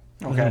refill them.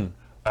 Okay.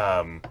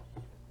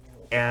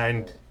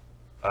 And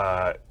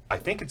I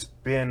think it's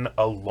been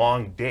a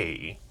long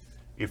day.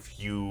 If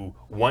you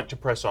want to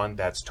press on,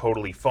 that's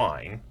totally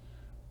fine.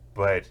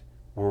 But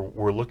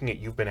we're looking at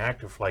you've been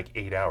active for like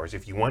 8 hours.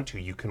 If you want to,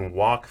 you can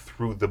walk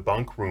through the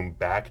bunk room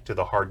back to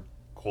the hard,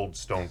 cold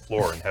stone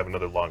floor and have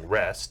another long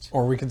rest.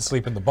 Or we can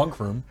sleep in the bunk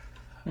room.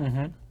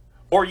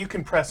 Or you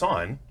can press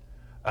on.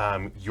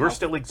 You're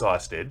still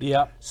exhausted.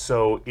 Yeah.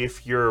 So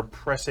if you're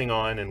pressing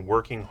on and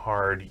working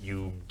hard,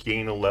 you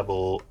gain a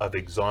level of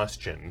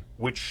exhaustion,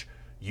 which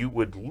you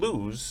would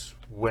lose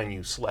when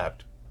you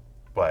slept,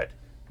 but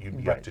you'd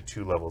be up Right. to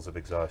 2 levels of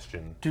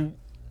exhaustion.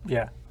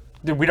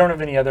 We don't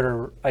have any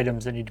other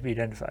items that need to be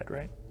identified,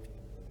 right?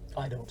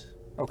 I don't.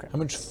 Okay. How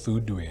much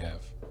food do we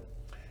have?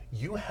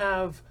 You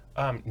have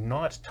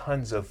not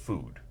tons of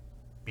food,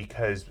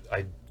 because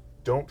I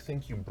don't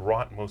think you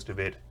brought most of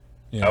it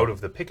Yeah. out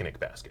of the picnic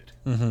basket.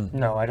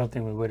 No, I don't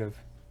think we would have.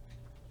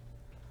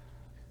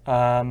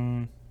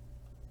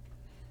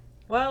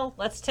 Well,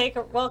 let's take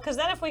a... Well, because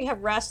then if we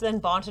have rest, then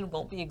Bonton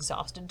won't be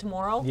exhausted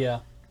tomorrow. Yeah,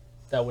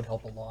 that would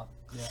help a lot.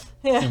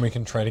 Yeah. And we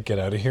can try to get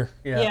out of here.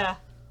 Yeah.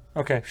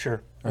 Okay,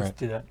 sure. Let's right.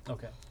 do that.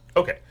 Okay.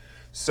 Okay,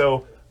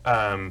 so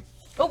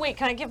Oh, wait,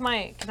 can I give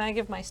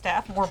my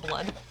staff more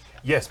blood?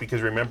 yes,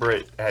 because remember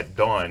at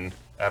dawn,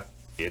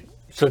 it.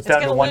 So it's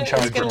down to gonna one lose,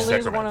 charge. It's going to From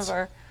lose one sacraments. of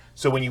our...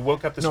 So when you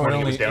woke up this No, it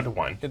morning, it was only- down to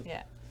 1.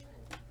 Yeah.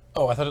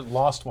 Oh, I thought it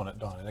lost one at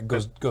dawn. And it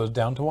goes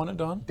down to one at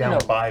dawn? Down No.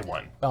 by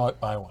 1. Oh,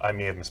 by one. I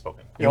may have misspoken.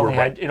 It You were only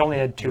right.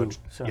 had two.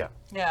 So. Yeah.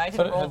 Yeah, I I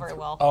thought didn't it roll had very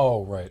well.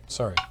 Oh, right.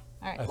 Sorry.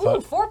 All right. I Ooh,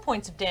 thought- 4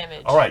 points of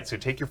damage. All right, so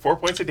take your 4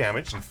 points of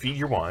damage and feed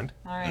your wand.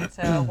 All right,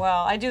 so,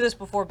 well, I do this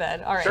before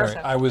bed. All right, Sure. so...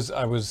 I was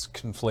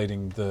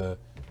conflating the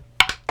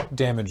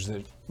damage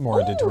that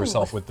Mora did to Ooh,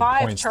 herself with the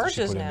 5 points that she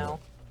charges put into now. it.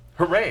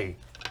 Hooray!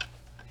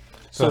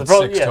 So the that's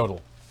problem- 6 yeah.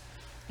 total.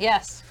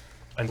 Yes.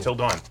 Until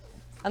dawn.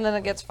 And then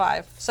it gets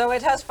 5. So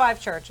it has 5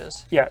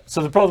 charges. Yeah,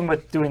 so the problem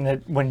with doing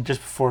that when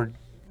just before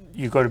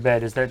you go to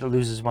bed is that it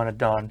loses one at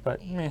dawn,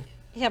 but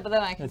Yeah, but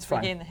then I can It's fine.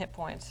 regain the hit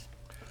points.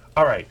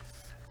 All right.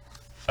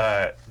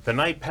 The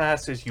night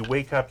passes, you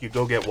wake up, you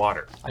go get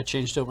water. I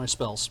changed out my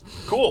spells.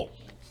 Cool.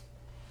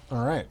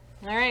 All right.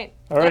 All right.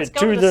 all right, Let's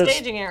go to the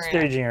staging area.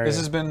 Staging area. This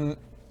has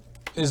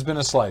been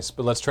a slice,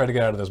 but let's try to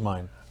get out of this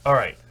mine. All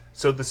right.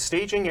 So the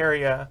staging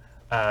area,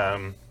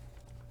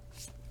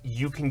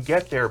 you can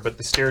get there, but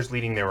the stairs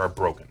leading there are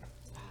broken.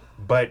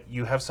 But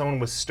you have someone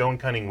with stone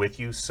cunning with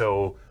you,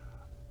 so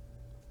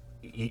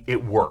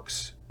it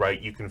works, right?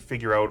 You can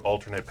figure out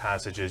alternate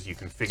passages. You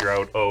can figure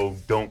out, oh,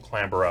 don't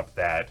clamber up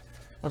that.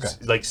 Okay.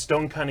 Like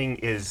stone cunning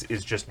is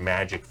just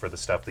magic for the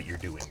stuff that you're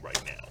doing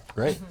right now.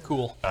 Great.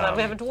 Cool. Glad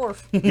we have a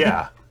dwarf.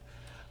 Yeah.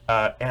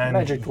 And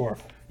Magic dwarf.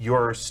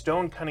 your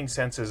stone cunning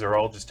senses are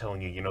all just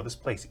telling you, you know, this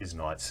place is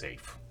not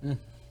safe.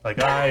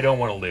 Like, I don't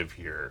want to live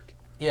here.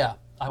 Yeah,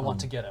 I want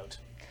to get out.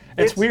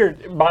 It's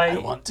weird.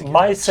 want to get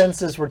My out.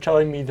 senses were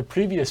telling me the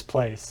previous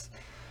place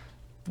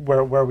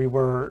where we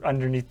were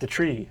underneath the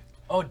tree.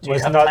 Oh, do you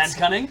Was have not plant s-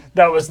 cunning?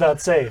 That was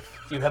not safe.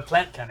 You have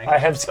plant cunning. I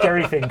have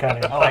scary thing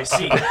cunning. Oh, I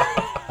see.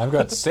 I've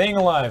got staying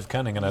alive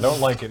cunning, and I don't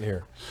like it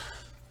here.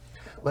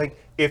 Like,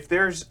 if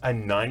there's a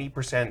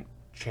 90%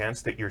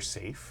 chance that you're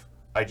safe,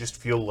 I just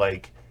feel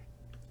like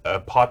a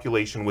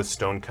population with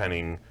stone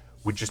cunning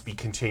would just be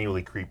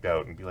continually creeped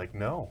out and be like,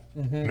 no,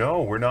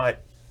 no, we're not,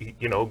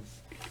 you know,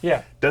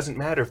 Yeah. doesn't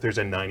matter if there's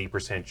a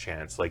 90%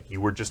 chance. Like,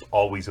 you were just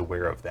always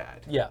aware of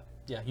that. Yeah,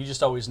 you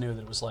just always knew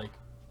that it was like,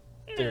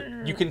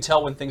 you can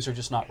tell when things are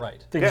just not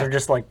right. Things Yeah. are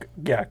just like,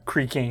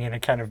 creaking in a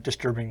kind of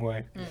disturbing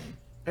way.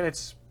 And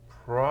it's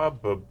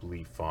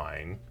probably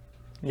fine.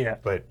 Yeah.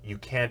 but you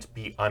can't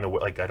be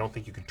unaware. Like, I don't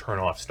think you can turn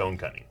off stone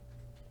cutting.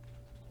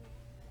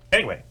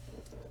 Anyway,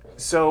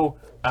 so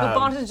But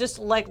Bonton's just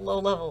like low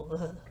level.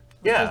 The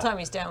yeah. whole time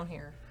he's down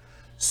here.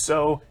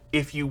 So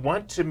if you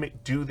want to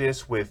do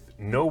this with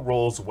no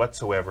rolls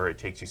whatsoever, it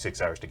takes you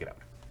 6 hours to get out,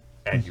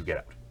 and you get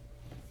out.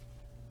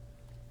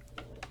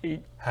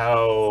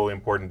 How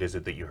important is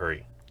it that you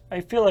hurry?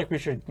 I feel like we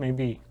should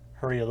maybe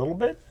hurry a little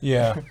bit.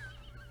 Yeah,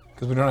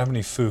 because we don't have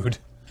any food.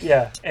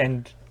 Yeah,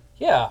 and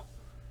Yeah.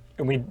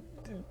 we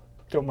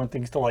don't want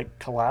things to like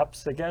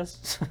collapse, I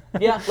guess.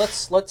 Yeah.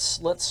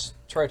 Let's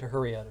try to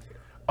hurry out of here.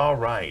 All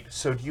right.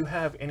 So do you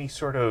have any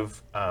sort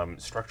of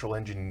structural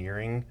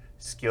engineering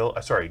skill?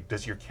 Sorry,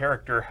 does your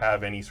character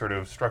have any sort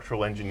of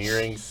structural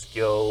engineering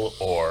skill,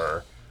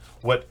 or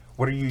what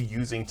are you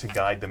using to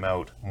guide them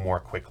out more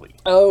quickly?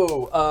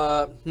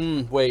 Oh,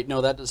 wait,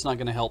 no, that is not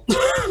going to help.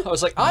 I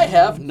was like, I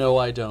have? No,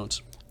 I don't.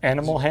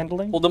 Animal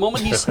handling? Well, the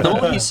moment he said,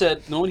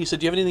 do you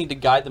have anything to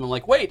guide them? I'm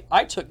like, wait,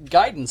 I took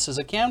guidance as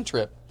a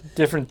cantrip.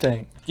 Different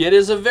thing. It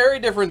is a very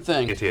different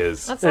thing. It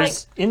is. That's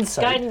There's like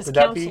insight. guidance Would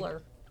that be-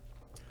 counselor.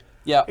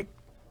 Yeah.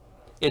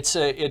 It's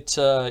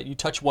you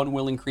touch one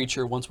willing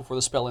creature once before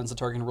the spell ends. The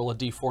target can roll a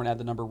d4 and add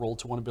the number rolled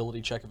to one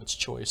ability check of its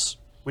choice.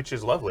 Which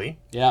is lovely.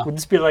 Yeah. Would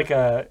this be like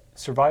a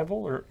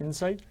survival or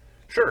insight?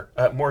 Sure.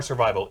 More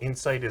survival.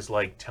 Insight is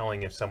like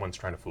telling if someone's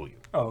trying to fool you,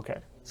 Oh, okay.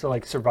 So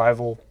like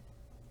survival,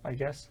 I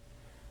guess.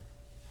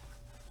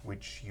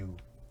 which you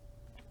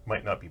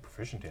might not be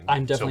proficient in.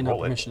 I'm so definitely not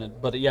roll it.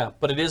 proficient, but yeah,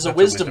 but it is a That's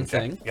wisdom check.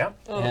 thing. Yeah.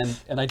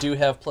 And I do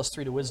have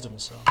 +3 to wisdom,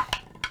 so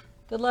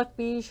Good luck,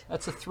 Beige.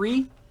 that's a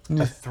 3.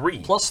 A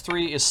 3.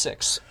 +3 is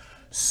 6.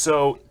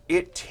 So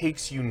it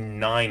takes you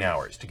 9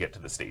 hours to get to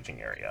the staging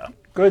area.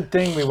 Good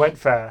thing we went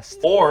fast.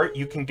 Or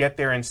you can get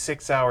there in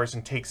 6 hours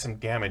and take some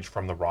damage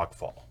from the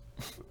rockfall.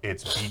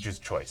 It's Beej's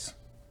choice.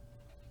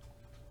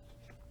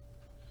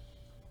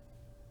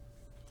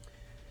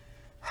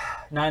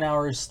 Nine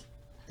hours.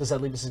 Does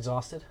that leave us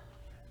exhausted?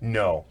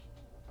 No.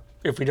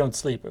 If we don't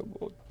sleep, it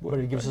But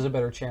it gives us a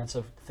better chance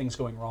of things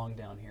going wrong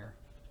down here.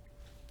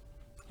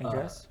 I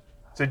guess.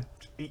 So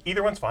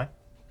either one's fine.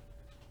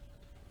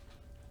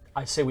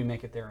 I say we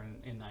make it there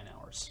in 9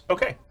 hours.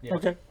 Okay. Yeah.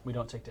 Okay. We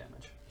don't take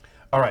damage.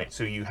 All right,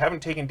 so you haven't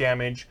taken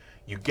damage.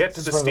 You get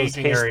to the is one of those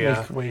staging haste,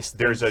 area. make, waste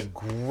There's a things.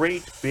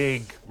 great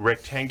big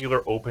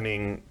rectangular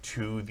opening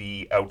to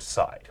the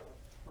outside.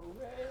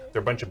 There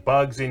are a bunch of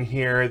bugs in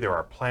here. There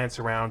are plants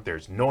around.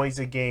 There's noise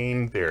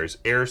again. There's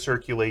air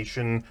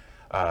circulation.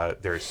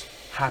 There's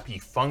happy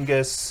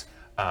fungus.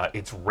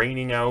 It's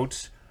raining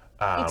out.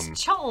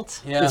 It's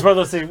Chalt. Yeah. It's one of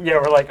those things,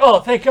 yeah, we're like, oh,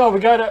 thank God, we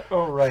got it.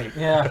 Oh, right.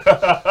 Yeah.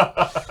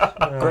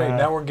 Great,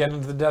 now we're getting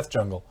into the death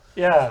jungle.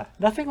 Yeah,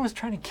 nothing was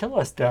trying to kill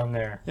us down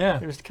there. Yeah.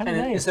 It was kind of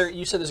And nice. is there?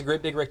 You said there's a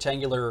great big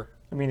rectangular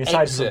I mean,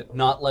 aside exit,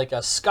 not like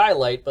a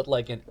skylight, but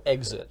like an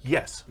exit.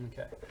 Yes.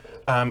 Okay.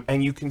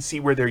 And you can see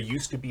where there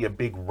used to be a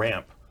big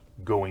ramp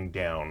going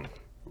down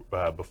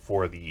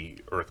before the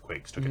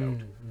earthquakes took it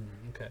out.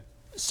 Okay.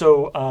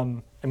 So,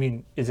 I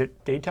mean, is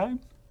it daytime?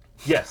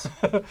 Yes.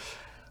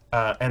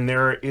 And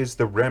there is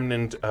the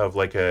remnant of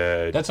like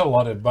a. That's a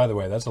lot of, by the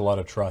way, that's a lot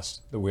of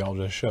trust that we all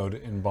just showed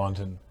in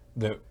Bonton,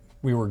 that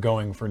we were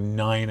going for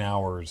 9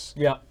 hours.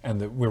 Yeah. And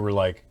that we were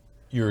like,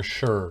 you're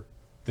sure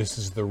this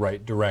is the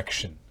right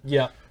direction.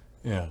 Yeah.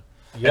 Yeah.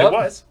 And it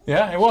was.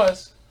 Yeah, it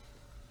was.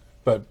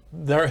 But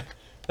there,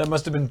 that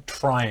must have been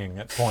trying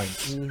at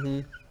points.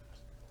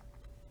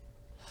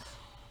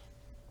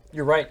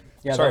 You're right.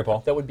 Yeah. Sorry, that,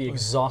 Paul. That would be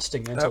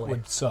exhausting That mentally.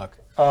 would suck.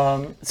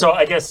 So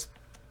I guess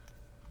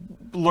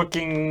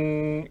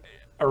looking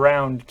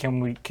around,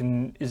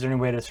 is there any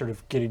way to sort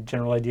of get a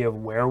general idea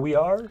of where we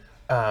are?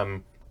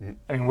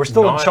 I mean, we're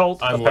still in Not Chult.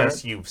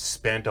 unless you've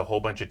spent a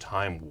whole bunch of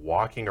time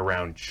walking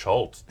around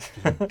Chult,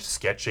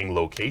 sketching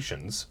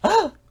locations.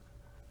 That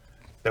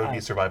would be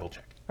a survival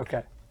check.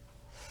 Okay.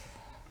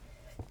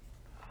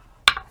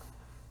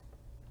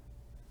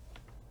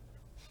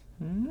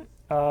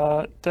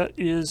 That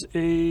is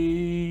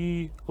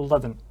a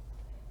 11.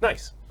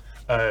 Nice.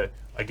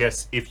 I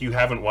guess if you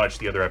haven't watched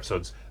the other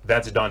episodes,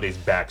 that's Dante's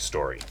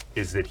backstory,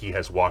 is that he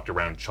has walked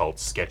around Chult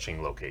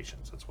sketching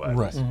locations. That's why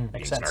Right. he's being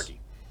Makes sense.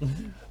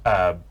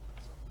 snarky.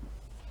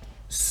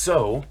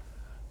 So,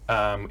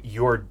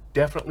 you're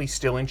definitely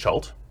still in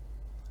Chult.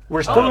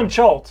 We're still in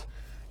Chult.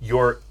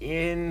 You're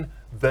in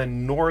the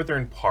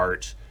northern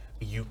part.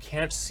 You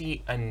can't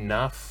see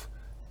enough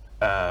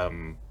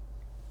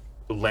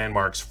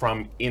landmarks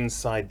from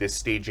inside this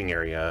staging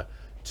area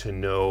to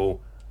know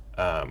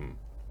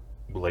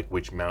like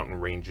which mountain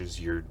ranges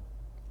you're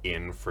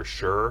in for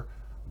sure.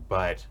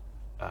 But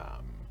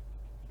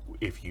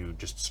if you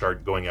just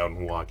start going out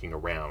and walking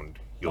around,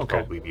 you'll Okay.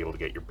 probably be able to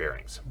get your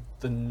bearings.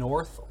 The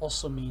north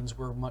also means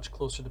we're much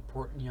closer to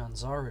Port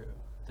Nyanzaru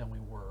than we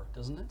were,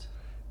 doesn't it?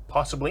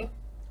 Possibly.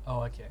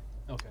 Oh, okay.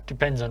 Okay.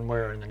 Depends on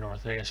where in the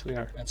north, I guess we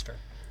are. That's fair.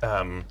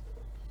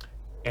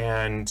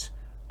 And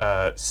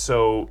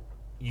so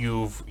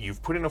you've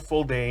put in a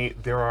full day.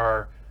 There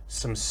are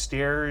some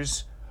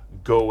stairs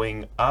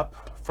going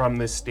up from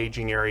this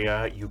staging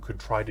area. You could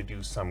try to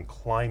do some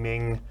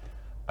climbing.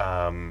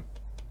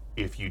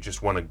 if you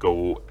just want to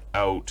go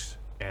out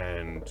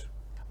and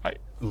I-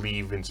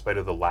 leave in spite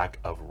of the lack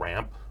of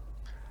ramp.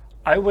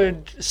 I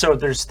would. So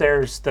there's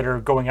stairs that are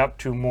going up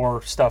to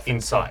more stuff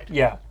Inside.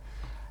 Yeah.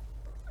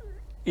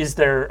 Is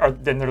there?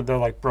 Then they're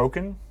like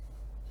broken?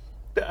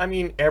 I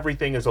mean,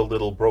 everything is a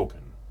little broken.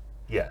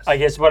 Yes. I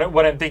guess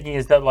what I'm thinking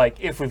is that like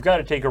if we've got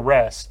to take a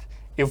rest,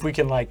 if we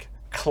can like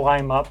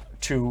climb up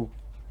to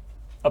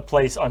a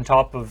place on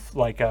top of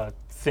like a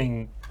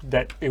thing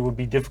that it would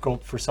be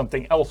difficult for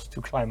something else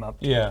to climb up.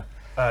 Yeah.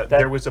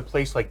 There was a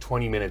place like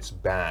 20 minutes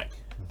back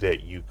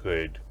that you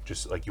could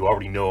just, like, you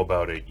already know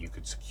about it, you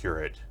could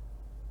secure it.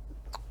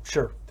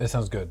 Sure. That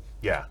sounds good.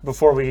 Yeah.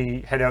 Before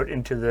we head out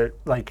into the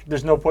like,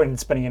 there's no point in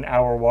spending an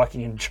hour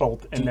walking in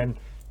Chult and then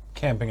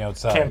Camping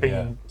outside. camping.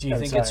 Yeah. Do you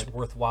think it's outside.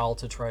 worthwhile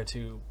to try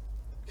to,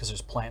 because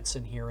there's plants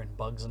in here and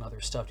bugs and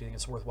other stuff, do you think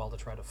it's worthwhile to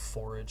try to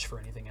forage for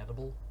anything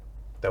edible?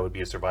 That would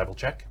be a survival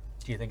check.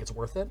 Do you think it's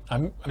worth it? I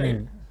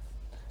mean,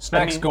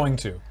 Snack's going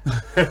to.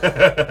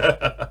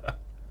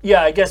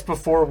 Yeah, I guess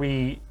before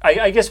we,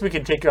 I guess we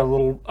could take a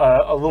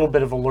little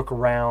bit of a look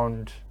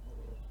around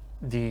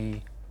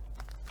the,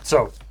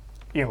 so,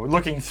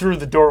 looking through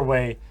the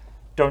doorway,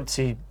 don't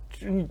see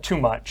too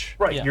much.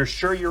 Right. Yeah. You're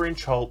sure you're in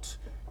Chult.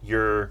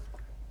 You're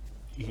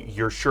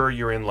sure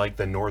you're in like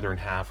the northern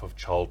half of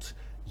Chult.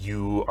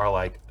 You are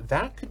like,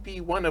 that could be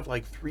one of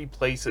like 3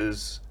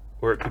 places,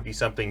 or it could be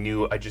something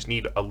new. I just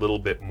need a little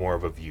bit more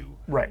of a view.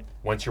 Right.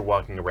 Once you're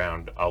walking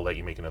around, I'll let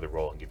you make another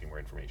roll and give you more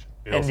information.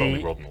 It And also only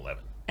the- rolled an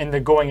 11. And the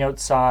going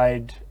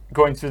outside,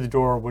 going through the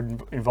door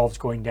involves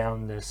going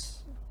down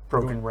this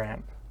broken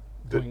ramp.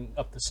 Going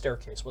up the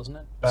staircase, wasn't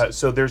it?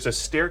 So there's a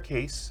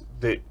staircase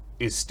that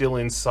is still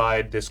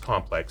inside this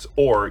complex,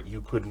 or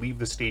you could leave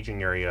the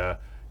staging area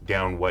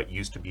down what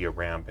used to be a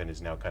ramp and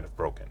is now kind of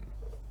broken.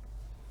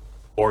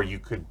 Or you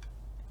could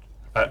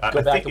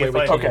Go back the way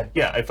we came. Okay.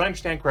 Yeah, if I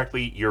understand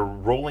correctly, you're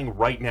rolling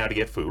right now to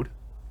get food.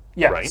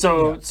 Yeah. Right.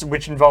 So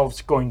which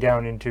involves going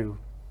down into,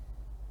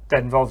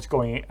 that involves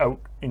going out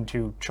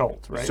into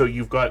Chult, right? So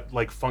you've got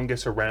like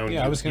fungus around Yeah,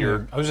 you I was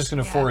here. just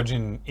gonna forage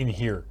in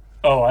here.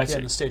 oh, I see.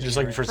 the staging Just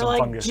looking area. for For some like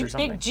fungus or big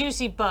something.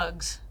 juicy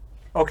bugs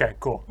Okay,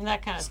 cool. and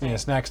that kind of thing. Yeah,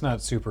 Snack's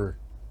not super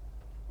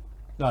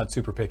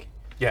picky.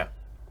 Yeah,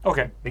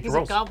 Okay. make He's your a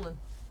rolls. goblin.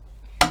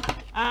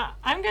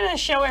 I'm gonna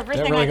show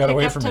everything really I got pick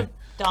away up from to me.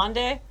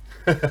 Donde.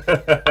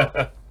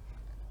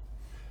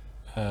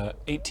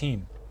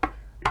 18.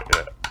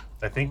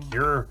 I think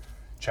you're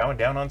chowing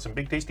down on some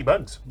big tasty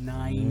bugs.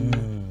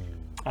 9.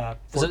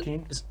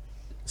 14. Is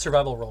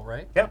survival roll,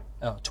 right? Yeah.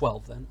 Oh,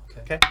 12 then.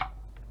 Okay.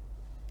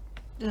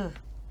 Okay.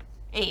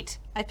 8.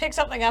 I pick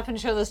something up and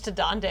show this to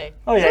Donde.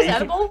 Oh yeah, Is this you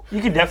edible?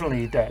 you can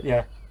definitely eat that.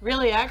 Yeah.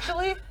 Really,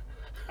 actually?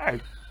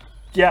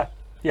 Yeah.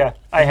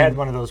 I had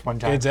one of those one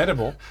time. It's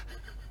edible.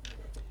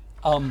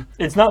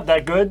 It's not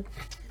that good,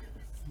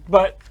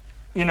 but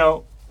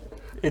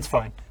it's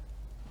fine.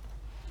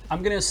 I'm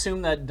going to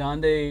assume that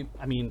Donde,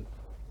 I mean,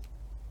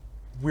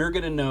 we're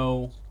going to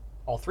know,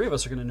 all 3 of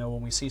us are going to know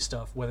when we see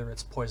stuff, whether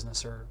it's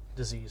poisonous or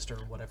diseased or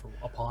whatever,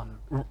 upon.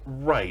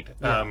 Right.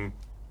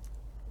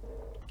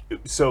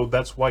 So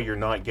that's why you're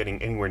not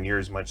getting anywhere near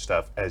as much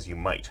stuff as you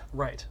might.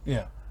 Right.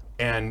 Yeah.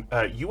 And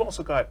you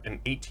also got an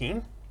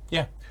 18.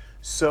 Yeah.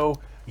 So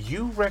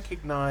you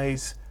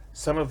recognize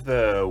some of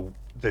the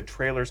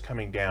trailers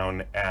coming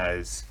down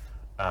as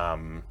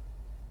a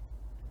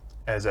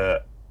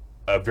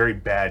very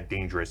bad,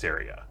 dangerous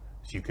area.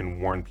 So you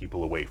can warn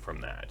people away from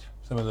that.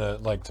 Some of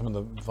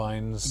the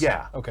vines.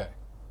 Yeah. Okay.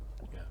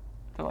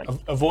 They're like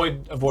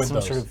Avoid some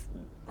those. sort of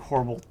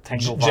horrible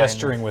tangle vine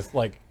Gesturing with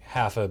like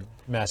half a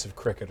massive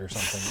cricket or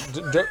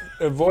something.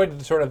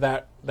 Avoid sort of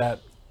that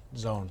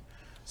zone.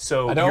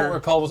 So I don't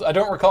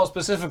recall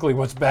specifically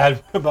what's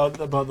bad about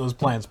those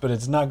plants, but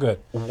it's not good.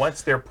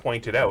 once they're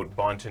pointed out,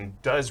 Bonton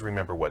does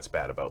remember what's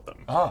bad about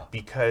them. Ah.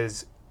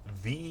 Because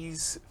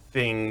these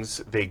things,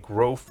 they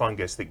grow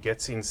fungus that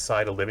gets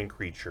inside a living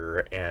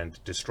creature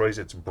and destroys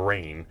its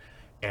brain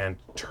and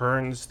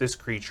turns this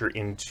creature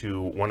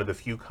into one of the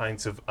few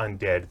kinds of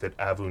undead that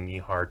Avu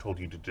Nihar told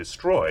you to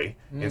destroy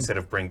instead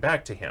of bring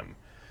back to him.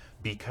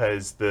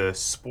 Because the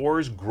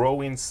spores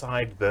grow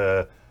inside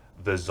the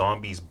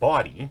zombie's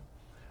body,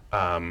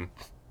 and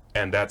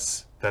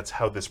that's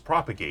how this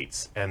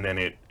propagates, and then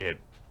it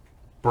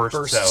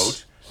bursts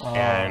out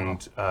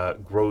and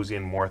grows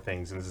in more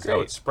things, and this is how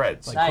Great. it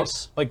spreads.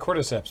 Nice. Like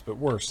cordyceps, but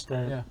worse.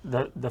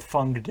 The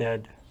fung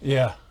dead.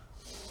 Yeah.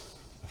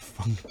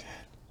 Fung.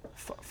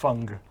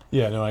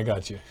 Yeah. No, I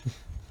got you.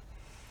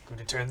 Going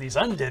to turn these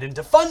undead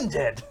into fun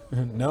dead.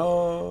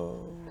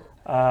 No.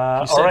 You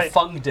All said right.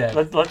 fung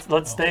dead.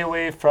 Let's stay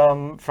away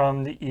from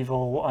the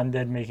evil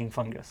undead making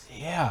fungus.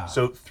 Yeah.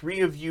 So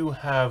 3 of you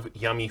have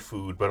yummy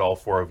food, but all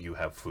 4 of you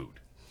have food.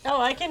 Oh,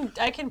 I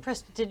can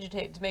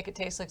prestidigitate to make it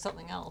taste like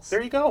something else.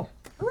 There you go.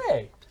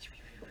 Hooray.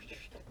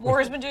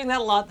 War's been doing that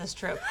a lot this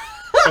trip.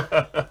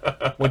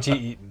 What you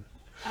eating?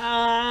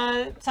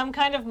 Some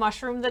kind of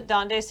mushroom that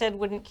Donde said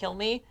wouldn't kill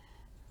me,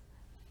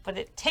 but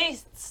it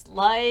tastes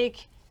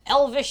like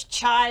Elvish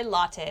chai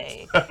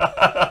latte.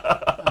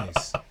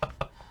 Nice.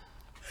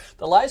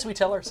 The lies we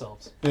tell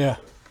ourselves. Yeah.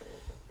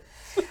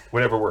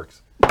 Whatever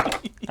works.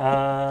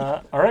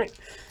 All right.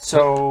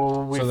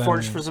 So we So then-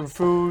 foraged for some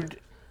food,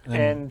 And,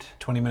 then and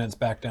 20 minutes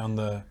back down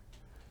the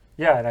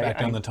yeah, and back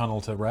down the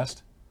tunnel to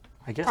rest.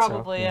 I guess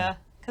Probably, so. yeah.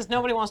 Because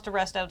nobody wants to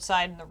rest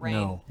outside in the rain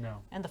No. No.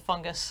 and the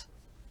fungus.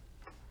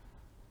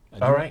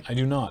 All right. I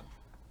do not.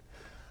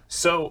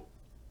 So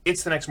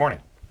it's the next morning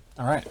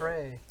All right.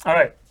 Hooray. All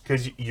right.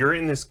 because you're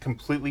in this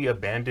completely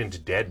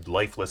abandoned, dead,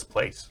 lifeless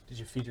place. Did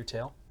you feed your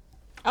tail?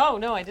 Oh,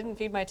 no, I didn't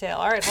feed my tail.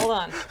 All right, hold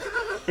on.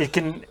 It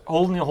can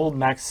only hold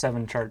max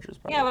 7 charges.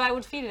 By Yeah, the way. but I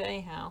would feed it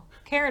anyhow.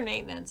 Care and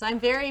maintenance. I'm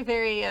very,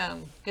 very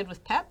good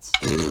with pets.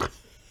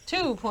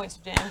 2 points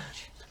of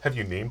damage. Have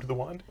you named the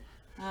wand?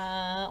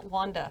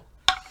 Wanda.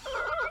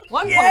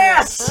 1 point.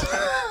 Yes!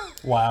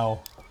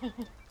 Wow.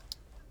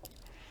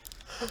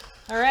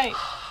 All right.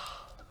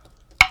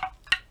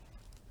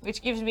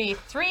 Which gives me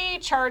 3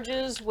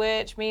 charges,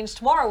 which means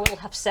tomorrow we'll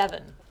have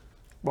 7.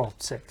 Well,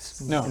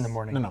 6 No. in the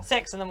morning. No.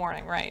 6 in the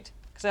morning, right?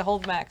 Because I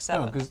hold max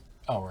 7. No, because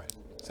right.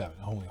 7.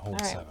 Only hold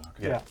All right. 7.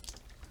 Okay. Yeah.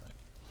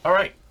 All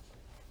right.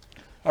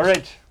 All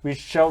right. We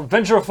shall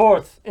venture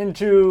forth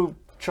into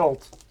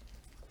Chult.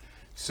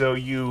 So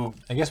you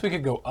I guess we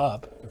could go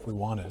up if we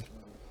wanted.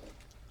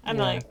 I'm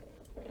Yeah. like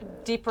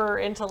deeper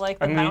into like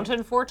the I mean-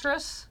 mountain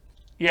fortress.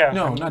 Yeah.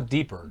 No, I mean, not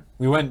deeper.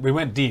 We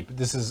went deep.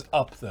 This is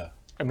up the.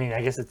 I mean,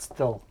 I guess it's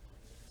still.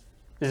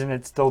 Isn't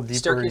it still deeper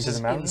Staircase into is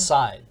the mountain?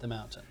 inside the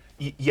mountain.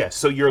 yes.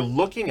 So you're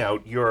looking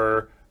out.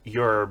 You're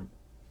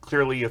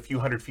clearly a few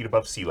hundred feet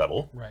above sea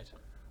level. Right.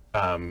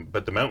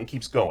 But the mountain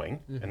keeps going,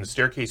 and the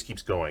staircase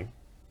keeps going.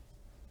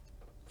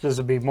 So this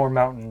would be more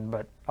mountain,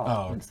 but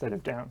up Oh. instead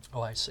of down.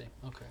 Oh, I see.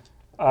 Okay.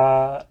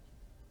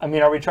 I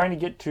mean, are we trying to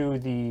get to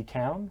the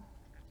town?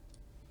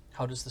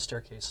 How does the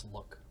staircase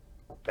look?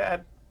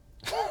 Bad,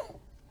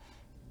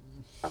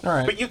 All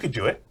right. but you could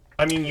do it.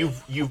 I mean,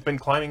 you've been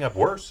climbing up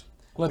worse.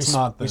 Let's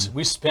not then.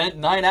 We spent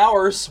 9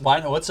 hours. Why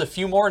not? What's a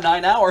few more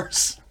 9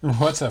 hours?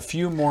 What's a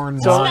few more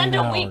 9 Spend a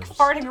hours? week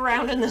farting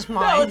around in this Now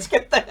mine. let's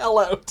get the hell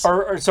out.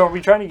 So are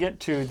we trying to get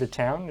to the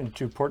town and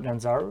to Port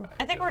Nanzaru?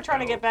 I think we're trying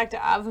to get back to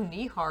Avu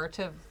Nihar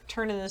to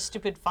turn in this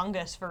stupid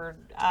fungus for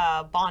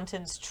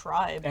Bonton's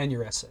tribe. And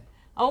your essay.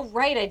 Oh,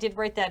 right, I did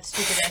write that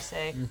stupid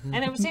essay.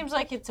 And it seems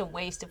like it's a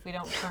waste if we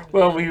don't turn it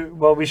Well, in.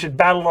 we should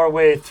battle our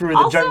way through the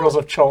Also- jungles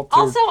of Chult to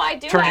Also, I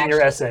do turn in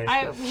your actually- essay.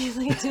 I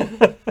really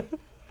do.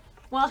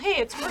 Well, hey,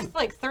 it's worth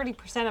like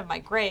 30% of my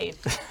grade.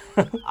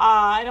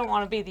 I don't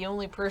want to be the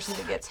only person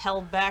that gets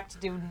held back to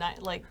do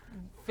like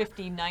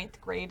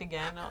 59th grade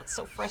again. Oh, it's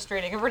so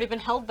frustrating. I've already been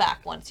held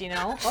back once, you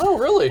know. Oh,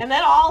 really? And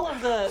then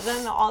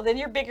then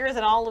you're bigger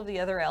than all of the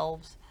other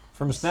elves.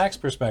 From Snack's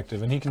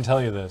perspective, and he can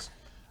tell you this,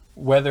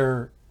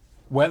 whether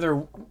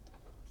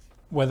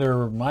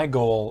my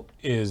goal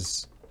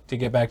is to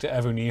get back to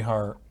Avu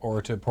Nihar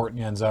or to Port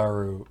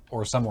Nyanzaru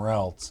or somewhere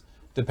else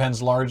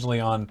depends largely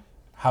on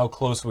how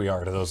close we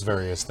are to those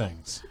various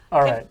things.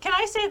 All right. Can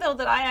I say though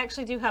that I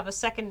actually do have a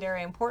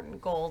secondary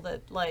important goal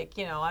that, like,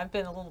 you know, I've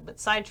been a little bit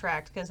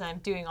sidetracked because I'm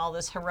doing all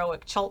this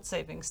heroic Chult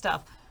saving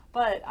stuff,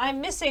 but I'm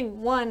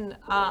missing one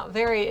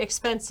very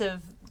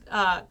expensive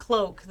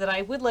cloak that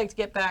I would like to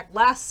get back.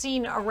 Last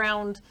seen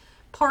around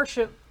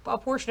a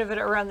portion of it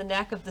around the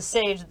neck of the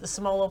sage at the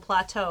Samolo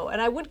Plateau, and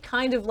I would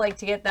kind of like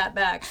to get that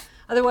back.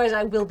 Otherwise,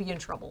 I will be in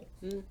trouble.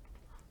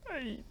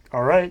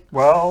 All right.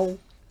 Well,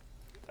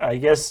 I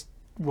guess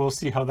we'll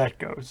see how that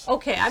goes.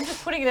 Okay, I'm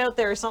just putting it out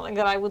there as something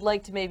that I would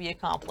like to maybe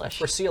accomplish.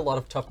 Foresee a lot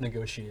of tough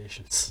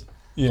negotiations.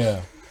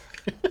 Yeah.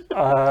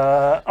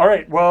 All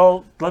right.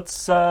 Well,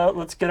 let's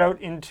get out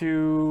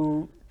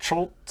into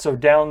Chult. So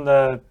down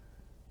the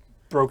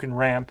broken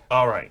ramp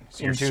All right.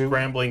 So you're Into-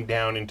 scrambling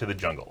down into the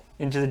jungle.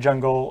 into the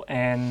jungle,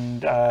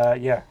 and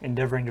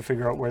endeavoring to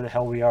figure out where the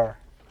hell we are.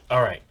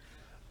 All right.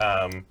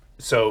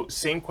 So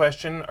same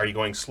question. Are you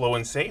going slow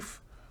and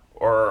safe,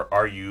 or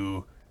are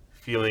you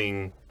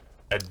feeling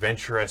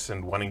adventurous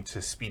and wanting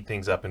to speed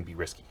things up and be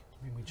risky?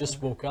 I mean, we just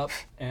woke up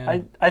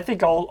and I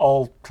think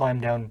I'll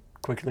climb down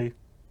quickly.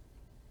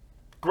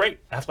 Great.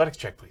 Athletics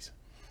check, please.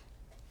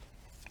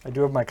 I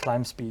do have my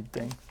climb speed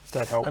thing. If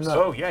that helps. I'm not-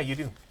 Oh, yeah, you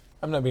do.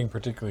 I'm not being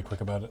particularly quick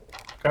about it.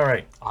 All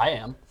right. I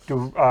am.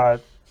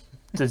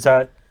 Does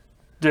that?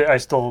 Do I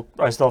still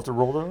have to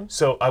roll those?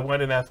 So I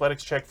want an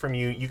athletics check from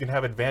you. You can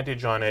have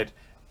advantage on it,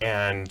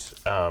 and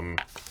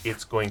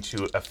it's going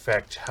to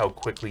affect how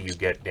quickly you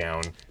get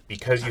down.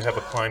 Because you have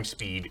a climb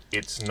speed,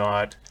 it's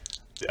not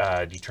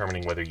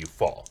determining whether you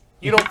fall.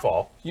 You don't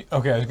fall.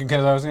 Okay,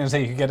 because I was going to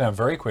say you could get down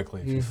very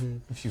quickly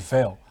if you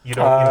fail. You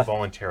don't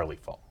involuntarily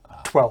fall.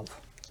 12.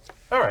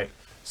 All right.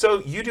 So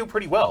you do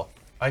pretty well.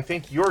 I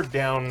think you're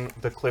down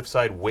the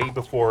cliffside way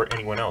before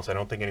anyone else. I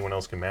don't think anyone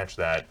else can match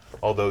that.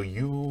 Although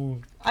you...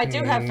 I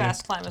do have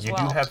fast climb as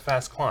well. You do have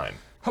fast climb.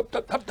 Well,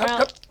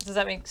 does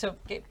that mean so?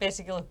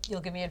 Basically, you'll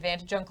give me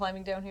advantage on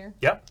climbing down here.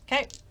 Yep.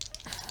 Okay.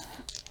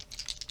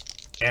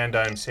 And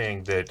I'm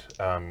saying that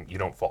you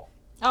don't fall.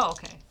 Oh,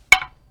 okay.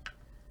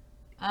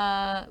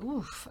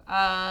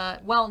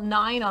 Well,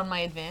 9 on my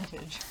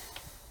advantage.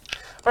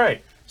 All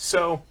right.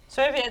 So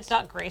So maybe it's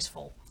not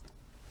graceful.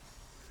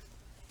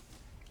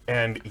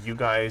 and you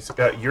guys,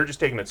 you're just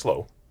taking it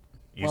slow.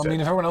 You Well, I said.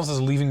 mean, if everyone else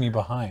is leaving me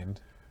behind,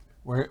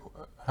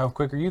 how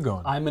quick are you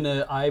going?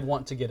 I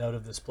want to get out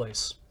of this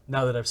place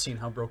now that I've seen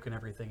how broken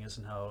everything is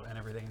and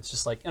everything. It's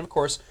just like, and of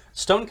course,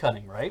 stone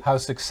cutting, right? How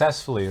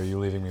successfully are you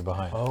leaving me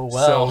behind? Oh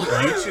well.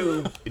 So you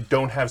two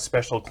don't have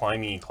special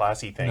climby,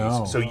 classy things,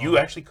 No. so you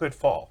actually could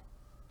fall.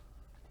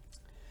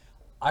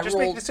 I Just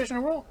make a rolled. decision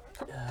and roll.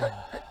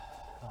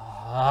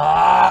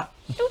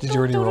 Did you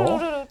already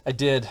roll? I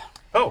did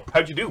Oh,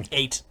 how'd you do?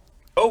 8.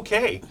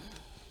 Okay.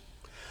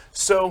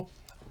 So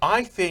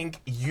I think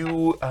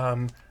you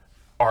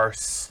are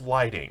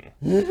sliding.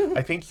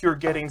 I think you're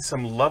getting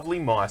some lovely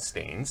moss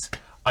stains.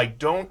 I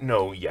don't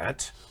know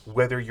yet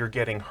whether you're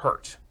getting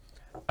hurt.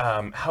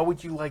 How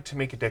would you like to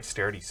make a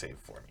dexterity save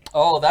for me?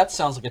 Oh, that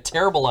sounds like a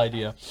terrible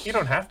idea. You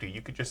don't have to.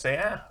 You could just say,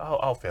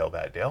 I'll fail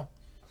that, Dale.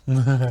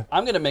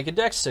 I'm gonna make a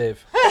dex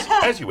save.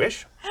 As you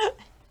wish.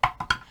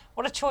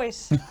 What a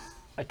choice.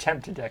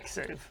 Attempt a dex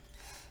save.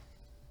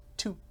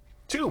 2.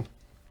 2.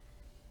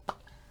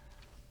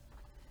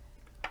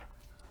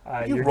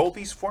 Your, You roll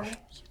these for me?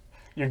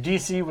 your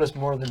DC was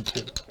more than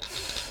 2.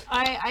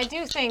 I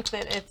do think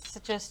that it's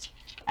just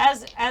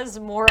as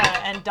Mora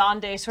and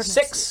Donde sort of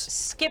 6.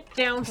 skip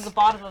down to the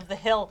bottom of the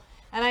hill,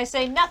 and I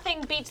say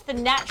nothing beats the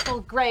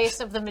natural grace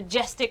of the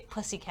majestic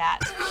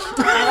pussycat,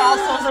 and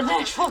also the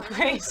natural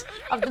grace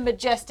of the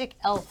majestic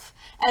elf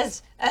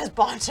as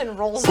Bonton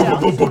rolls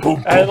down.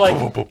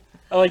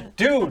 I'm like,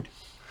 dude,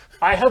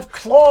 I have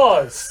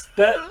claws.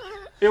 That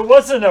it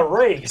wasn't a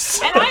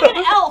race. And I'm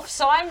an elf,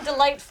 so I'm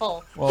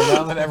delightful. Well,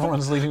 now that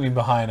everyone's leaving me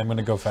behind, I'm going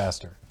to go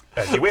faster.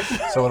 As you wish.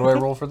 So what do I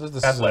roll for this?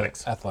 This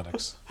Athletics. is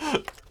athletics.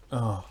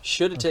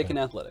 Should have taken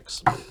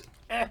athletics.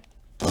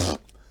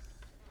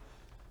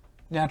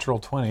 Natural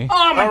 20.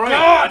 Oh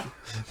my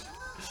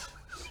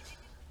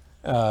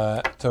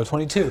God! So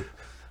 22.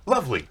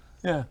 Lovely.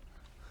 Yeah.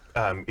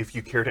 If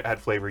you care to add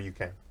flavor, you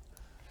can.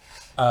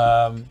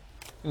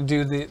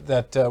 Do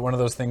one of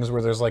those things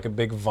where there's like a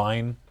big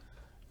vine.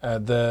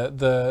 The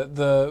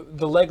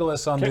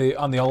Legolas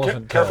on the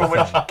elephant.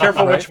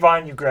 Careful which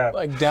vine you grab.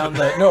 Like down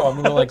the no, I'm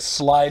gonna like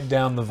slide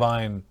down the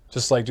vine,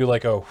 just like do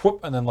like a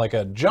whoop and then like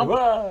a jump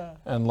Wah.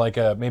 and like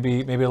a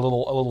maybe a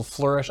little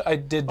flourish. I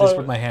did this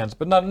with my hands,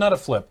 but not a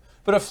flip,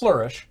 but a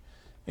flourish,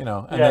 and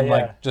then yeah.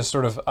 like just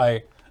sort of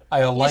I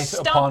alight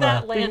Stop upon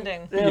that a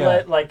landing.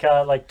 Yeah,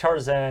 like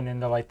Tarzan in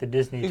the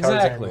Disney Tarzan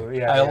exactly.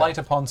 movie. I alight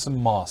upon some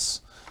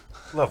moss.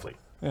 Lovely.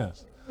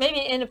 Yes. Maybe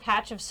in a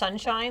patch of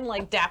sunshine,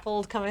 like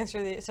dappled coming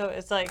through the. So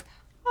it's like,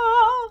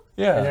 ah.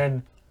 Yeah. And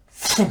then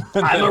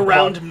I'm a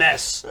round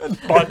mess.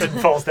 Bonton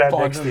falls down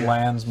next to Bonton you.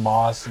 lands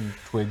moss and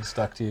twigs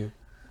stuck to you.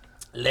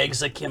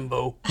 Legs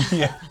akimbo.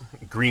 Yeah.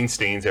 Green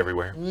stains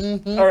everywhere.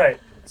 All right.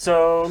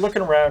 So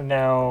looking around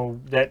now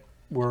that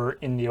we're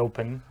in the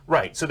open.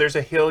 Right. So there's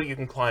a hill you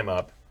can climb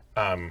up.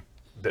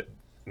 That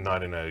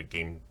not in a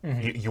game.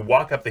 You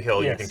walk up the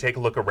hill. You Yes. can take a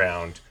look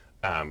around.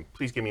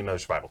 Please give me another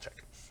survival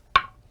check.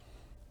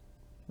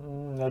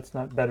 That's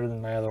not better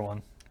than my other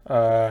one.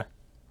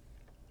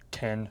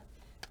 10.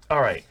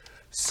 All right.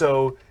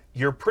 So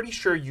you're pretty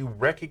sure you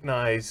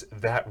recognize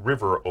that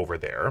river over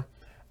there.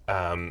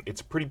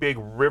 It's a pretty big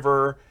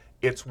river.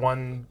 It's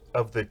one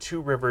of the 2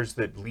 rivers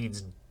that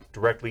leads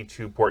directly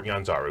to Port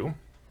Nyanzaru.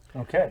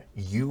 Okay.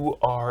 You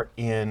are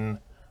in.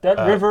 That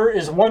river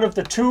is one of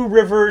the 2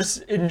 rivers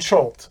in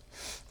Cholt.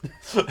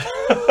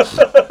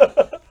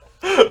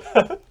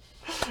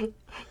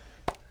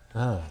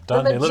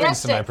 Dante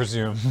Livingston, I majestic.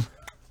 presume.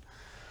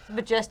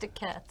 Majestic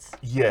cats.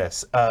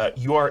 Yes.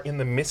 You are in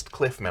the Mist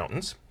Cliff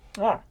Mountains.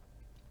 Ah.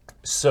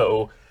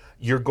 So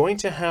you're going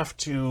to have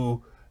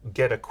to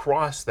get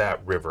across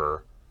that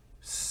river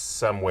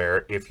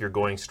somewhere if you're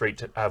going straight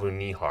to Avu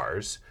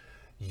Nihars.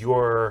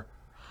 You're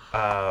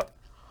a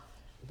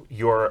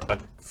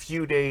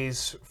few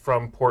days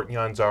from Port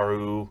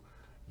Nyanzaru.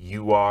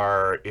 You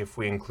are, if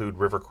we include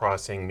river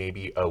crossing,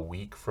 maybe a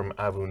week from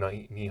Avu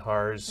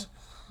Nihars.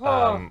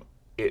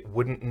 It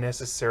wouldn't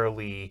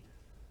necessarily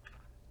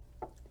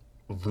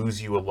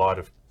lose you a lot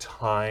of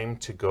time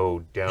to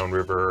go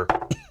downriver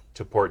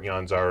to Port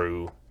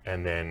Nyanzaru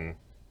and then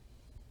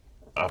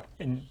up.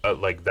 And,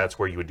 Like that's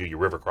where you would do your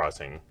river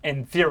crossing.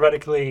 and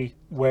theoretically,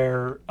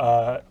 where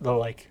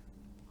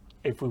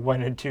if we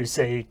wanted to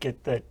say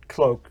get the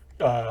cloak,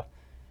 the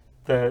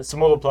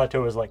Samula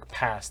Plateau is like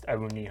past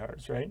Abu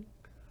Nihars, right?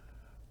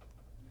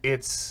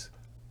 It's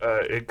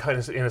it kind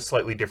of in a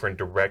slightly different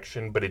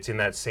direction, but it's in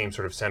that same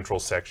sort of central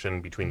section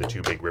between the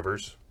 2 big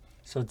rivers.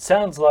 So it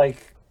sounds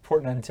like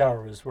Port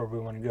Nyanzaru is where we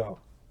want to go.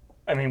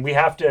 I mean, we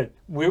have to.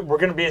 We're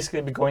going to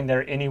basically be going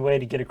there anyway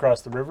to get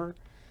across the river.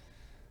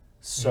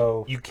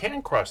 So You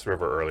can cross the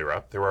river earlier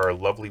up. There are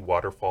lovely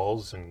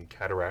waterfalls and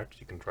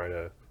cataracts. You can try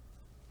to.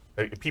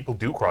 People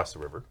do cross the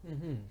river.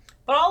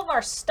 But all of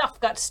our stuff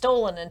got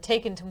stolen and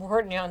taken to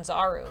Port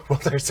Nyanzaru. Well,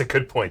 there's a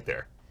good point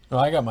there. Well,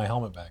 I got my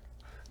helmet back.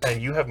 And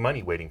you have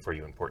money waiting for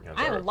you in Port Nyanzaru.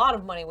 I have a lot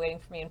of money waiting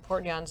for me in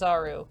Port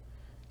Nyanzaru.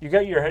 you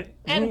got your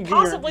And you get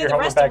possibly your the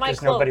helmet rest of back my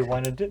 'cause nobody cloak.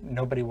 wanted it.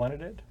 Nobody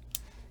wanted it.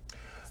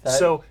 That-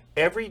 So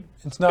every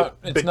It's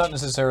not but-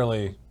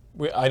 necessarily.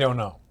 I don't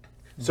know.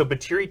 So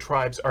Batiri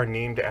tribes are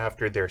named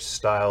after their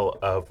style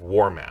of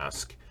war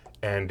mask,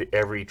 and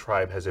every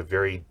tribe has a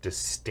very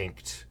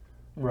distinct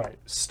Right.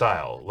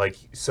 style. Like,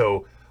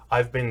 so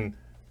I've been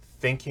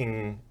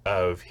thinking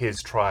of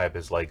his tribe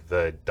as like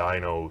the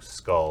Dino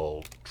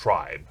Skull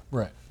tribe.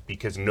 Right.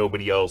 Because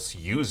nobody else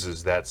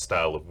uses that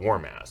style of war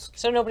mask.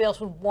 So nobody else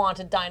would want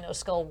a Dino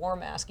Skull war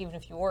mask, even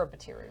if you were a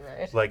Batiri,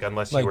 right? Like,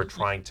 unless Like, you were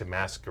trying to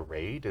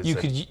masquerade as You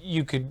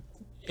a- could Or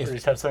if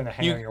just have something to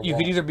hang on your you wall.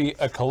 could either be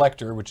a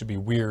collector, which would be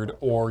weird,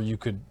 or you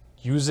could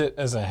use it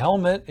as a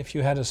helmet if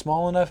you had a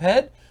small enough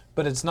head,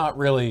 but it's not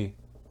really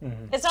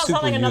It's not super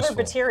something another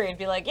useful. Batiri would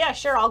be like, yeah,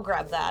 sure, I'll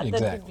grab that. That would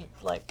Exactly.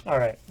 be like All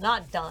right.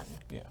 not done.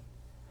 yeah.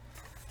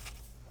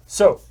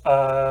 So,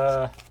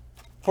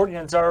 Port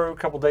Nyanzaru, a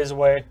couple days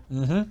away.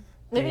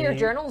 Maybe your The-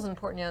 journal's in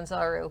Port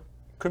Nyanzaru.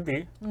 Could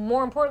be.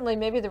 More importantly,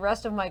 maybe the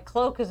rest of my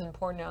cloak is in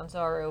Port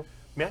Nyanzaru.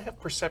 May I have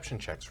perception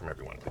checks from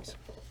everyone, please?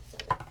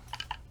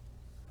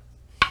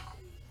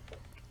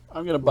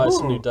 I'm gonna buy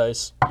some new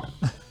dice.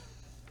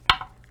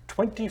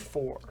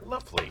 24.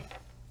 Lovely.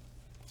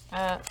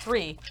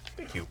 3.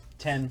 Thank you.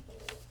 10.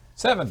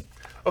 7.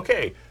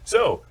 Okay,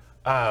 so,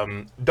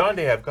 Donde,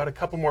 I've got a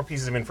couple more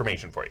pieces of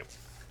information for you.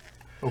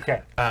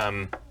 Okay.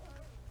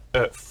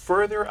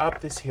 Further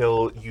up this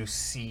hill, you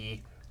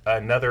see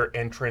another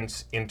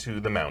entrance into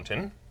the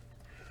mountain,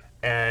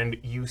 and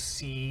you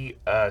see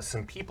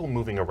some people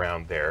moving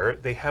around there.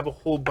 They have a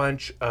whole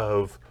bunch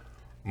of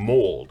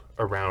mold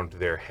around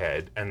their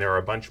head, and there are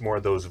a bunch more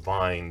of those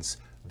vines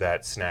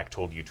that Snack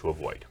told you to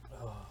avoid.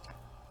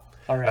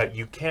 All right.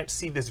 You can't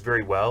see this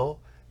very well.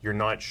 You're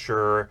not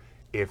sure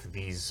if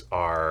these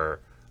are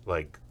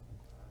like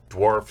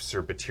dwarfs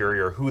or Batiri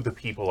or who the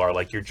people are.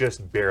 Like, you're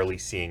just barely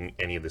seeing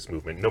any of this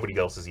movement. Nobody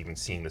else is even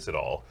seeing this at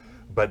all.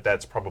 But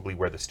that's probably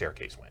where the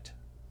staircase went.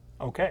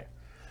 Okay.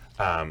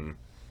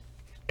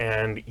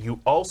 And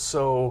you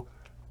also,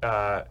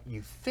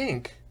 you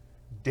think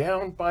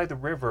down by the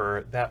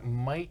river that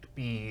might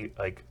be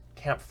like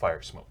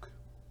campfire smoke.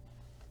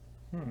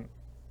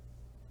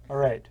 All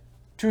right.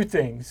 Two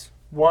things.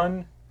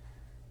 One,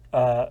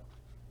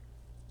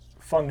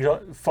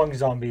 fung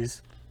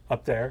zombies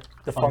up there.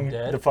 The Fung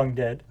dead. The fung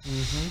dead.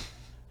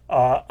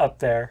 Up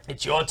there.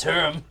 It's your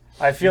term.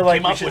 I feel You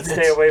like came we up should with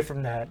stay it. away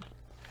from that.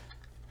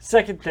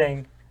 Second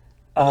thing,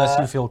 Unless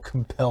you feel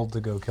compelled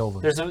to go kill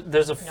them. Nope.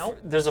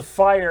 there's a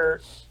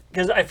fire,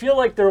 because I feel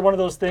like they're one of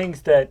those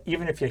things that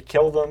even if you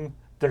kill them,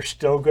 they're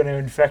still going to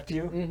infect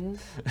you.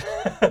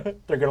 They're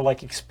going to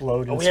like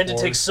explode. in We had to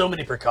take spores. so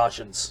many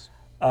precautions.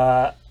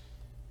 And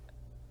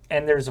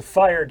there's a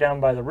fire down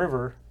by the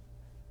river.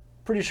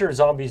 Pretty sure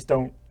zombies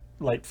don't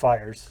light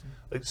fires.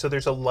 Like, so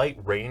there's a light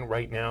rain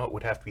right now. It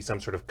would have to be some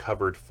sort of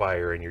covered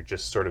fire, and you're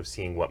just sort of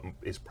seeing what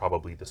is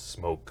probably the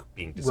smoke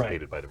being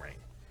dissipated by the rain.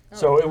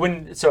 So it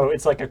wouldn't. So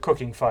it's like a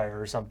cooking fire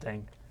or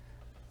something,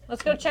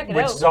 Let's go check it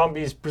which out.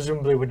 zombies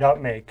presumably would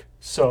not make.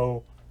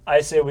 So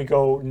I say we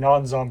go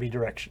non-zombie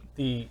direction.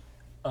 The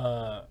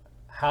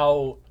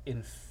how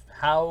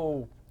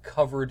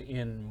covered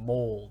in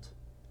mold,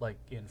 like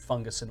in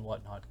fungus and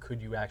whatnot,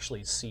 could you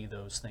actually see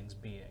those things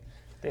being?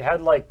 They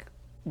had like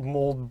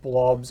mold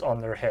blobs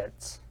on their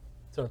heads.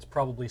 So it's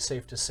probably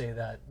safe to say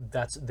that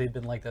they've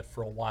been like that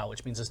for a while,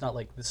 which means it's not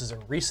like this is a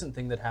recent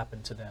thing that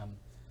happened to them.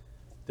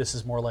 This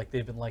is more like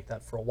they've been like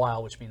that for a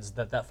while, which means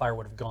that fire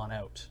would have gone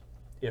out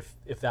if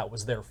that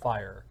was their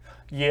fire.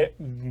 Yeah,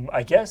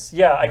 I guess.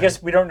 Yeah, I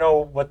guess we don't know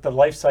what the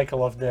life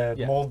cycle of the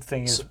Yeah. mold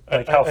thing is, So,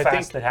 like how I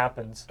fast think- it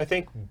happens. I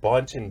think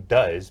Bonton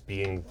does,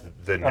 being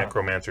the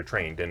necromancer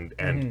trained,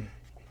 and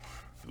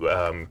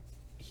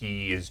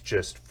he is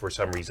just for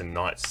some reason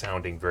not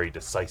sounding very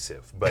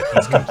decisive. But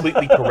he's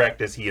completely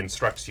correct as he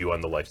instructs you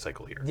on the life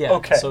cycle here. Yeah.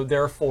 Okay. So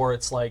therefore,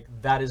 it's like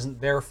that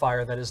isn't their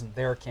fire, that isn't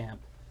their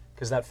camp,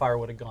 because that fire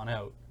would have gone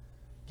out,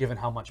 given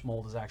how much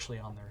mold is actually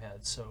on their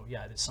heads. So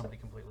yeah, it is somebody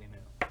completely new.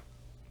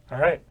 All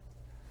right.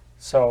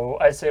 So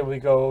I say we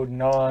go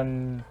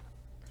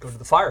Go to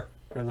the fire.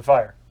 go to the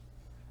fire,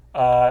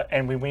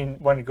 and we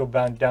want to go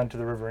down to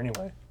the river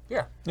anyway.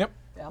 Yeah. Yep.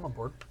 Yeah, I'm on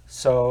board.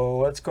 So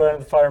let's go down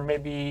to the fire,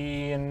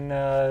 maybe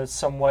in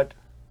somewhat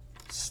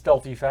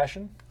stealthy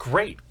fashion.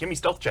 Great. Give me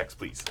stealth checks,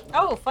 please.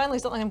 Oh, finally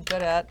something I'm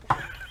good at.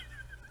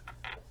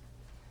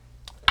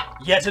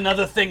 Yet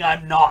another thing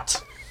I'm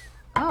not.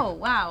 Oh,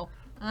 wow.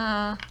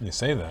 You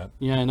say that.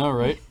 Yeah, I know,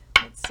 right?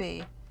 Let's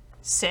see.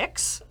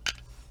 6.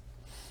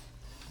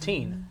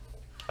 Teen.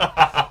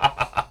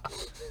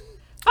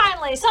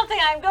 Finally, something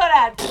I'm good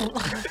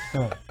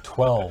at.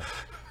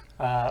 12.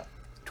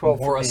 12 for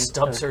Or a me.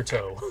 stubs her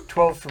toe.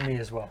 12 for me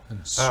as well.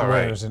 And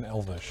swears in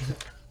Elvish.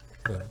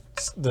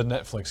 The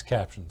Netflix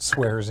caption,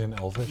 swears in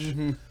Elvish.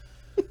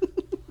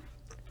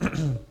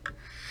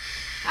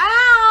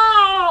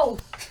 Ow!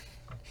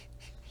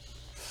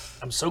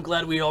 I'm so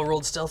glad we all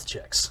rolled stealth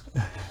checks.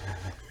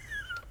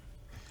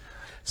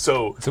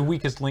 So It's a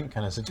weakest link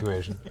kind of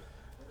situation.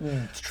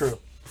 It's true.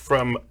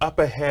 from up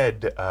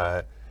ahead,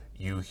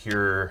 you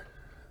hear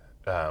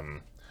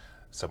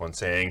someone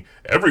saying,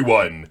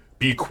 "Everyone,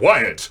 be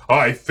quiet!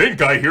 I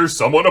think I hear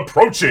someone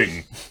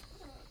approaching."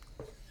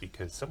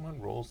 because someone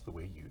rolls the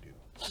way you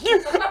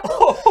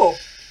do.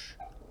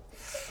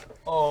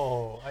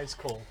 Oh, ice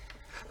cold.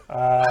 Uh,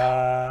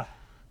 I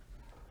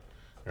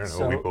don't know.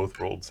 So- We both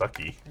rolled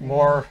sucky.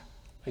 more,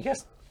 I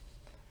guess.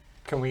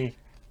 Can we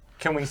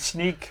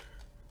sneak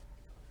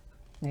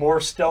more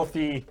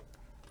stealthy,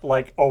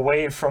 like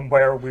away from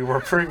where we were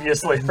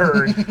previously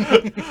heard?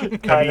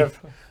 kind of,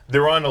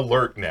 They're on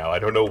alert now. I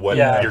don't know what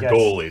Yeah, I your guess.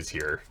 goal is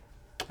here.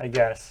 I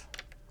guess.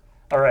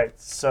 All right,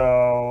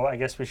 so I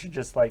guess we should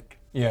just like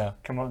Yeah.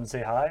 come out and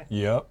say hi.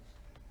 Yep.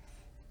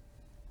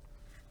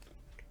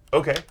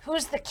 Okay.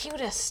 Who's the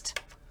cutest?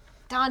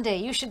 Donde,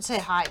 you should say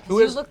hi, because Who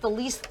you is- look the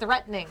least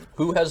threatening.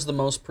 Who has the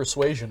most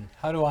persuasion?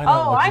 How do I know?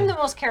 Oh, I'm the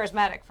most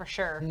charismatic for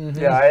sure.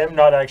 Yeah, I am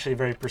not actually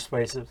very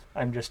persuasive.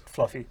 I'm just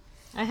fluffy.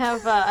 I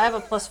have a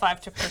 +5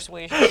 to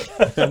persuasion.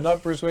 I'm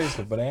not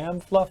persuasive, but I am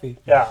fluffy.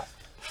 Yeah,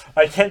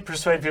 I can't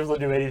persuade people to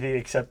do anything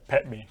except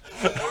pet me.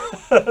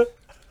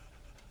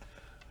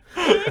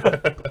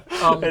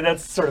 And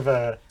that's sort of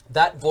a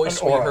That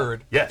voice An we aura.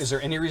 heard. Yes. Is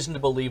there any reason to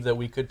believe that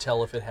we could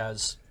tell if it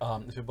has,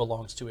 if it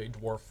belongs to a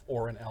dwarf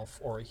or an elf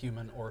or a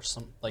human or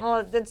some like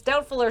Well, it's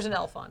doubtful there's an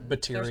elf on.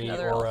 There's Batiri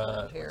another or elf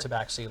around here.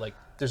 Tabaxi? Like,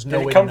 there's no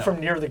they way come to know. from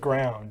near the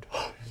ground.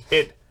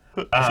 It.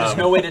 There's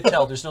no way to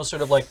tell. There's no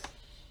sort of like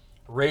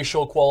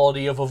racial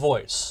quality of a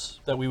voice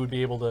that we would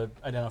be able to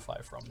identify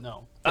from.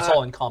 No, it's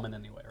all in common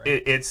anyway,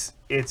 right? It's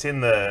in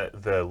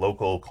the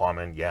local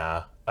common.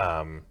 Yeah.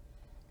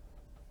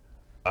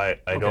 I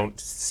don't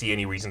see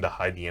any reason to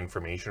hide the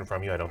information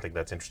from you. I don't think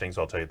that's interesting.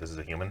 So I'll tell you this is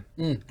a human.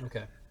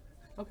 Okay.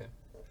 Okay.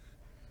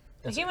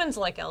 The humans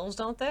like elves,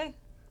 don't they?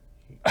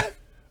 They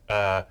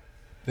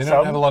don't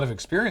Some- have a lot of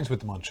experience with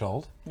the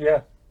Munchald.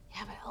 Yeah.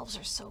 Yeah, but elves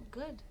are so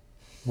good.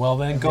 Well,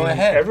 then go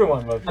ahead.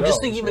 Everyone loves I'm just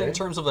elves, thinking even in right?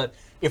 terms of that.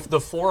 If the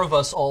four of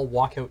us all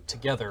walk out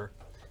together,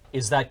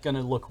 is that going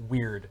to look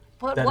weird?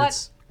 But that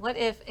what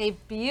if a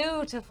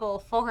beautiful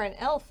foreign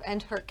elf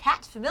and her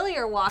cat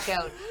familiar walk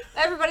out?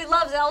 Everybody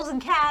loves elves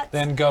and cats.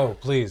 Then go,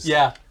 please.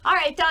 Yeah. All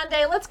right,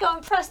 Donde, let's go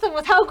impress them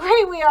with how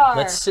great we are.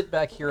 Let's sit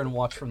back here and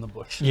watch from the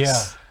bushes.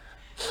 Yeah.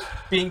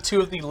 Being two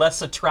of the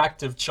less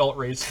attractive Chult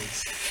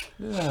races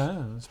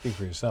Yeah, speak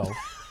for yourself.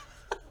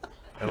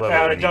 I love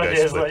Yeah, it when you John guys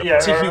is split like- the yeah,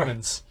 party. to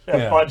humans. Yeah,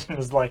 Yeah. Bunton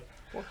is like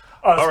us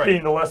All right.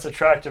 being the less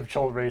attractive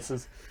child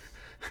races.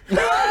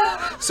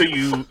 So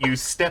you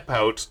step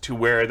out to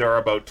where there are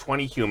about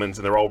 20 humans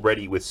and they're all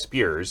ready with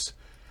spears,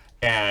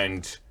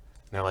 and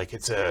they're like,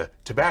 it's a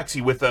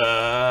tabaxi with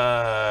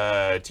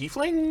a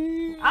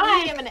tiefling.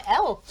 I am an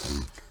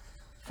elf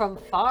from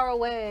far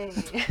away.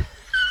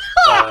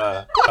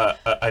 A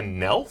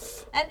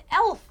nelf? An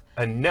elf.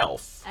 A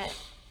nelf.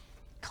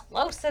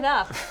 Close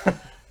enough.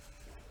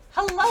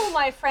 Hello,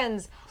 my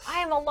friends. I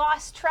am a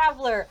lost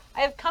traveler.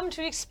 I have come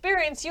to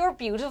experience your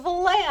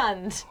beautiful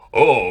land.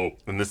 Oh,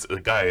 and this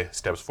guy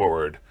steps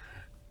forward.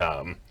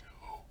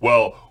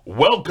 Well,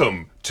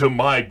 welcome to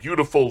my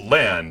beautiful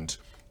land.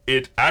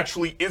 It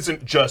actually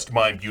isn't just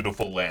my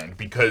beautiful land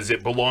because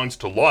it belongs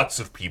to lots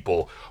of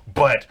people,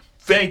 but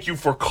thank you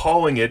for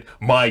calling it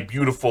my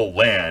beautiful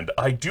land.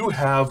 I do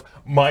have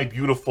my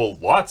beautiful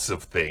lots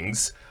of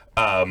things.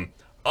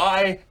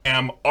 I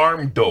am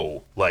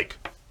Armdo, like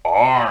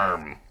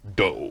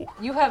Armdo.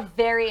 You have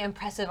very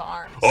impressive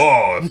arms.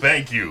 Oh,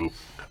 thank you.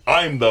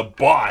 I'm the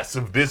boss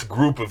of this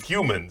group of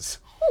humans.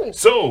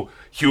 So,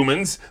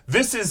 humans,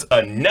 this is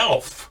a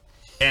Nelf,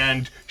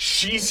 and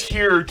she's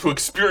here to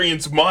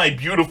experience my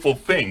beautiful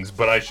things.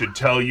 But I should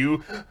tell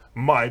you,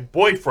 my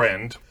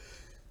boyfriend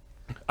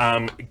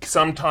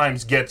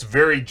sometimes gets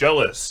very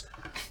jealous.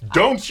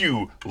 Don't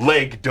you,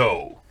 Leg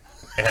Doe?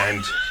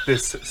 And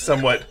this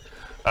somewhat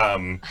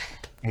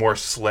more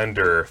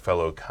slender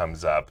fellow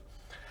comes up.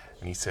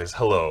 And he says,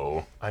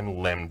 hello, I'm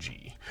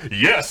Lemji.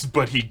 Yes,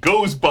 but he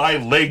goes by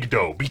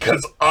Legdo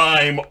because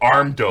I'm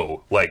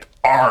Armdo, like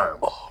arm.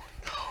 Oh,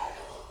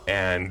 no.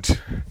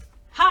 And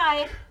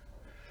Hi.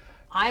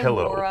 I'm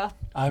Hello. Laura.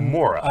 I'm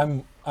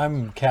Mora.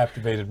 I'm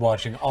captivated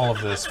watching all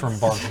of this from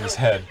Bonton's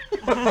head.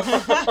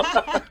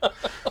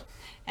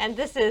 And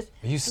this is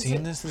Have you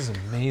seen this? This is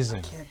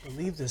amazing.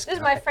 Believe this. this is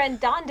my friend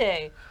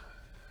Donde.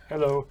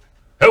 Hello.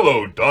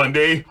 hello,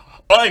 Donde.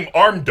 I'm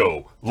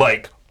Armdo,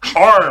 like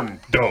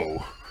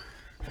Armdo.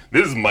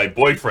 This is my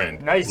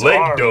boyfriend, Nice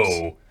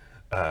Legdo.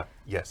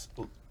 Yes,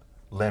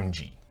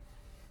 Lemji.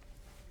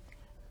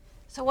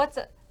 So what's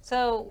it?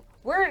 So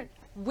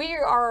we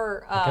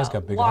are guy's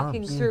got big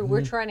walking arms. through.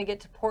 We're trying to get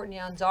to Port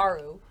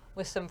Nyanzaru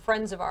with some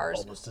friends of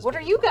ours. What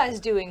are you guys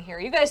doing here?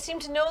 You guys seem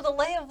to know the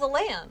lay of the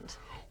land.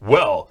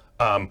 Well,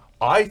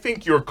 I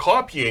think you're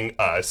copying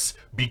us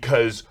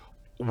because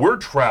we're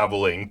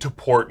traveling to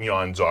Port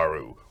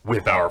Nyanzaru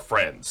with our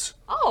friends.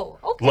 Oh,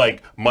 okay.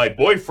 Like my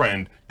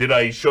boyfriend, did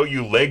I show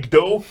you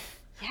Legdo?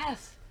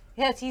 Yes.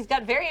 Yes, he's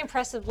got very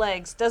impressive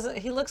legs. Doesn't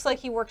he looks like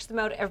he works them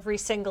out every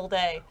single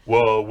day.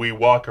 Well, we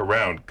walk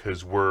around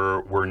because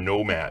we're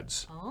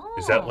nomads.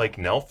 Is that like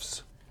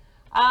Nelfs?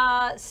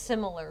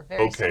 Similar,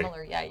 very Okay.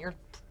 similar. Yeah, you're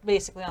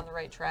basically on the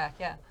right track.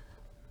 Yeah.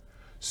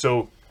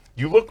 So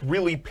you look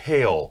really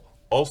pale.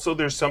 Also,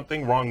 there's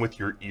something wrong with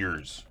your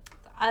ears.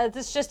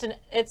 It's just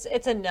it's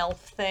a Nelf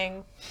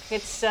thing.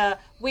 It's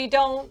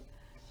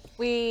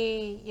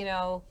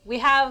we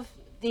have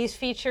these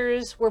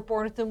features. We're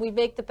born with them. We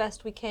make the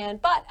best we can,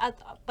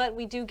 but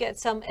we do get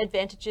some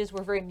advantages.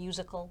 We're very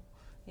musical,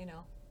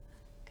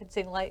 Could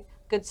sing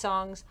good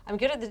songs. I'm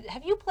good at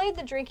have you played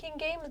the drinking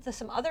game? There's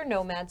some other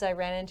nomads I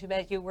ran into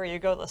where you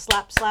go the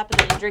slap and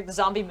then you drink the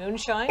zombie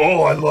moonshine.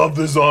 Oh, I love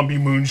the zombie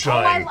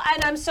moonshine.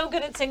 And I'm so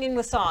good at singing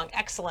the song.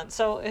 Excellent.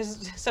 So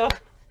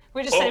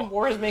we're just saying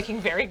War is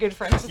making very good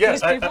friends with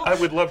these people. I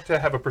would love to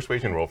have a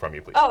persuasion roll from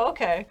you, please. Oh,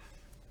 okay.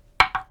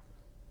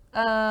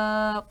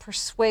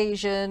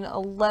 Persuasion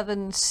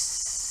 11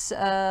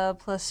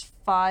 plus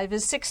 5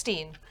 is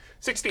 16.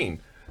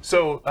 16.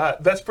 So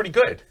that's pretty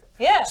good.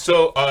 Yeah.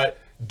 So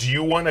do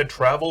you want to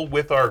travel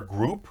with our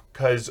group?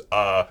 Because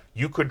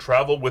you could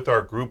travel with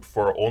our group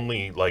for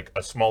only like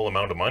a small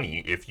amount of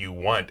money if you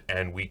want,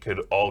 and we could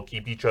all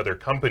keep each other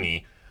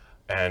company.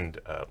 And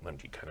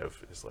Lemji kind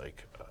of is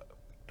like,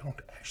 don't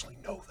actually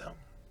know them.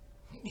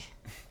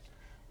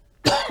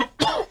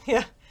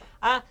 Yeah.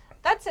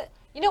 That's it.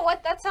 You know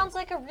what? That sounds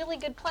like a really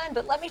good plan,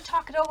 but let me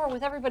talk it over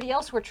with everybody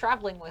else we're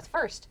traveling with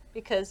first,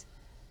 because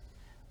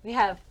we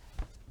have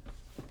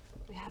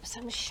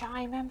some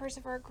shy members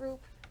of our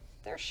group.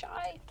 They're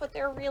shy, but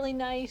they're really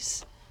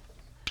nice.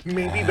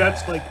 Maybe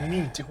that's like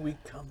me. Do we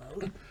come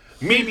out?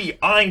 Maybe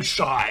I'm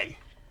shy.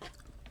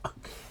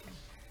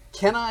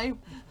 Can I,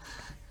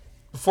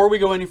 before we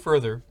go any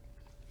further,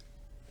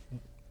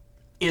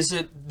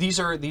 these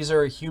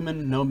are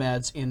human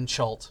nomads in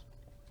Chult?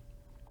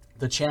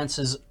 The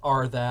chances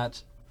are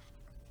that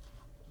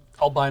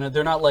albino,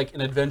 they're not like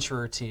an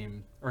adventurer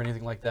team or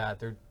anything like that.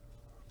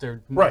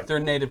 They're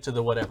native to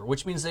the whatever,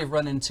 which means they've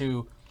run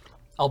into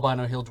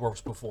albino hill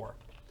dwarfs before.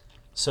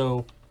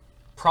 So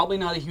probably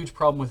not a huge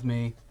problem with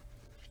me.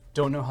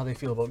 Don't know how they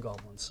feel about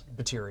goblins.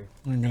 Batiri.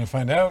 We're gonna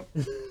find out.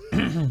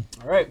 All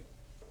right.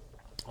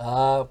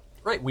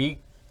 Right, we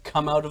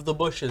come out of the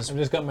bushes, I've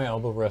just got my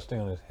elbow resting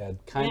on his head.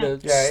 kind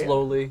of Yeah, yeah.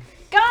 slowly.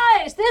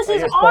 Guys, this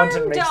is guess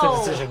Bonton makes the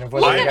Armdo. decision of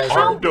Look whether you at guys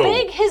how are-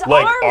 big his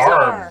like arms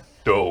are.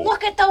 Armdo.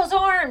 Look at those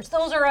arms.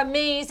 Those are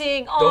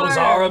amazing arms. Those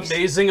are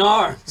amazing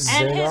arms.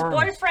 And Big his arms.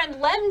 boyfriend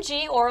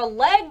Lemji, or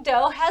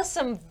Legdo, has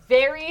some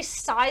very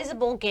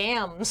sizable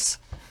gams.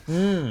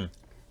 Those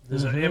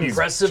are He's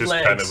impressive just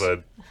legs. kind of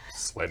a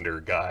slender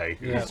guy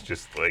who's Yeah.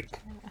 just like,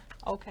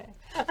 Okay.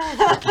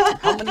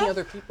 How many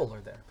other people are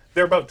there?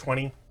 they're about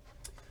 20.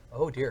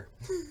 Oh dear.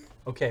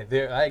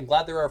 Okay, I'm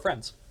glad they're our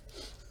friends.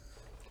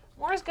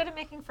 Mora's good at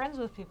making friends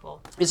with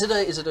people. Is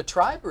it a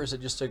tribe or is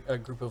it just a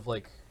group of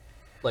like?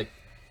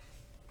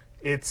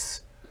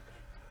 It's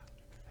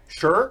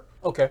sure.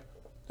 Okay.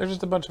 They're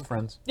just a bunch of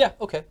friends. Yeah.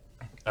 Okay.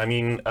 I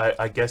mean,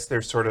 I guess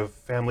they're sort of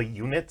family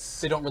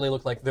units. They don't really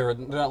look like they're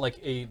not like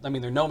a. I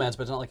mean, they're nomads,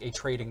 but it's not like a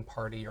trading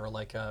party or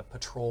like a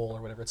patrol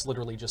or whatever. It's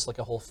literally just like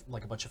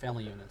a bunch of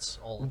family units.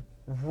 All.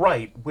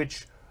 Right,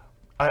 which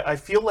I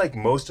feel like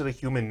most of the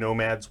human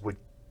nomads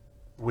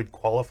would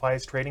qualify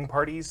as trading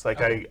parties. Like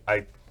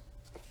I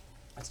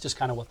That's just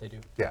kind of what they do.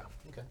 yeah,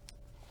 Okay.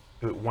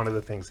 one of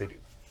the things they do.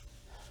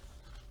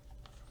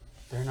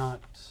 They're not.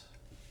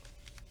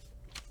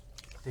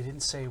 They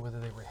didn't say whether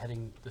they were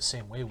heading the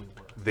same way we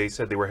were. They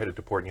said they were headed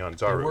to Port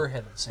Nyanzaru. They were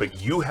headed the same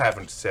But you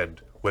haven't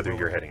said whether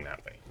you're heading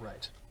that way.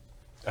 Right.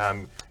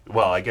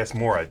 Well, I guess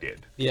Mora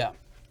did. Yeah.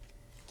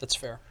 That's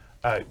fair.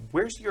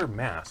 Where's your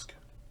mask?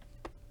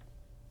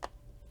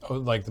 Oh,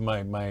 like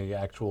my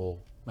actual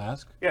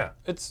mask? Yeah.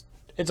 It's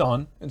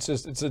on. It's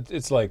just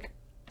it's like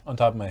on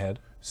top of my head.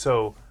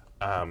 So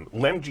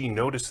Lemji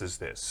notices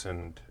this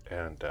and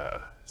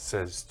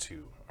says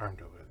to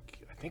Armdo,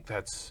 I think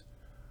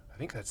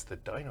that's the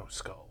dino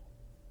skull,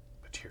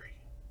 Batiri.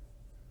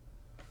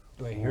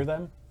 Do I hear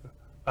them?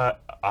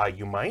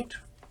 You might.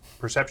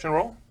 Perception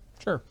roll.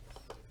 Sure.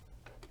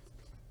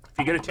 If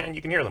you get a 10,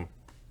 you can hear them.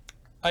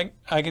 I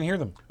can hear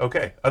them.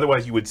 Okay.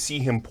 Otherwise, you would see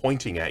him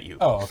pointing at you.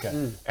 Oh,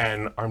 okay.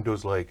 And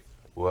Armdo's like,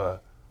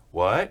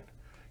 What?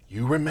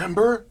 You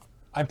remember?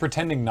 I'm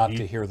pretending not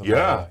to hear them.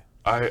 Yeah,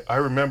 I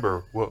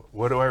remember.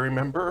 What do I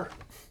remember?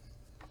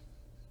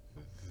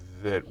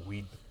 That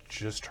we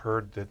just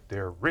heard that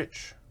they're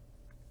rich.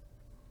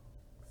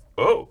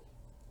 Oh.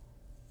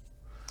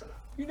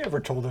 You never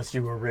told us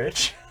you were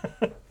rich.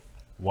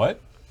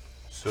 What?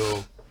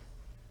 So,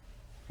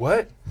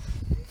 what?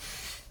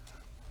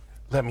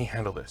 Let me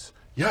handle this.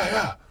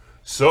 Yeah.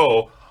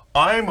 So,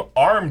 I'm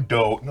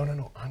Armdo.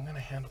 No. I'm gonna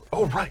handle it.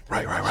 Oh, right.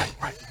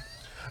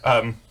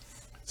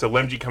 So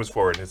Lemji comes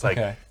forward and it's like,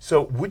 Okay.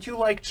 So would you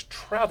like to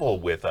travel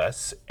with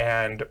us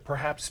and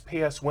perhaps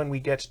pay us when we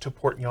get to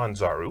Port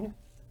Nyanzaru?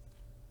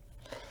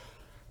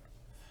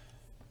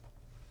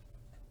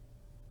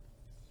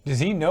 Does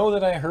he know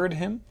that I heard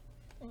him?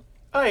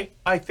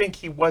 I think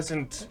he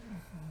wasn't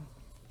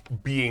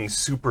being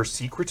super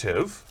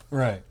secretive.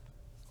 Right.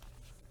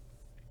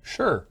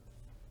 Sure.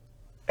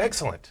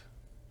 Excellent.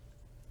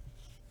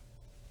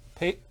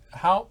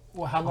 How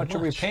much are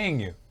we paying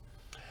you?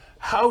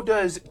 How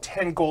does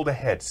 10 gold a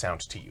head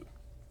sound to you?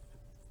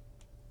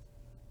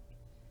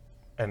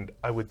 And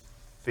I would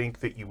think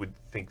that you would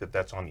think that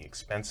that's on the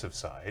expensive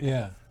side,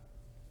 Yeah.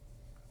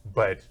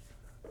 but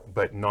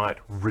not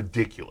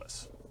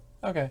ridiculous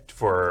Okay.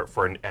 for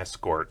an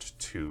escort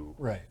to.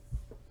 Right.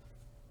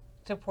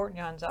 To Port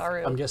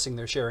Nyanzaru. I'm guessing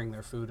they're sharing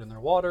their food and their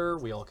water.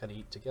 We all kind of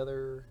eat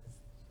together,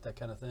 that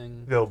kind of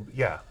thing.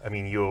 I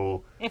mean,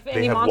 you'll. If they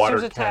any have monsters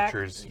water attack-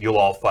 catchers. You'll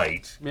all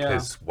fight Yeah.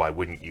 because why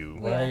wouldn't you?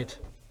 Yeah. Right.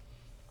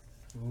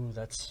 Ooh,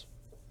 that's.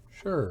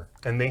 Sure.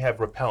 And they have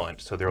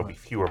repellent, so there will be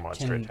fewer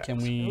monster Can attacks. can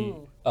we?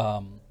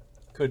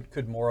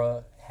 Could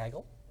Mora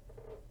haggle?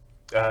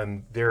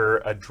 They're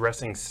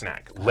addressing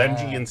Snack.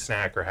 Lemji and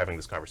Snack are having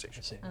this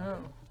conversation. See.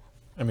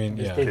 I mean,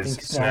 yeah. they- Because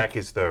think Snack Snack-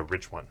 is the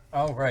rich one.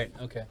 Oh, right.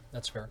 Okay,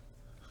 that's fair.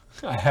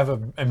 I have a.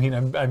 I mean,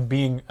 I'm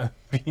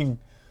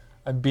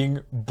being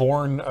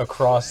born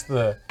across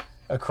the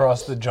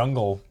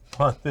jungle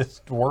on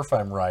this dwarf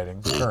I'm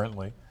riding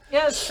currently.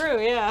 Yeah, it's true.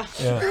 Yeah.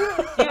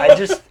 Yeah.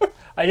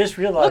 I just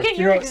realized. Look at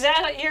you your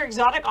know, your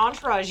exotic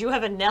entourage. You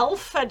have a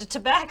Nelf and a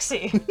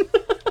Tabaxi.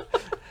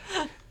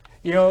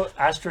 you know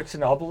Asterix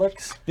and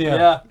Obelix,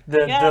 Yeah. the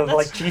Yeah, the that's-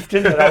 like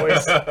chieftain that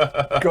always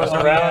goes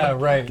around yeah,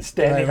 right.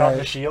 standing right, on the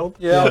right. shield.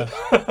 Yeah.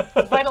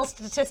 Vital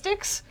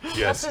statistics. That's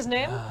Yes. his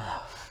name.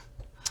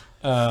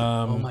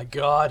 Oh my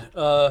God.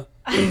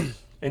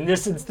 In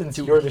this instance,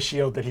 you're the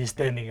shield that he's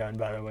standing on.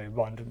 By the way,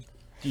 Bondon.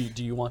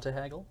 Do you want to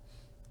haggle?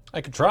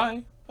 I could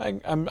try.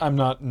 I'm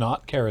not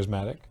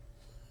charismatic.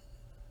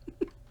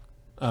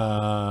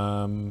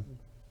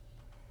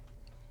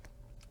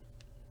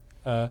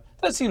 That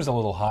seems a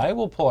little high.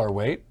 We'll pull our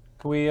weight.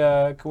 Can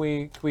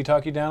we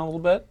talk you down a little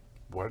bit?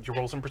 Why don't you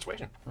roll some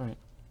persuasion? All right.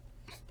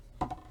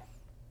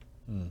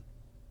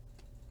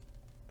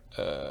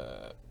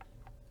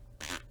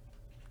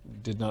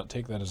 Did not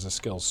take that as a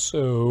skill,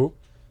 so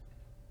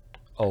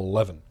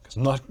 11.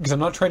 Because I'm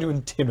not trying to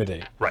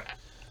intimidate. Right.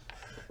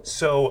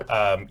 So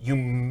you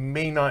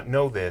may not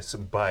know this,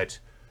 but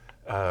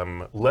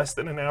less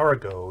than an hour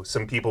ago,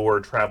 some people were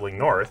traveling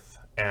north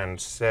and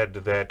said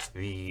that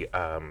the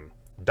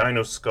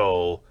Dino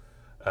Skull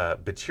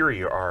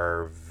Batiri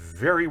are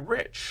very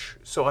rich.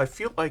 So I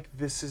feel like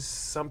this is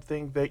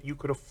something that you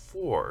could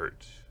afford.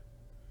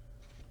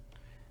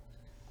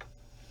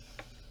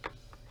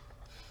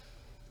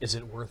 Is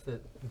it worth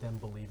it, them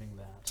believing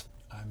that?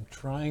 I'm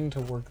trying to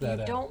work that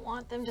You out. don't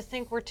want them to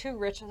think we're too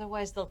rich,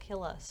 otherwise they'll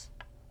kill us.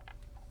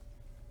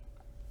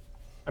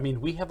 I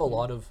mean, we have a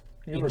lot of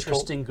You were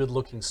interesting,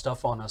 good-looking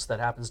stuff on us that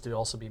happens to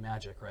also be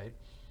magic, right?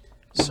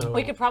 So,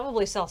 We could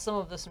probably sell some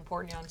of this in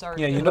Port Nyanzaru.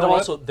 Yeah, you too. know but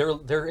what? also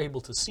they're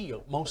able to see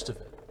most of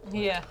it.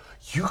 Yeah.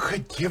 You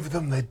could give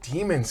them the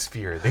Demon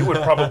Sphere. They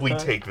would probably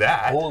take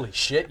that. Holy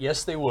shit!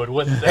 Yes, they would,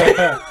 wouldn't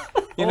they?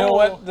 You know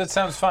what? That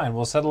sounds fine.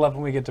 We'll settle up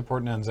when we get to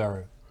Port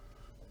Nyanzaru.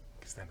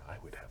 Because then I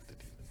would have the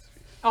Demon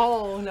Sphere.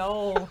 Oh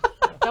no!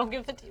 Don't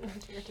give the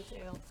demon sphere to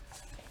Dale.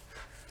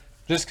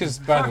 Just because,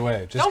 by the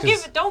way,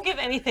 Don't give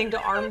anything to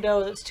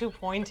Armdo that's too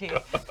pointy.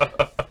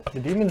 The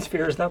demon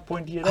sphere is not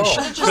pointy at all.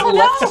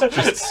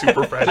 Just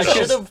super I fragile.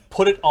 should have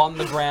put it on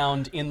the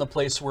ground in the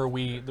place where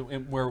we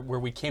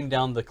came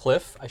down the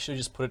cliff. I should have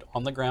just put it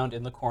on the ground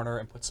in the corner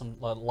and put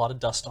a lot of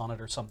dust on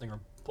it or something, or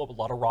put a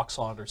lot of rocks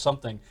on it or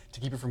something to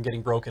keep it from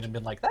getting broken, and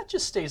been like, that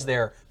just stays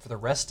there for the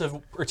rest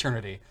of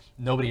eternity.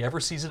 Nobody ever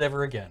sees it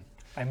ever again.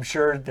 I'm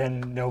sure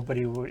then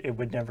it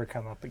would never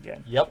come up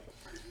again. Yep.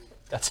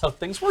 That's how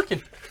things work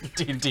in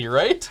D&D,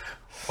 right?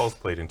 Paul's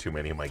played in too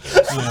many of my games.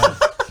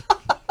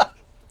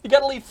 You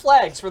gotta leave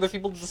flags for other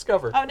people to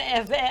discover.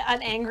 If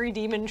an angry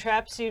demon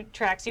tracks you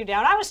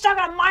down. I was stuck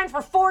on mine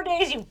for 4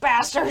 days, you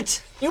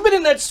bastards! You've been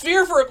in that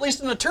sphere for at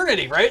least an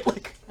eternity, right?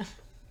 Like,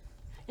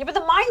 Yeah, but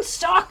the mine's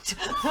stocked.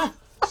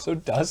 so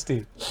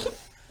dusty.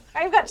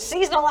 I've got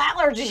seasonal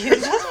allergies.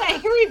 Just an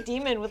angry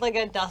demon with like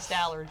a dust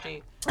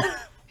allergy.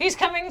 He's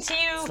coming to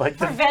you like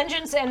for the-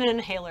 vengeance and an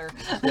inhaler.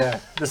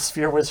 Yeah, the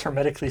sphere was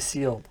hermetically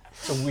sealed.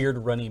 it's a weird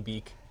runny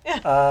beak.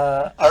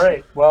 All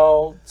right.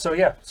 Well,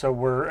 so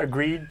we're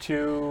agreed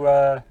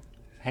to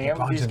hang out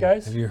with these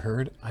guys. Have you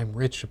heard? I'm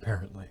rich,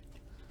 apparently.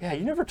 Yeah,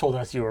 you never told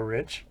us you were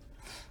rich.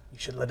 You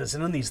should let us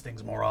in on these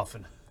things more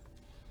often.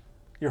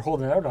 You're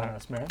holding out on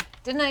us, man.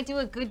 Didn't I do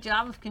a good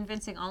job of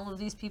convincing all of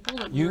these people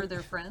that You- we're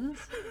their friends?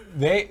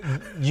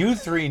 You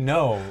three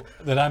know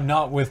that I'm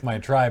not with my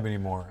tribe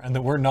anymore, and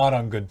that we're not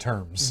on good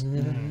terms.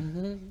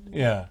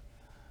 Yeah,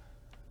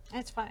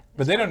 It's fine.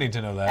 but they don't need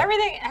to know that.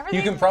 Everything.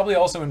 You can probably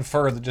also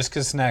infer that just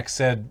because Snack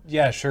said,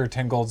 yeah, sure,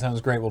 10 gold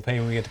sounds great, we'll pay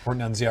when we get to Port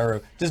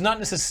Nyanzaru, does not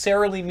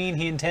necessarily mean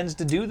he intends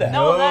to do that.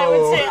 No, I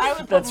would say I would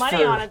put That's money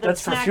for- on it. That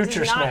that's for Snack future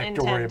does not Snack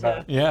to worry intend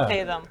about. Yeah.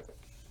 pay them.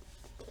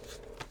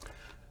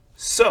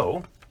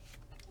 So,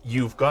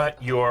 you've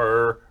got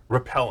your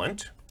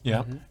repellent.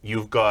 Yeah.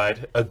 You've got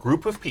a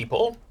group of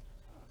people.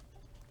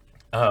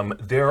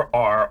 There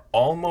are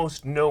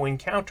almost no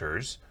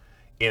encounters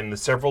in the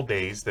several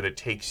days that it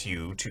takes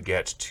you to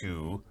get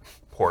to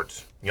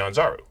Port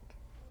Nyanzaru.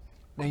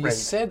 Now, you Right.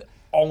 said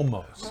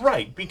almost.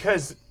 Right,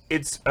 because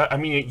it's, I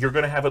mean, you're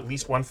going to have at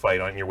least one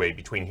fight on your way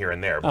between here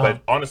and there.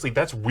 But honestly,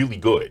 that's really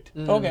good.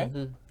 Okay.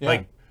 Yeah.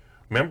 Like,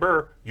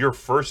 Remember your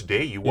first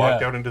day you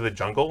walked Yeah. out into the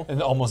jungle?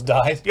 And almost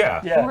died.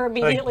 Yeah. Yeah. We're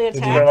immediately Like,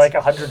 attacked. They're like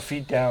 100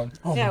 feet down.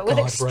 yeah, with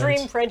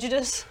extreme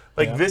prejudice.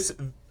 Like Yeah. this,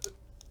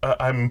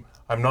 I'm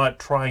not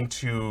trying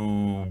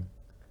to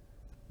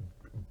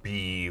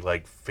be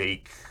like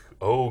fake.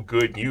 Oh,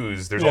 good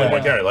news. There's only Yeah. one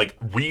encounter. Like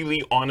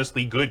really,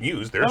 honestly, good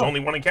news. There's Oh. only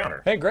one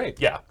encounter. Hey, great.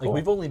 Yeah. Like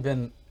we've only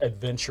been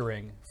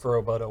adventuring for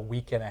about a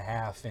week and a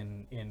half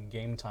in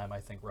game time, I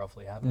think,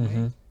 roughly, haven't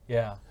we?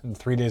 Yeah, And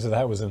 3 days of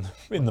that was in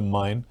the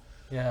mine.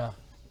 yeah.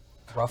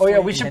 Oh Roughly yeah,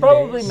 we should 10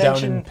 probably days. Down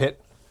mention. in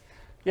pit.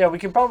 Yeah, we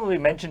can probably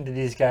mention to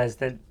these guys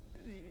that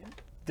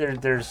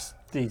there's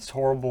these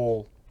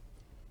horrible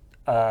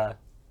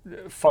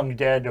Fung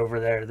Dead over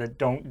there that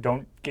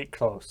don't get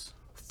close.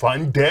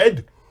 Fun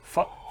dead?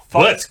 Fung,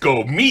 Let's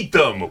go meet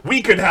them.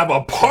 We could have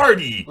a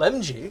party.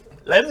 Lemji?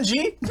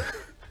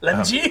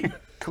 Lemji?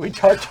 Can we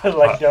talk to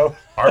Legdo?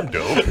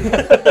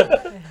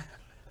 Armdo.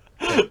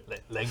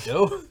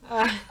 Legdo?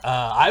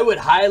 I would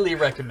highly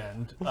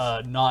recommend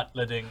not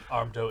letting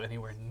Armdo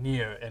anywhere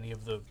near any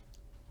of the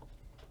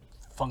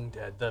Fung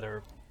Dead that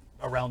are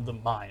around the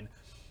mine.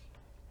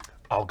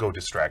 I'll go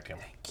distract him.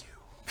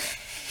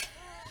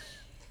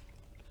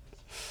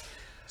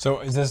 So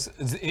is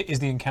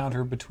the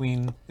encounter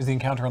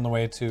on the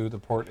way to the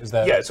port? Is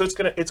that Yeah, so it's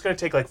gonna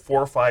take like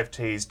 4 or 5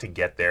 days to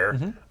get there.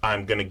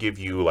 I'm gonna give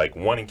you like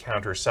one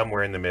encounter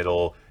somewhere in the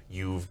middle.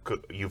 You've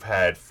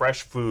had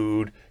fresh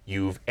food.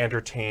 You've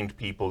entertained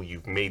people.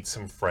 You've made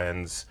some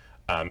friends.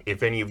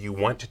 If any of you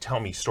want to tell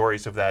me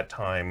stories of that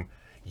time,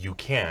 you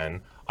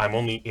can. I'm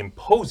only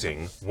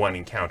imposing one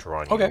encounter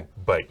on you, Okay.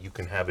 but you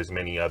can have as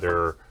many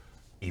other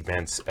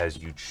events as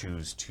you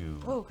choose to.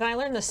 Ooh, can I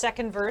learn the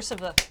second verse of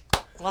the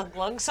Glug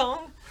Glug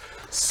song?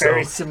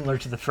 Very similar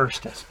to the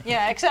first.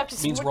 Yeah, except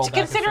it's Means roll back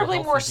if considerably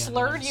you're more healthy again,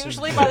 slurred and then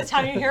usually sing. by the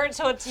time you hear it,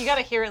 so you got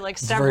to hear it like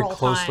it's several very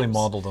closely times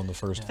modeled on the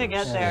first to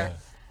get verse. there.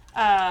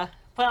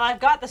 But I've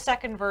got the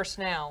second verse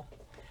now.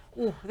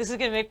 Ooh, this is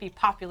gonna make me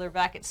popular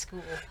back at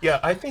school. Yeah,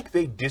 I think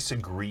they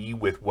disagree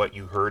with what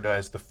you heard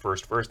as the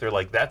first verse. They're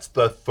like, that's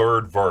the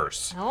third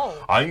verse.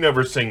 Oh. I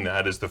never sing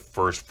that as the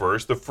first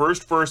verse. The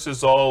first verse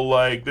is all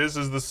like, this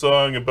is the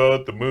song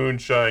about the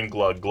moonshine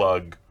glug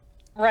glug.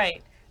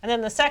 Right. And then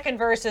the second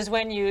verse is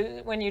when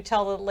you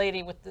tell the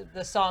lady with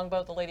the song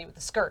about the lady with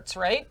the skirts,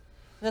 right?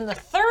 Then the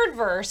third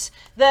verse,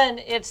 then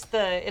it's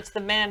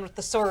the man with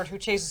the sword who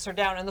chases her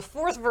down. And the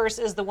fourth verse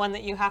is the one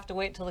that you have to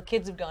wait till the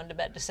kids have gone to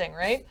bed to sing,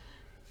 right?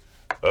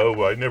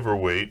 Oh, I never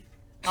wait.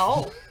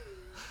 Oh.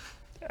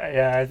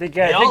 Yeah, I think.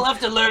 They all have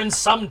to learn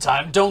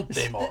sometime, don't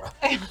they, Mora?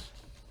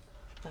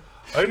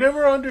 I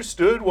never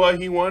understood why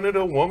he wanted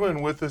a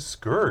woman with a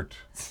skirt.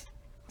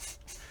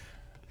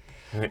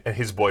 And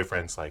his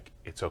boyfriend's like,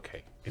 it's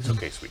okay. It's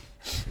okay, sweetie.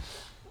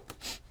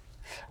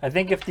 I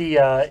think if the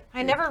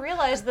I never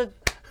realized the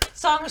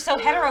song was so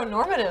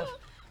heteronormative.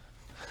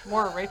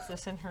 Maura writes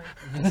this in her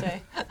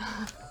essay.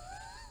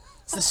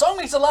 The song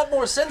makes a lot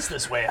more sense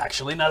this way,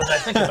 actually, now that I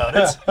think about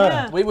it.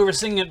 Yeah. The way we were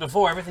singing it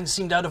before, everything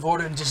seemed out of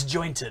order and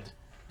disjointed.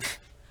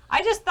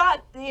 I just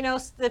thought,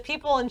 the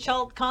people in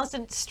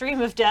constant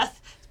stream of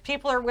death,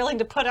 people are willing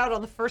to put out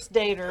on the first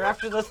date or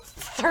after the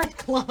third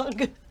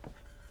glug.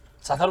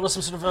 So I thought it was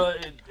some sort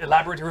of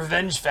elaborate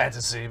revenge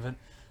fantasy, but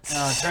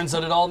it turns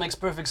out it all makes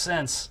perfect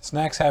sense.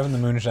 Snack's having the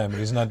moonshine, but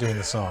he's not doing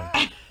the song.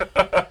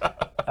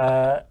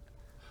 I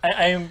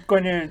am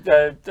going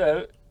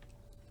to.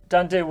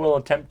 Dante will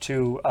attempt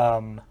to,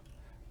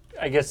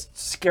 I guess,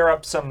 scare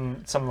up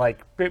some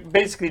like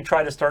basically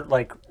try to start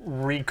like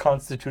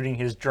reconstituting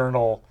his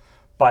journal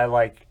by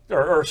like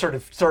or sort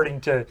of starting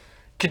to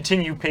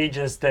continue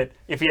pages that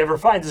if he ever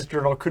finds his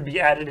journal could be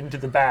added into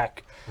the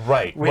back.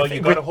 Right. With- Well, you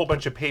got with- a whole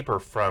bunch of paper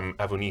from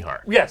Avunihar.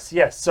 Yes.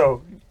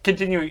 So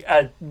continue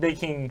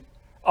making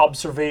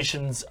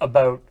observations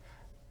about,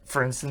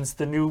 for instance,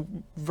 the new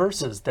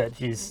verses that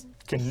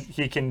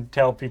he can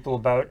tell people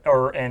about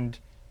and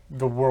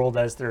the world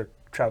as they're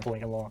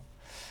traveling along.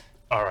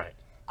 All right.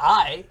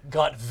 I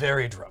got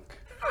very drunk.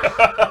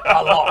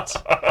 A lot.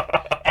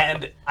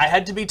 And I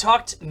had to be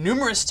talked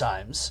numerous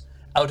times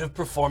out of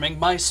performing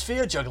my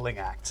sphere juggling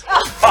act.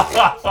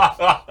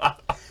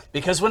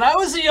 Because when I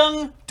was a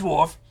young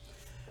dwarf,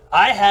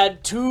 I had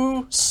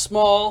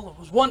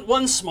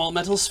one small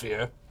metal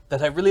sphere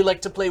that I really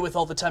liked to play with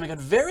all the time. I got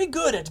very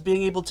good at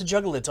being able to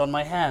juggle it on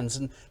my hands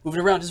and move it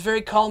around. It's a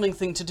very calming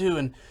thing to do,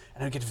 and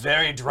I would get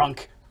very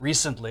drunk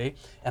recently,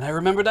 and I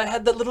remembered I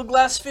had that little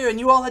glass sphere, and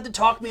you all had to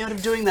talk me out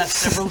of doing that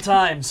several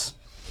times.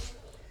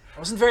 I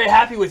wasn't very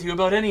happy with you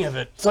about any of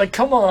it. It's like,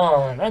 come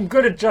on, I'm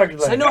good at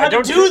juggling. I know how to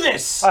don't do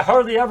this! I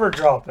hardly ever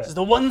drop it.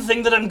 The one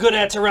thing that I'm good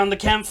at around the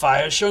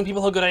campfire is showing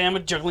people how good I am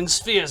at juggling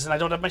spheres, and I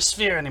don't have my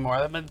sphere anymore.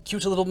 I have my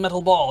cute little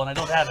metal ball, and I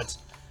don't have it.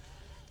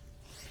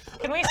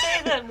 Can we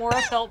say that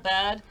Maura felt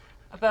bad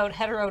about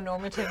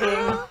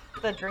heteronormativing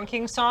the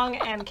drinking song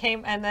and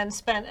then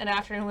spent an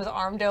afternoon with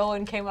Armdo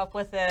and came up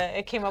with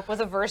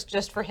a verse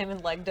just for him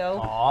and Legdo?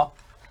 Aw.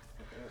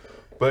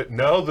 But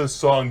now the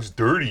song's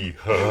dirty.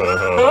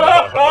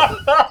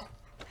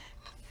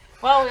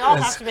 Well, we all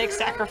have to make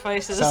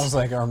sacrifices. Sounds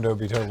like Armdo would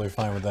be totally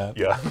fine with that.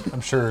 Yeah.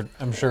 I'm sure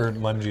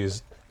Lungy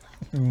is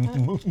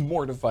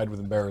mortified with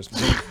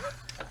embarrassment.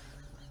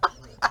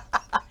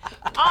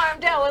 Arm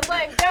down and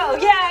leg go.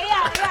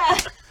 Yeah.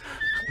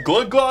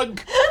 Glug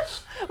glug.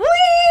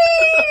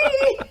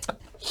 Whee!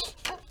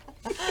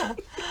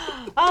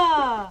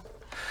 All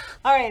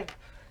right.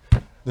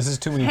 This is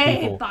too many Hey,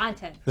 people.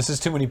 Bonton. This is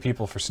too many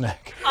people for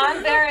Snack.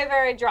 I'm very,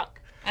 very drunk.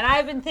 And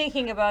I've been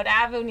thinking about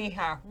Avu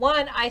Nihar.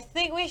 One, I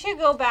think we should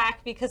go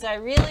back because I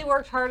really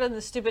worked hard on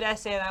the stupid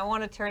essay and I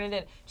want to turn it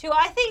in. Two,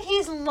 I think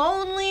he's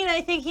lonely and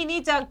I think he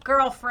needs a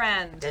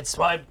girlfriend. That's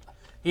why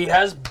he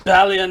has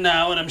Balia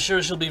now, and I'm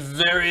sure she'll be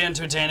very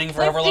entertaining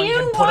for however long you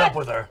can put up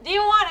with her. Do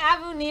you want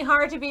Avu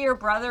Nihar to be your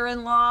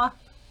brother-in-law?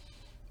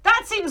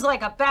 That seems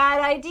like a bad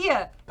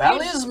idea.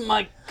 Balia's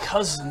my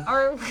cousin,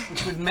 Or,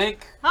 which would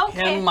make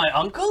Okay. him my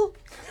uncle?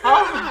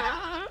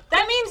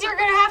 that means you're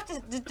gonna have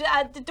to.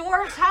 The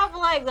dwarves have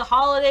like the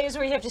holidays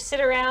where you have to sit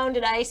around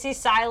in icy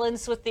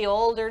silence with the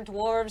older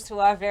dwarves who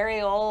are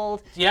very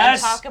old.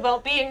 Yes. And talk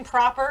about being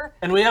proper.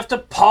 And we have to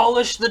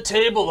polish the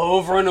table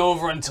over and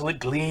over until it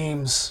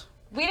gleams.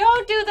 We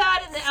don't do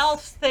that in the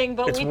elf thing,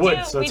 but It's we wood,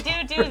 do. so We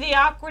it's do the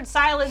awkward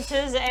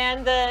silences,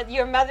 and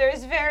your mother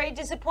is very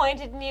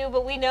disappointed in you.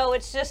 But we know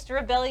it's just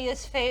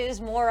rebellious phase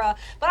Mora.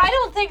 But I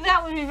don't think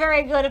that would be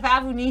very good if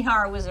Avu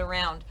Nihar was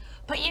around.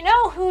 But you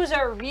know who's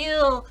a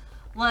real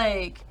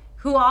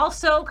who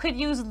also could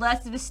use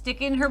less of a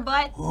stick in her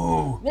butt?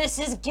 Ooh.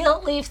 Mrs.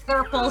 Giltleaf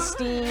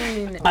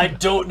Thurplestein. I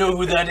don't know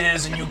who that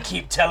is, and you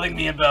keep telling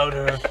me about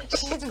her.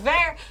 She's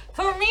very.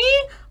 For me,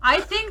 I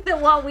think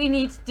that what we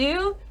need to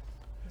do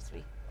is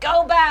we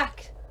go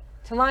back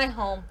to my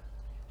home.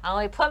 And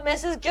we put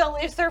Mrs.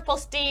 Giltleaf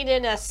Thurplestein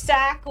in a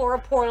sack or a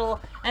portal,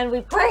 and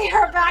we bring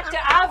her back to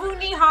Avu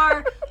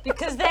Nihar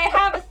because they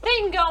have a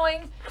thing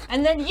going,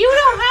 and then you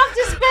don't have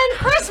to spend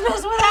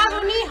Christmas with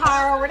Avu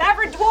Nihar or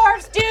whatever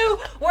dwarves do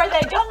where they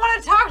don't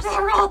want to talk to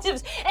their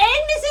relatives.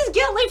 And Mrs.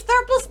 Giltleaf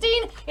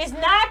Thurplestein is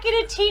not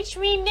going to teach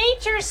me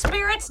nature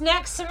spirits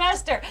next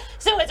semester.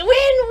 So it's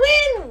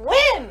win, win,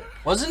 win.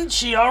 Wasn't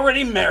she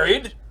already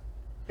married?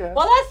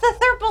 Well, that's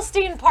the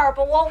Thurplestein part,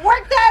 but we'll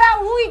work that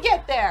out when we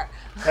get there.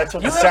 That's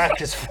what the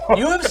sack is for.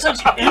 You have such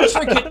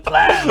intricate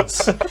plans.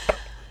 Things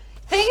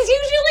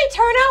usually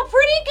turn out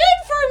pretty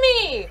good for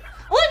me.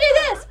 Look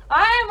at this.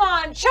 I'm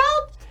on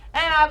Chult,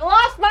 and I've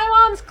lost my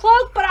mom's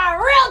cloak, but I'm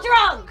real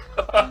drunk.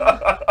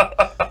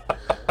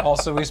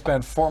 Also, we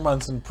spent 4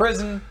 months in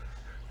prison.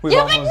 We've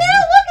Yeah, but now look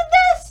at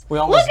this. we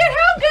almost- Look at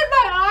how good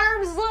my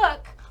arms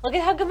look. Look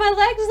at how good my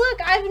legs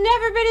look. I've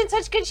never been in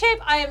such good shape.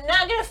 I am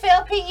not going to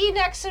fail PE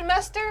next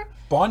semester,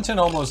 Bonton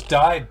almost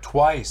died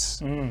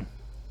twice.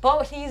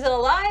 but he's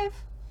alive.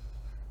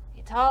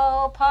 It's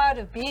all part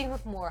of being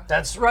with Mora.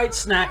 That's right,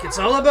 Snack. It's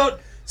all about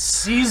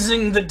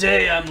seizing the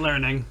day, I'm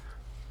learning.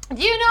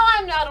 Do you know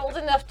I'm not old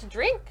enough to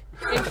drink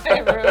in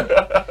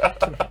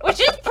Faerun? Which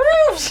just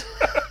proves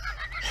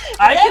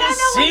I that can I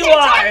know see what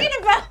why. you're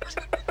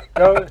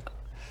talking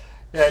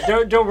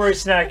about. Don't worry,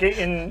 Snack.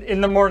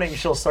 In the morning,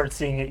 she'll start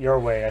seeing it your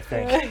way, I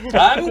think.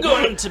 I'm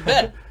going to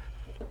bed.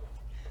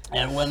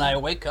 And when I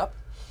wake up,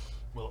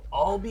 we'll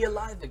all be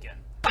alive again.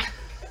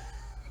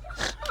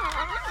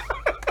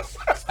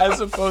 As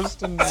opposed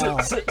to now.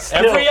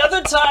 Every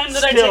other time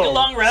that I take a Still-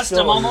 long rest, still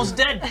I'm you. almost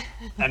dead.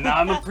 And now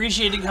I'm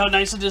appreciating how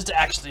nice it is to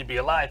actually be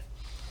alive.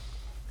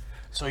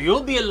 So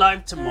you'll be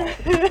alive tomorrow.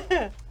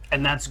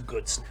 And that's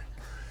good, Snack.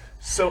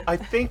 So I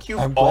think you've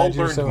I'm all glad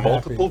you're learned so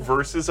multiple happy.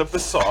 verses of the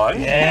song.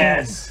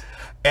 Yes.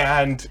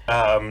 And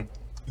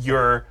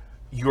you're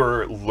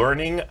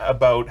learning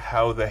about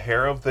how the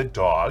hair of the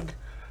dog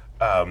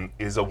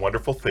is a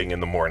wonderful thing in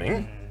the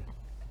morning.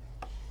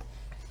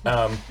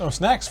 No,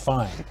 Snack's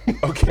fine.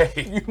 Okay.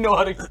 You know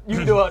how to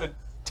temper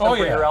Oh,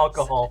 yeah. your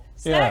alcohol.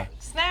 Yeah.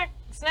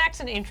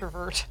 Snack's an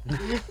introvert.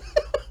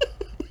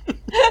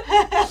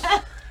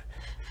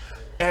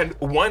 And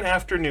one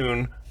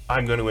afternoon,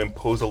 I'm going to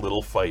impose a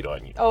little fight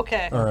on you.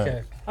 Okay. All right.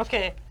 Okay.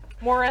 Okay.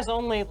 Mora's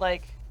only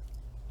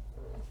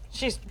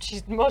she's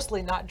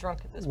mostly not drunk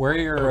at this point. Where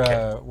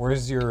your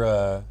where's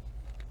your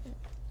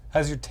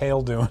how's your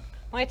tail doing?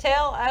 My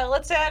tail,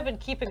 let's say I've been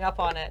keeping up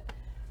on it.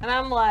 And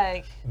I'm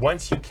like,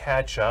 Once you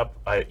catch up,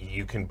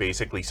 you can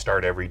basically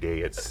start every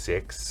day at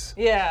 6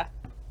 yeah.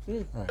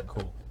 All right,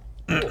 cool.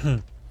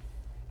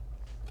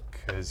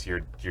 because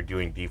you're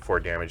doing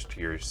D4 damage to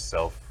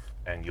yourself,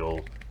 and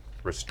you'll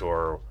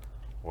restore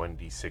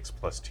 1d6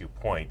 plus 2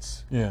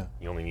 points. Yeah.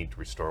 You only need to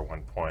restore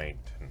 1 point.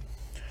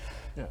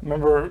 And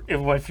Remember,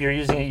 if you're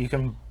using it, you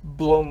can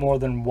blow more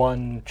than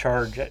one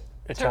charge at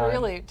a To time.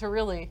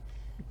 really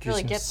Do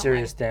some get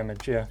serious behind.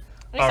 damage. Yeah.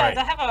 Besides,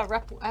 right.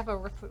 I have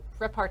a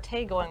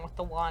repartee going with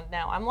the wand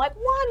now. I'm like,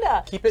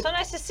 Wanda, Keep it- so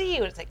nice to see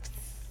you. It's like,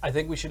 I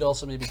think we should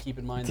also maybe keep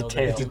in mind, though,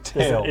 Tail. that,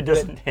 tail. It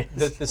doesn't hit.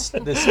 that this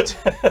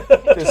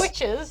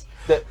twitches.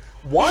 that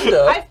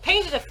Wanda I've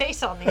painted a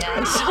face on the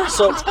end. So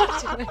So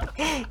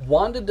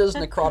Wanda does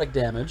necrotic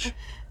damage,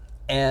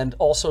 and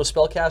also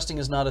spellcasting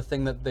is not a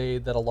thing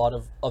that a lot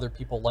of other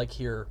people like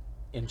here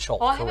in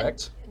Chult, Well, I haven't-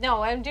 correct?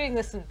 No, I'm doing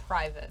this in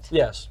private.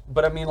 Yes,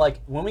 but I mean, like,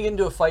 when we get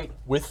into a fight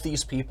with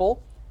these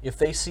people, if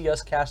they see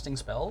us casting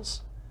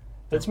spells,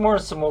 That's more a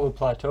Samola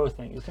Plateau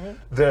thing, isn't it?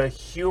 The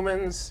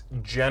humans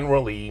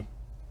generally.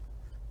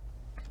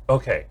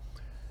 Okay.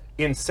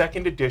 In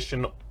 2nd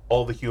edition,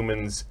 all the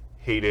humans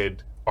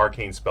hated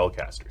arcane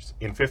spellcasters.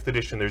 In 5th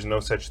edition, there's no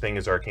such thing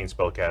as arcane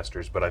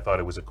spellcasters, but I thought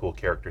it was a cool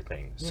character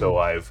thing. So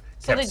I've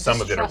So kept they some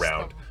of it distrust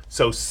around. them.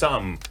 So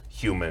some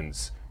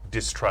humans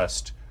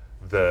distrust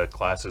the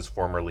classes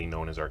formerly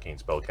known as arcane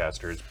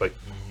spellcasters, but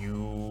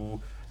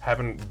you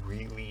haven't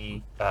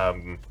really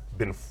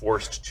been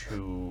forced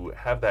to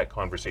have that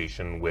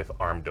conversation with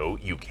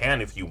Armdo. You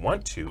can if you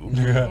want to,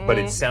 but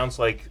it sounds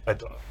like a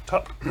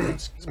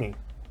excuse me,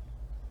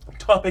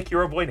 topic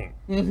you're avoiding.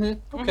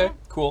 okay,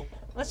 cool.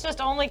 Let's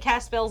just only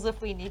cast spells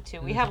if we need to.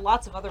 We have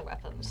lots of other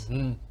weapons.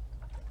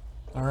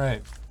 All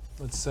right.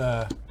 Let's.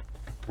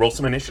 Roll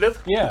some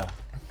initiative. Yeah.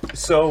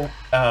 So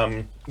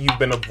you've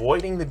been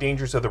avoiding the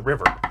dangers of the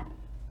river,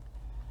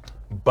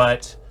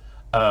 but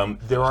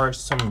there are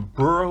some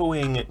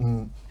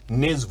burrowing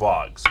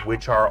Nizvogs,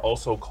 which are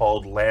also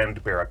called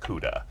land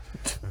barracuda,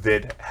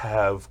 that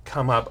have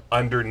come up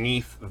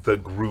underneath the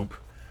group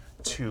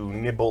to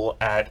nibble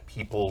at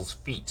people's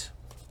feet.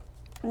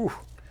 Now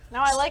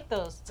I like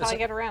those. That's how I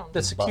get around.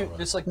 That's a cute.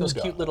 It's like those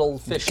cute little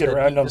fish Get that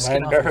around eat on the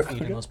skin land off your feet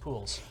barracuda? in those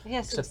pools.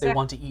 Yes, Except exactly. they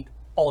want to eat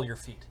all your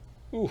feet.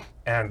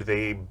 And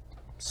they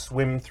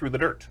swim through the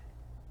dirt.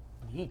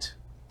 Neat.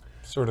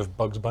 Sort of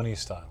Bugs Bunny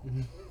style.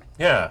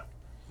 Yeah.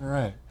 All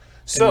right. And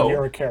So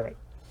you're a carrot.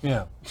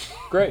 Yeah.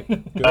 Great.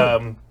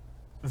 Good.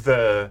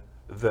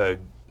 the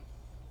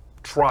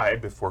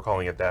tribe, if we're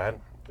calling it that,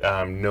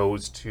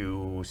 knows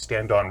to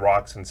stand on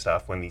rocks and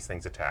stuff when these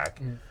things attack.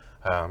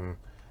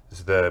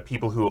 So the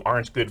people who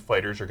aren't good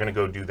fighters are going to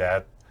go do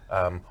that.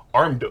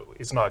 Armdo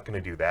is not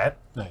going to do that.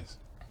 Nice.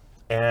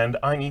 And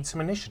I need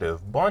some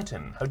initiative.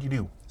 Bonton, how'd you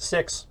do?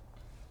 6.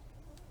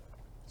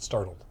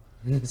 Startled.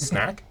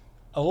 Snack?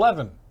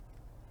 11.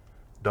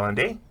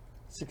 Donde?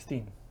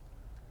 16.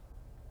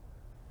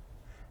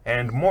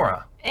 And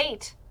Mora.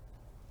 8.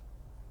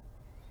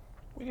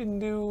 We didn't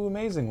do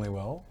amazingly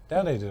well.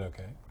 Daddy did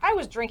okay. I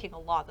was drinking a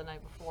lot the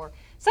night before.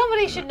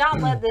 Somebody should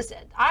not let this.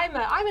 I'm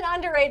an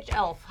underage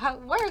elf.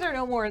 Why are there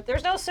no more?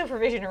 There's no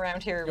supervision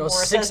around here. You're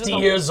Morris says 60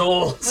 with a- years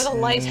old. with a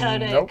light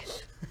headache. Nope.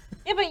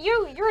 Yeah, but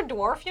you're a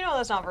dwarf. You know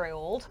that's not very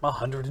old.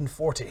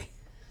 140.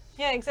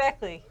 Yeah,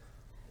 exactly.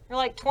 You're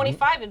like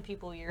 25 in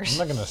people years. I'm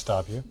not going to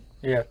stop you.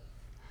 Yeah.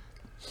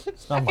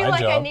 It's not I feel my like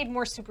job. I need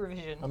more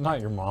supervision. I'm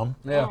not your mom.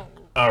 Yeah.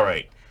 All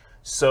right.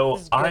 So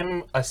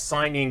I'm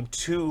assigning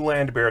 2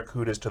 land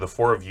barracudas to the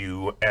 4 of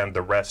you, and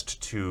the rest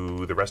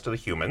to the rest of the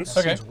humans.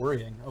 Okay. Seems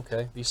worrying.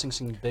 Okay. These things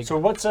seem big. So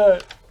what's a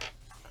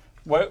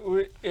what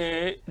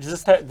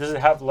does it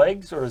have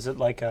legs or is it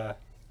like a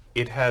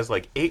It has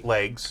like 8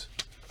 legs,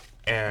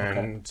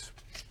 and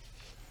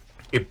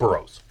it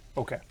burrows.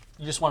 okay?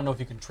 you just want to know if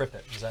you can trip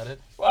it. Is that it?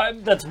 Well,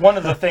 that's one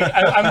of the things.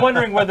 I'm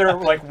wondering whether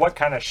like what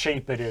kind of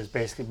shape it is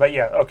basically. But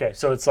yeah, okay.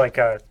 So it's like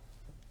a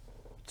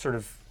sort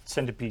of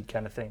centipede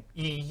kind of thing.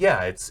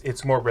 Yeah,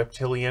 it's more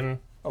reptilian.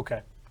 Okay.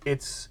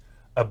 It's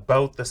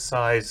about the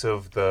size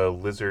of the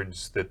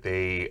lizards that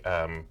they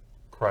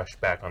crush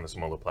back on the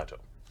Samola Plateau.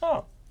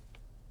 Oh.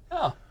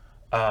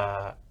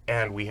 Oh.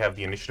 And we have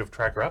the initiative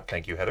tracker up.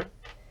 Thank you, Heather.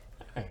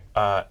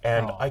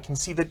 And I can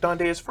see that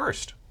Donde is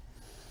first.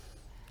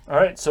 All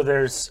right. So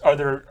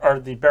are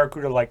the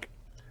barracuda like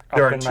up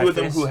There are in 2 my of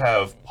them face? who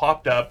have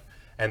popped up,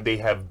 and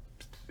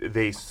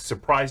they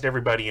surprised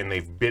everybody, and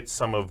they've bit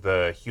some of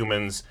the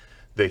humans.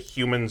 The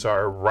humans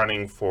are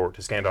running to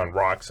stand on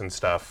rocks and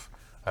stuff.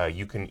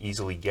 You can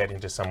easily get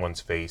into someone's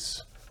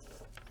face,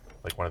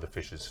 like one of the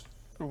fish's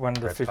One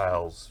of the fish.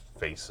 reptiles'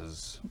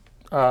 faces,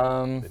 the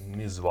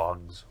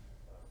Nizvogs.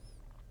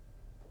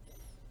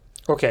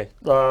 Okay.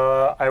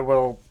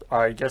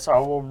 I guess I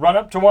will run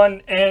up to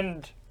one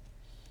and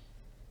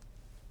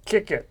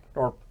kick it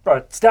or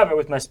stab it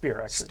with my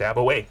spear. Actually, Stab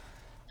away.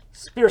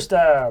 spear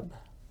stab.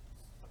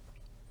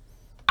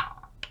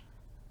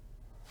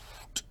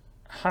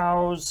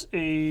 How's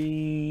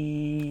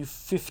a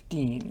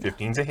 15?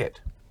 15's a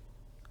hit.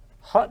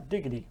 Hot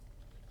diggity.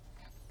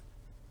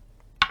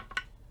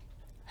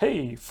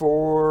 Hey,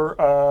 for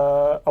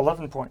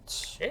 11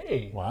 points.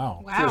 Hey.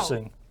 Wow. Wow.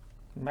 Piercing.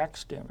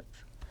 Max damage.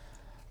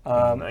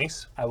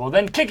 Nice. I will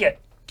then kick it.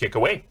 Kick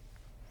away.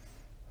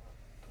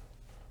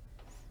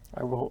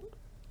 I will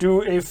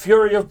do a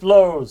fury of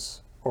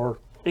blows, or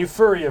a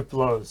fury of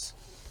blows.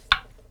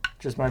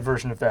 Just my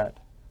version of that.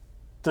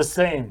 The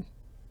same.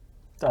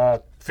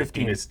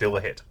 15 is still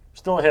a hit.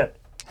 Still a hit.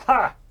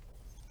 Ha!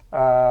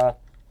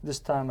 This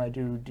time I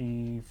do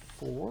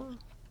D4.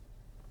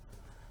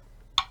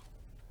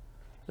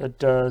 That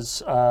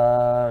does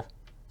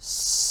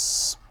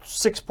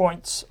 6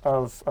 points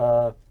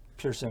of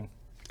piercing.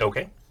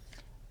 Okay.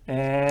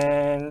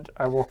 And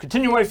I will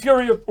continue my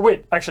fury of.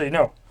 Wait, actually,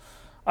 no.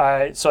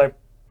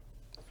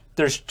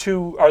 There's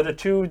 2. Are the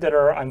 2 that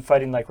I'm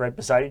fighting like right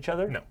beside each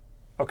other? No.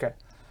 Okay.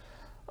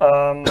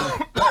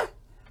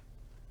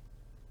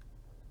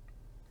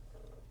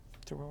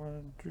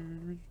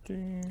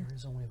 There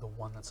is only the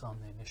one that's on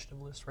the initiative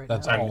list right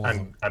That's now. all of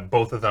them.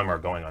 Both of them are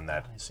going on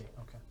that. I see.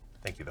 Okay.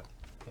 Thank you, though.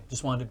 Okay.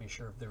 Just wanted to be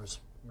sure if there was.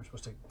 We're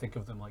supposed to think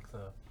of them like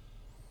the.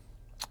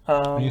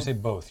 When you say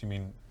both, you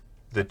mean?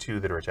 The two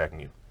that are attacking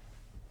you.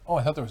 Oh,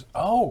 I thought there was.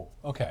 Oh,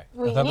 okay.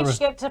 We I thought there each was.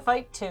 get to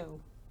fight 2.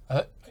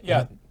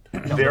 Yeah.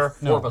 There,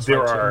 four of us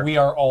there fight are We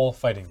are all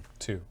fighting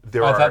two.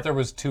 There I are thought there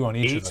was 2 on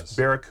each 8 of us.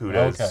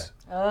 barracudas. Okay.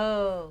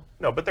 Oh.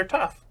 No, but they're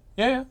tough.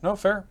 Yeah. No,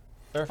 fair.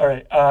 Fair. All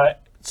fair. right.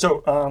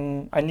 So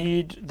I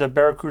need the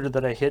Barracuda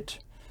that I hit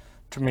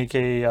to make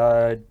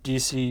a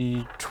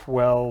DC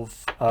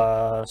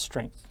 12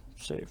 strength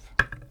save.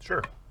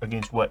 Sure.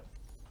 Against what?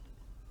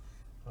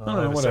 I don't know,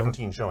 I have a whatever.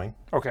 17 showing.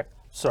 Okay.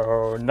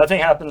 So nothing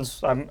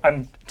happens.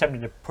 I'm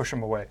tempted to push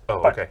him away.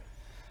 Oh, But,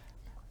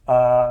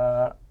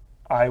 okay.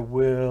 I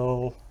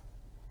will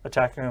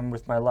attack him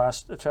with my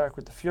last attack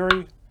with the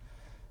Fury,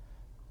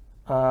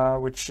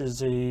 which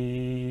is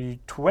a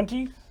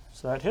 20.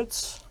 So that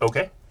hits.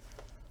 Okay.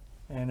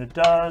 And it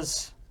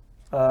does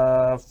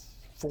 4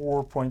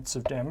 points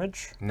of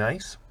damage.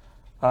 Nice.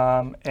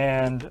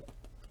 And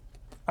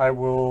I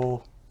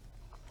will.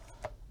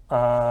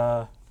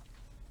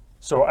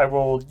 So I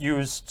will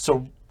use.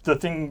 So the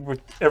thing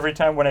with every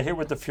time when I hit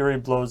with the Fury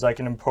blows, I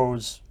can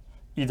impose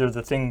either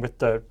the thing with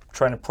the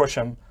trying to push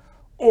him,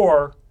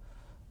 or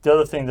the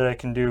other thing that I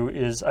can do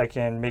is I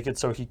can make it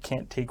so he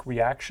can't take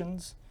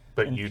reactions.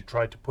 But you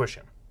tried to push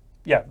him.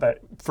 Yeah,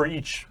 but for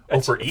each. Oh,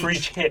 for for each?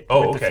 each hit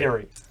Oh, with okay. the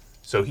Fury.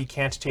 So he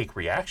can't take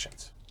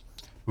reactions.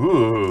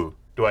 Ooh.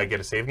 Do I get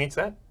a save against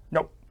that?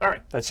 Nope. All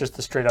right. That's just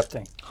a straight up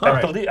thing.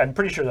 Alright. I'm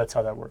pretty sure that's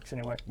how that works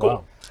anyway.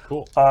 Wow.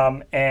 Cool.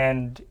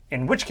 And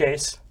in which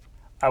case,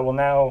 I will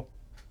now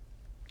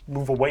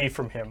move away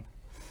from him.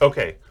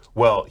 Okay.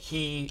 Well,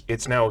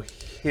 it's now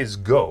his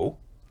go.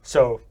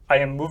 So I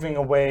am moving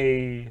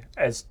away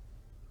as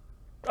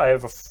I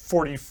have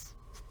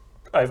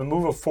a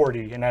move of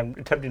 40, and I'm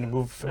attempting to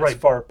move as Right.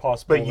 far as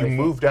possible. But you away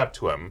from- moved up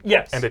to him.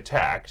 Yes. And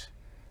attacked.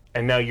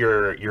 And now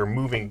you're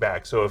moving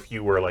back. So if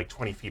you were like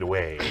 20 feet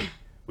away.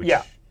 Which,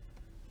 Yeah.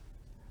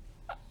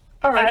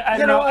 All right. I you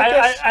don't know, know. I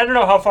guess. I don't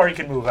know how far he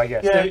can move. I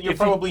guess. Yeah, If you're he-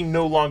 probably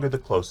no longer the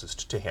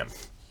closest to him.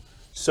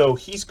 So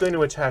he's going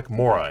to attack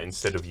Mora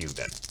instead of you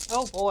then.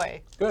 Oh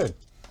boy. Good.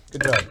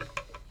 Good job.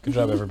 Good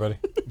job, everybody.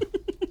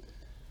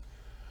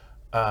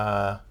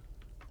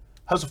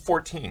 How's a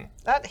 14?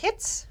 That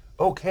hits.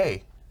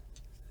 Okay.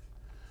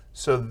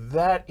 So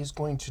that is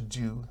going to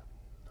do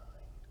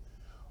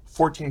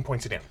 14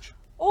 points of damage.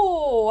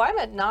 Oh, I'm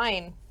at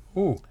 9.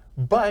 Ooh.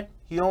 But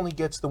he only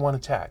gets the one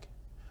attack.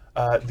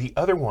 The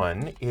other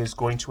one is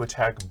going to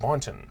attack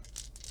Bonton.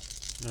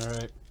 All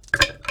right.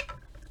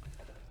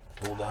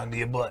 Hold on to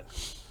your butt.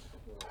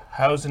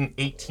 How's an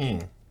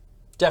 18?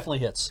 Definitely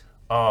hits.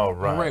 All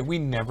right. All right. We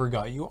never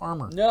got you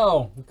armor.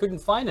 No, we couldn't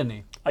find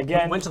any.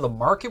 Again- we went to the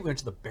market. We went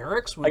to the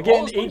barracks. We went Again,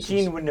 all those places.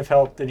 18 wouldn't have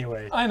helped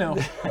anyway. I know.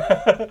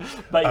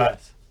 But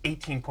yes.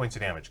 18 points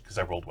of damage because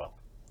I rolled well.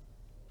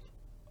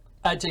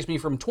 That takes me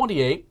from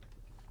 28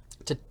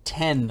 to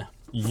 10.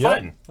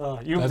 Fun.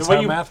 That's the way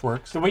how you math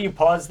works. The way you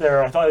paused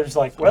there, I thought it was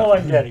like, well,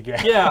 I'm dead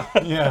again. Yeah.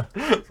 Yeah.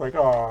 It's like,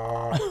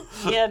 oh.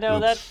 Yeah, no,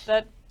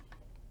 that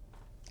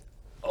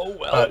Oh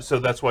well. So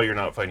that's why you're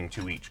not fighting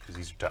 2 each because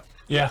these are tough.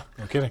 Yeah.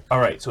 No kidding. All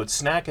right. So it's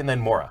Snack and then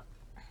Mora.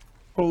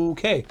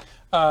 Okay.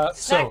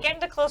 Snack, get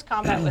into close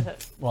combat with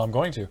it. Well, I'm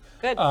going to.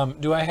 Good.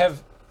 Do I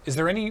have? Is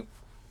there any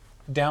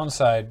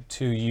downside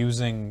to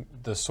using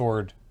the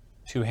sword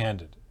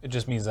two-handed? It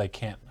just means I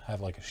can't have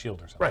like a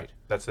shield or something. Right.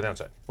 That's the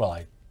downside. Well,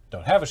 I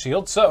don't have a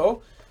shield,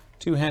 so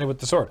two-handed with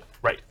the sword.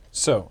 Right.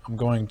 So I'm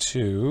going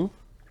to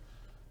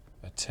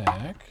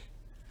attack,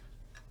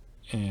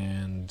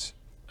 and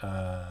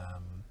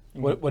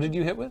what did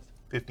you hit with?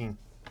 15.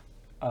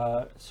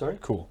 Sorry?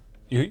 Cool.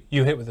 You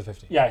hit with the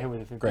 50. Yeah, I hit with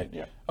a 15. Great.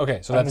 Yeah. Okay,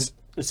 so I'm that's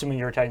assuming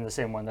you're attacking the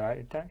same one that I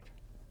attacked.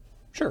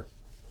 sure.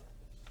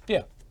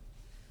 Yeah.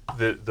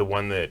 The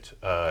one that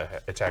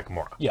attacked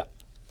Mora. Yeah.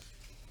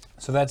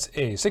 So that's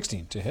a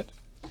 16 to hit.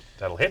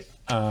 That'll hit.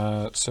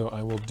 So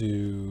I will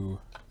do.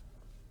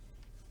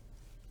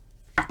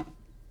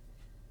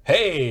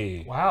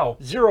 Hey! wow.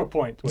 0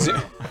 point.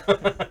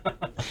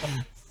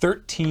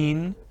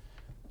 13.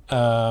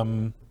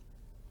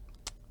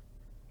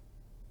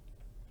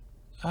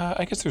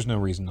 I guess there's no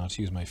reason not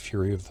to use my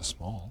Fury of the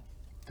Small.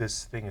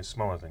 This thing is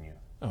smaller than you.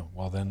 Oh,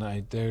 well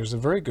then there's a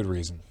very good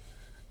reason.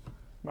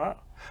 Wow.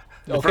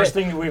 The Okay. first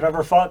thing we've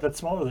ever fought that's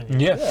smaller than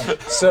you. Yeah.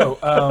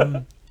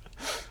 So,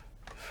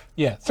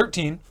 yeah,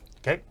 13.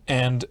 Okay.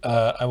 And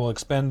I will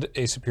expend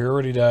a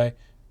superiority die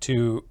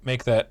to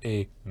make that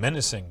a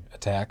menacing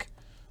attack.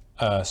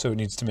 So it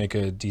needs to make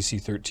a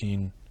DC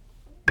 13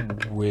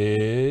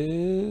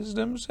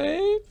 wisdom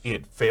save.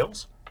 It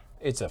fails.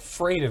 It's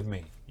afraid of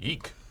me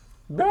Yeek.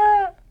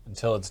 Bah!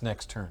 until its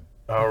next turn.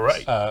 All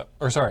right.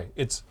 Or sorry,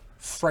 it's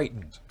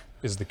frightened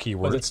is the key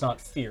word. But it's not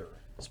fear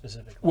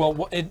specifically.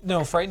 Well,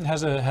 no, frightened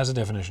has a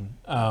definition.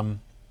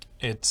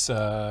 It's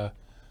The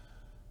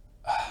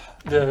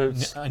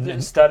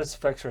n- status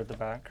effects are at the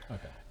back.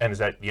 and is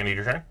that the end of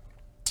your turn?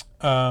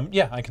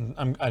 yeah.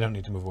 I don't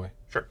need to move away.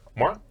 Sure.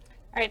 Mora? All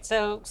right,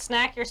 so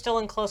Snack, you're still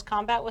in close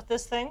combat with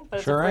this thing, but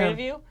it's Sure afraid am. of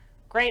you.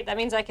 Great, that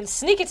means I can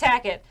sneak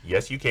attack it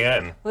Yes, you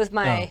can. with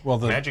my. Well,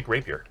 the Magic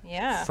rapier.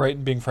 Yeah.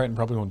 being frightened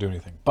probably won't do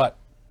anything, but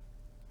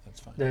that's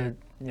fine.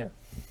 Yeah.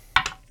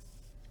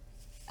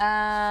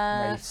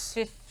 Nice.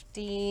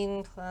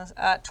 15 plus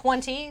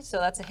 20, so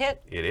that's a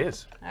hit. It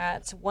is.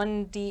 It's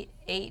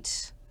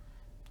 1d8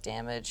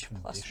 damage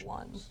plus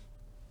 1.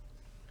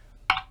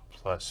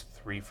 Plus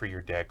 3 for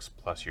your dex,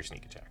 plus your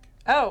sneak attack.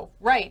 Oh,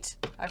 right.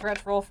 I forgot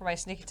to roll for my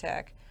sneak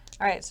attack.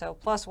 All right, so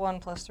plus 1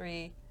 plus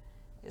 3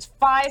 is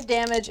 5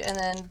 damage, and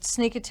then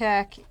sneak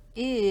attack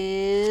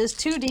is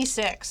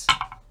 2d6.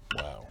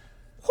 Wow.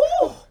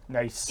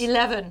 Nice.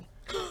 11.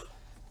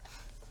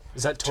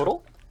 Is that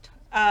total?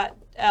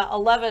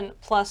 11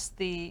 plus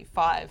the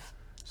 5.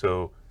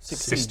 So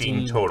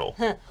 16 total.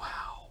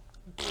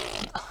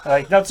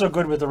 Like, not so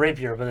good with the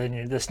rapier, but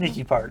then the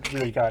sneaky part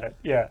really got it.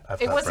 Yeah.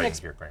 I've It got wasn't right ex-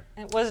 here, Graham.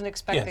 It wasn't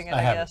expecting Yes, it, I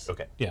I have it. guess.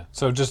 Okay. Yeah,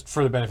 so just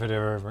for the benefit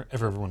of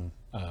everyone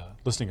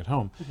listening at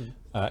home,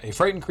 a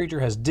frightened creature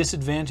has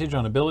disadvantage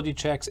on ability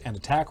checks and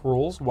attack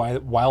rolls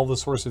while the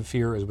source of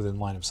fear is within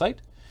line of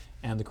sight,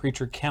 and the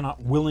creature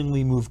cannot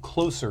willingly move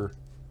closer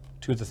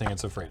to the thing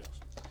it's afraid of.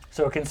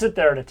 So it can sit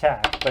there and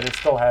attack, but it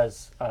still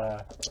has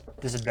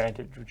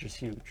disadvantage, which is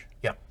huge.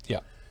 Yeah. Yeah.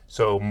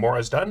 So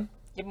Mora's done.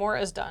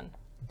 Mora is done.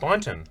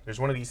 Bonton, there's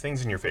one of these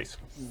things in your face.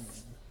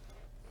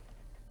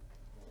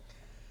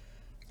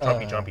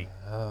 Chompy, chompy.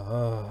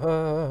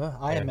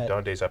 I am And at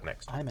Dante's up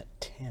next. I'm at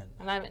 10.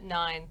 And I'm at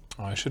 9.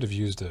 Oh, I should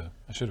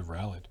have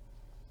rallied.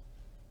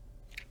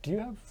 Do you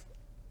have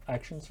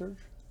action surge?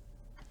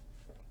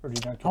 Or do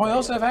you not get Oh, I that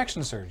also yet? have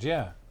action surge.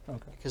 Yeah,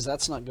 Because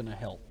that's not going to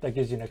help. That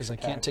gives you an Because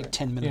extra I can't attack, take right?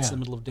 10 minutes Yeah. in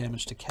the middle of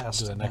damage to cast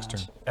do that next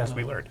turn. As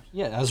we learned.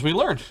 Yeah, as we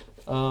learned.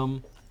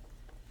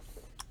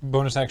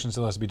 Bonus action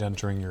still has to be done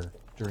during your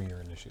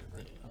initiative.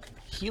 Right?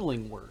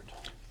 Healing word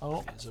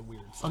Oh, is a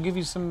weird I'll thing. give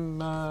you some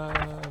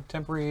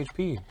temporary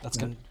HP. That's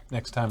going to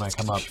Next time I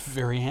come up, be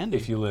very handy.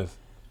 if you live.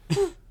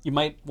 You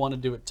might want to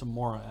do it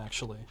tomorrow,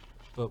 actually.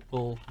 But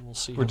we'll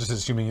see. We're just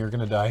assuming you're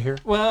going to die here.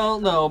 Well,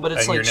 no, but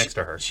it's And like you're next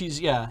to her.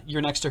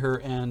 You're next to her,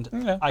 and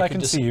Yeah, I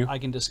can see you. I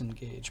can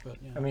disengage, but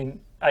yeah. I mean,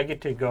 I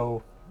get to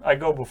go. I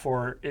go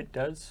before it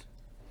does.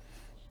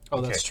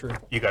 Oh, that's Okay.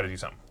 true. You got to do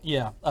something.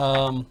 Yeah.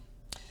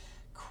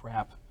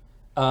 Crap.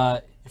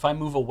 If I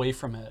move away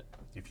from it,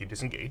 If you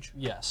disengage,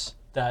 yes.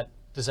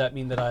 Does that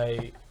mean that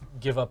I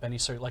give up any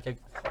sort like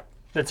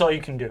That's all you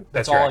can do.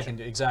 that's all your I action.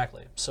 can do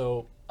exactly.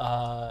 So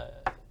I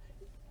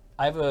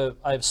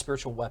have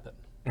spiritual weapon,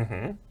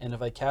 Mm-hmm. and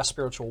if I cast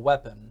spiritual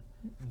weapon,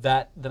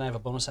 then I have a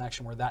bonus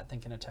action where that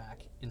thing can attack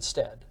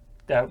instead.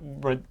 But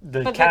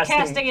the But casting.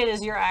 the casting it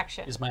is your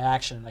action. Is my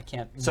action, and I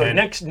can't. So And-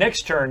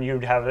 next turn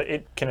you'd have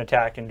it can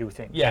attack and do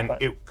things. Yeah, And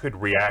but it could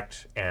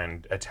react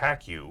and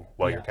attack you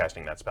while you're Yeah.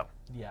 casting that spell.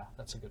 Yeah,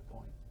 that's a good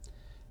point.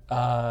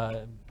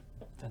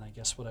 Then I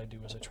guess what I do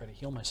is I try to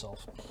heal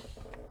myself.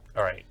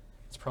 All right.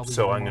 It's probably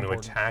So more I'm going to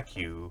important. attack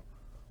you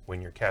when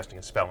you're casting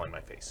a spell on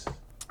my face.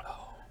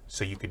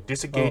 So you could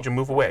disengage and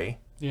move away,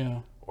 Yeah.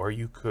 or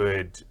you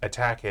could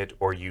attack it,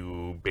 or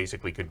you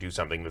basically could do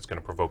something that's going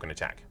to provoke an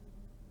attack.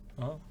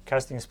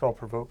 casting a spell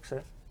provokes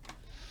it.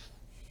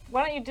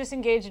 Why don't you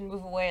disengage and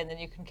move away, and then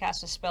you can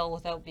cast a spell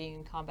without being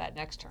in combat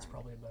next turn?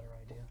 Probably a better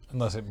idea.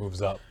 Unless it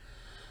moves up.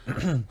 But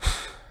it's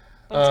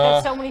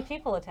got so many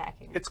people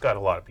attacking. It's got a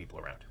lot of people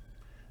around.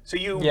 So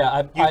you Yeah,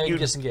 I you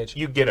disengage.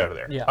 You get out of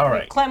there. Yeah. All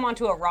right. Climb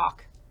onto a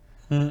rock.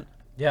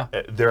 Yeah.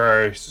 There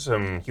are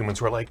some humans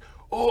who are like,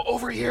 oh,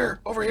 over here,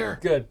 over here.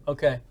 Good.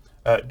 Okay.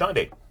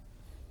 Dante.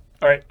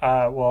 All right.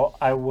 Well,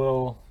 I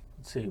will.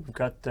 Let's see. We've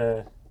got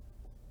the.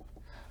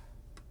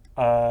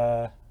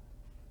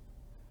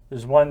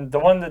 There's one. The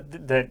one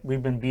that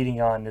we've been beating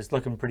on is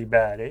looking pretty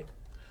bad,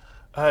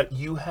 eh?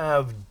 You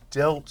have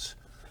dealt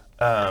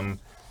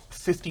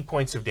 50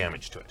 points of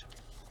damage to it.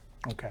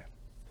 Okay.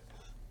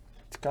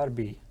 It's got to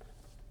be.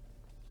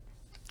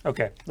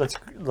 Okay.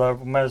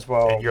 Might as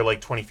well. And you're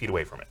like 20 feet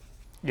away from it.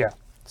 Yeah.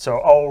 So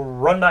I'll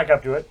run back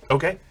up to it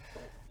Okay,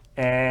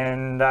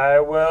 and I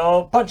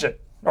will punch it.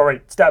 All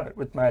right, stab it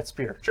with my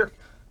spear. sure.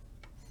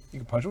 You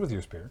can punch it with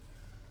your spear.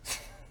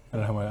 I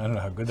don't know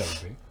how good that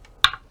would be.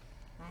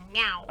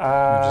 Meow.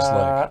 just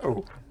like-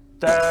 Oh,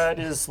 that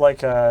is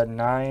like a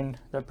 9.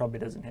 That probably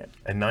doesn't hit.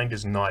 A 9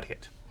 does not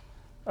hit.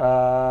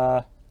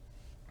 Well,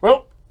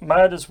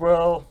 might as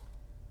well.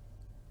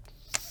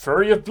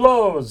 Flurry of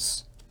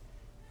blows.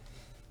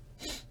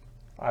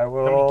 I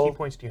will. How many key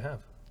points do you have?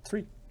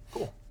 3.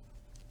 Cool.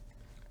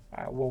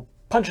 I will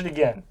punch it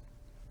again.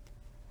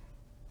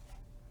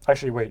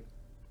 Actually, wait.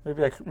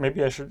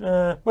 Maybe I should.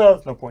 Well,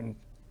 there's no point in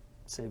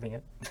saving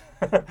it.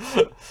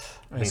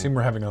 I assume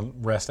we're having a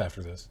rest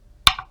after this.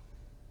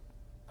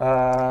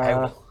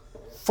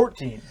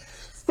 14.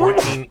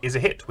 14 is a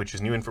hit, which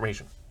is new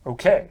information.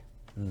 Okay.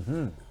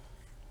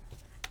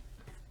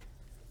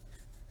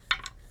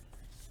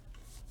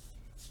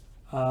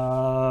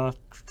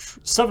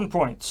 7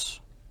 points.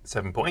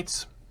 7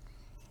 points.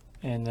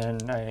 And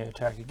then I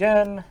attack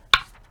again.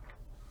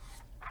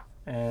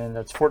 And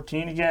that's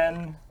 14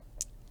 again.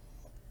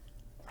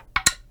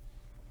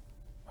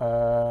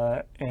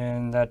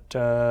 And that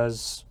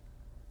does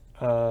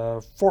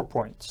 4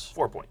 points.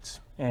 4 points.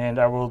 And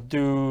I will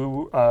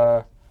do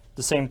the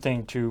same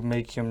thing to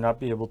make him not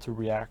be able to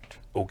react.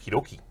 Okie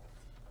dokie.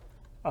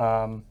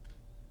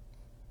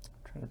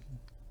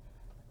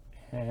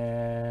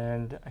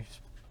 And I'm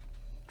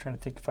trying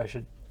to think if I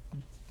should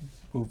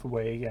move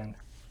away again.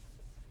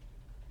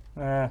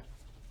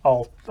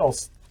 I'll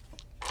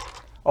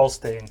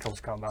stay in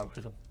close combat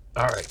with him.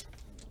 All right.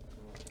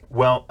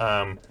 Well,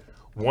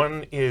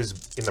 one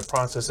is in the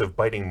process of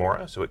biting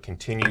Mora, so it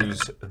continues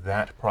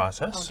that Oh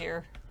process.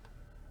 dear.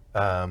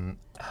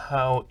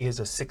 How is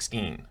a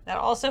 16? That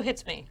also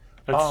hits me.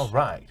 All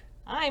right.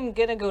 I'm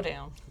gonna go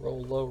down.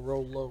 Roll low,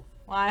 roll low.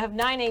 Well, I have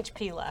 9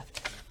 HP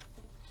left.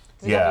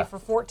 'Cause he Yeah. got me for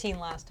 14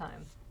 last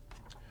time.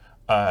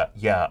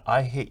 Yeah,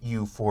 I hit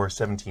you for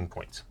 17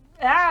 points.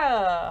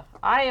 Ah,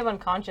 I am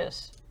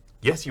unconscious.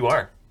 Yes, you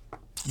are.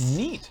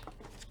 Neat.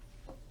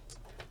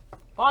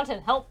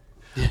 Bonton, help.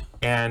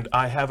 And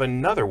I have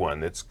another one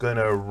that's going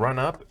to run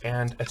up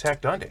and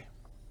attack Dante.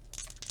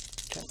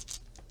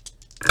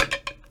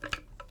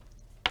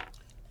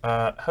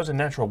 How's a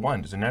natural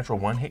 1? Does a natural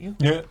 1 hit you?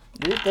 Yeah.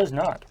 It does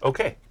not.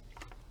 Okay.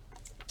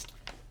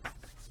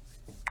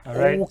 All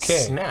right. Okay.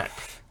 Snack.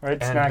 All right,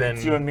 And Snack, then-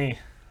 it's you and me.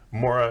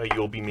 Mora,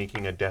 you'll be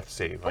making a death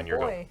save on your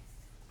go. Boy.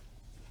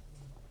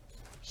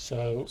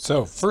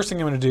 So first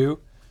thing I'm going to do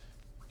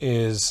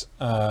is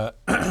let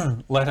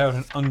out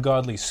an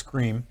ungodly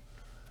scream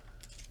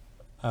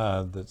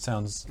that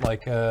sounds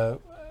like I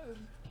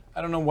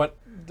don't know what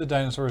the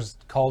dinosaur is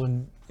called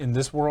in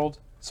this world.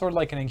 Sort of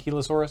like an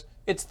ankylosaurus.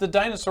 It's the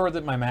dinosaur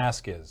that my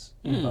mask is.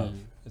 Of.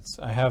 It's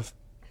I have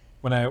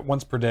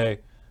once per day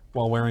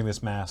while wearing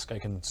this mask I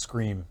can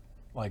scream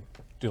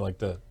do like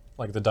the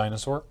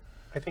dinosaur.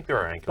 I think there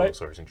are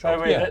ankylosaurs in By the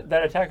Shelby. way, Yeah.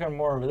 that attack on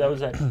Mora, that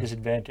was at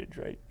disadvantage,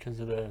 right? Because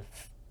of the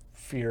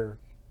fear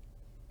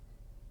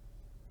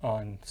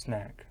on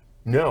Snack.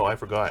 No, I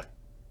forgot.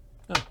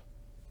 Oh.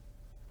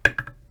 That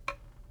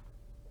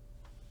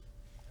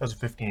was a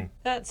 15.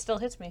 That still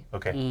hits me.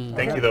 Okay.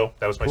 Thank you, though.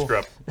 That was my screw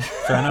up.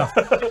 Fair enough.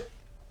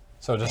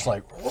 So just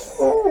like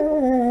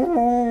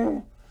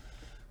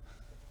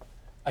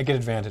I get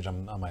advantage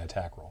on my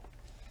attack roll.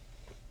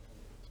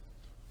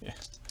 Yeah.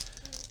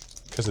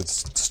 Because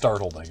it's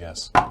startled, I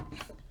guess.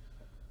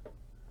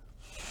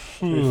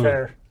 To be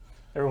fair,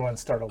 everyone's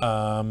startled.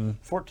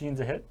 14's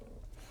a hit.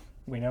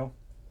 We know.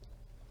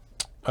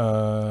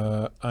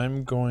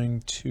 I'm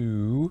going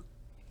to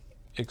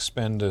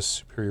expend a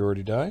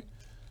superiority die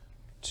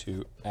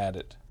to add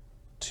it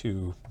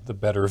to the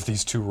better of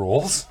these two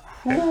rolls.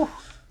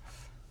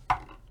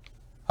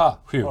 Ah,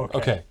 phew.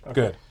 Okay,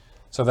 good.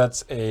 So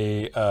that's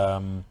a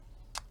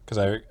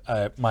because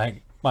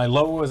my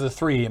low was a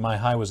 3 and my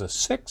high was a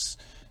 6,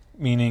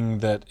 meaning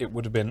that it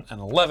would have been an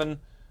 11,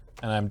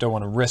 and I don't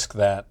want to risk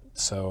that,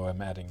 so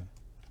I'm adding.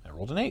 I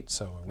rolled an 8,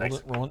 so I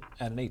Nice.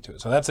 add an 8 to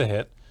it. So that's a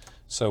hit.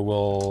 So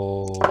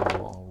we'll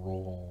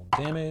roll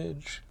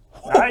damage.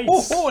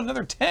 Nice. Oh,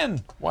 another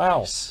 10.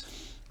 Wow.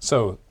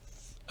 So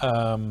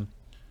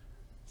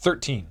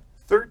 13.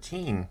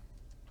 13.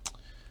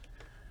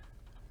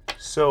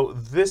 So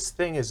this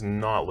thing is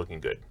not looking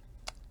good.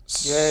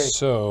 Yay.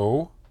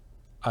 So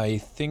I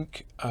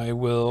think I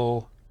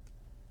will.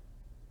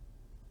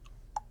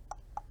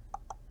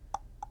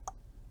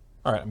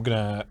 All right, I'm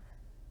gonna.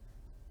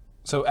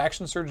 So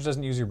action surge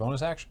doesn't use your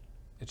bonus action.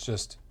 It's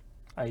just.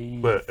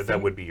 But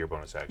that would be your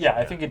bonus action. Yeah,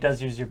 I think it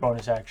does use your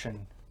bonus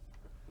action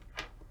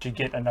to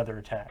get another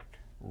attack.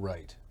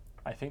 Right.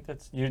 I think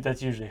that's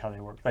usually how they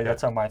work. Like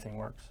that's how my thing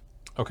works.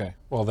 Okay.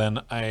 Well, then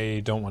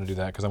I don't want to do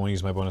that because I want to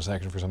use my bonus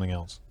action for something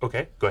else.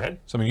 Okay, go ahead.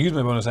 So I'm going to use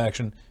my bonus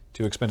action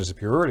to expend a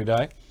superiority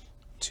die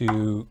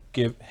to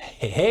give.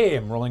 Hey,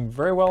 I'm rolling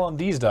very well on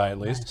these die at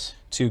least. Nice.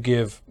 To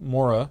give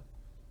Mora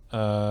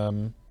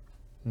 9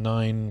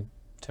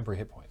 temporary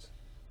hit points.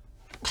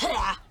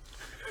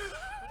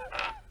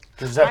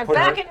 Does that I'm put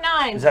back her? at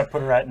 9. Does that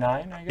put her at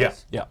 9? I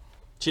guess. Yeah.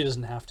 She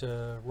doesn't have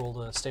to roll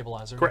to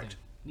stabilize or Correct. anything.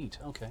 Neat.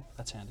 Okay,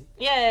 that's handy.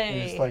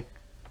 Yay. It's like,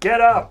 get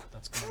up.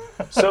 That's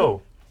good.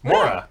 So,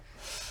 Mora,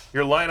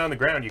 you're lying on the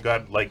ground. You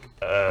got like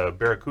a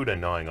barracuda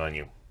gnawing on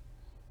you.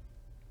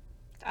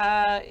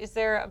 Is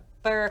there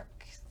a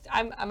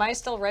am I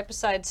still right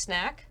beside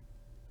Snack?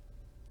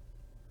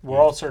 We're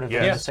all sort of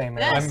in Yeah. the same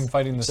Yes. area. I'm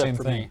fighting the Except same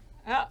for thing.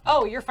 me.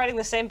 Oh, you're fighting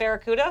the same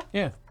Barracuda?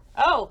 Yeah.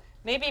 Oh,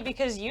 maybe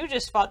because you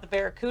just fought the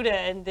Barracuda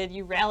and then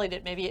you rallied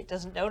it, maybe it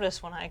doesn't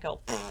notice when I go.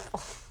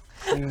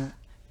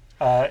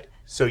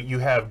 So you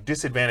have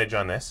disadvantage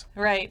on this.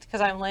 Right,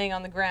 because I'm laying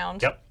on the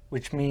ground. Yep.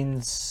 Which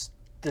means,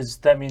 does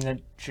that mean that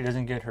she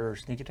doesn't get her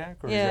sneak attack?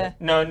 Or Yeah. Is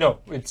that, no.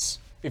 It's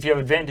if you have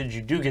advantage,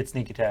 you do get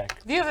sneak attack.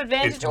 If you have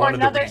advantage It's or one of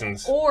the another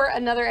reasons. or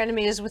another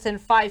enemy is within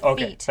 5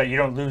 Okay, feet. but you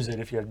don't lose it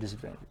if you have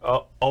disadvantage.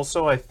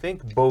 Also, I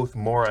think both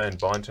Mora and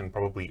Bonton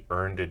probably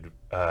earned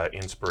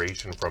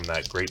inspiration from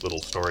that great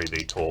little story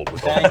they told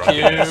with all the Thank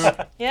you.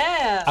 drunkenness.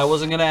 Yeah. I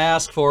wasn't gonna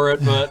ask for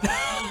it, but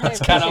It's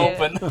kinda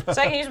open.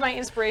 So I can use my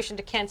inspiration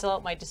to cancel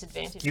out my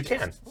disadvantage. You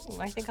can. Ooh,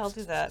 I think I'll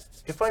do that.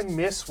 If I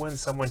miss when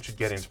someone should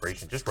get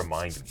inspiration, just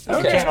remind me. You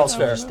Okay, can't also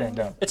fair. just stand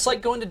up. It's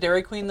like going to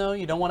Dairy Queen, though.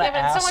 You don't want to Yeah, but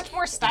ask. it's so much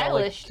more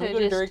stylish Can we to go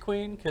to just- Dairy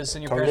Queen? Because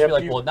then your Totally parents will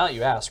up be to like, you. well, now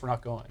you asked. We're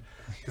not going.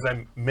 Because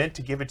I meant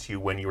to give it to you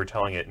when you were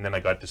telling it, and then I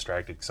got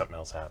distracted because something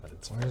else happened.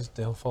 Where's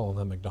Dale follow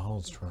the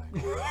McDonald's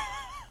triangle?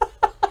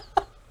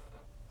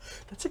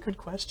 That's a good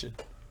question.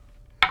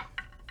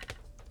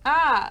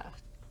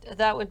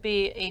 That would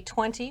be a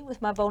 20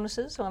 with my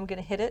bonuses, so I'm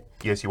going to hit it.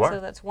 Yes, you are. So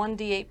that's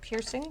 1d8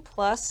 piercing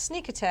plus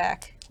sneak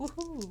attack.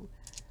 Woohoo!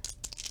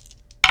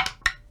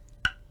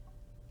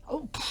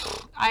 Oh,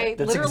 I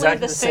That's literally exactly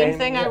the the same same,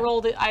 thing.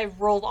 yeah. I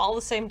rolled all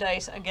the same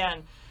dice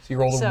again. So you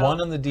rolled a So-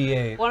 1 on the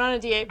D8. 1 on a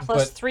d8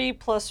 plus But- 3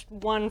 plus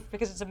 1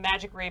 because it's a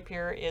magic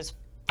rapier is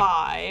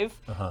 5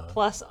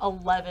 plus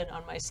 11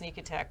 on my sneak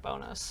attack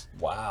bonus.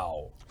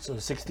 Wow. So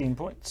 16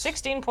 points.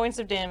 16 points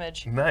of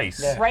damage.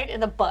 Nice. Yeah. Right in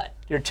the butt.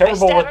 You're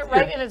terrible stab with it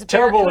right you're in its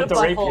terrible with the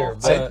barracuda rapier.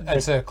 butthole. But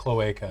It's a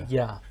cloaca.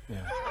 Yeah.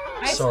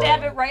 I Sorry.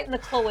 stab it right in the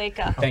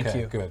cloaca. Thank Okay,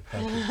 you. good.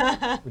 Thank you. We just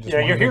Yeah, want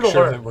you're to here make to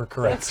sure learn. that we're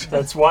correct.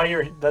 that's why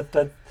you're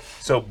that.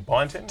 So,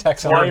 Bonton,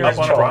 Texan Why you're you're up in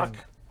on a charge. rock.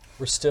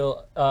 We're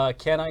still.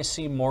 Can I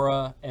see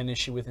Mora and is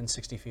she within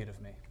 60 feet of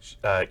me?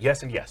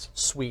 Yes and yes.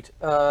 Sweet.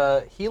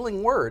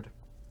 Healing word.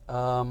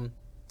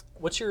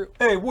 What's your?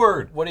 Hey,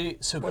 word. What do you?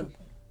 So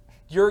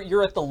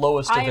you're at the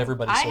lowest of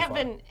everybody I so have far.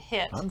 been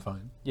hit. I'm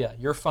fine. Yeah,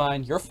 you're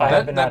fine. You're I fine. have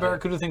That, been that at it.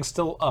 Barracuda thing's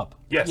still up.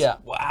 Yes. Yeah.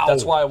 Wow.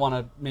 That's why I want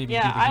to maybe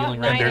Yeah, do the I have healing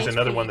nine right. There's HP.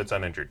 another one that's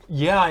uninjured.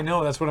 Yeah, I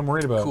know. That's what I'm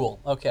worried about. Cool.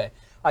 Okay.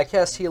 I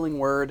cast healing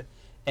word,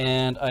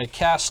 and I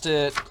cast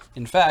it.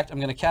 In fact, I'm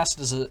going to cast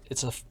it as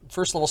it's a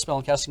first level spell,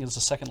 and casting it as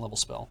a second level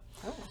spell.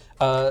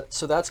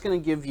 So that's going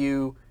to give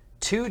you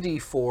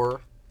 2d4.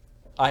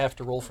 I have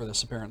to roll for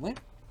this apparently,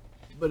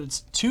 but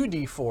it's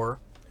 2d4.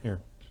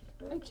 Here.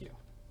 Thank you.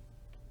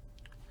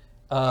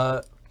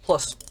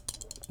 Plus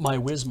my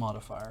whiz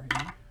modifier.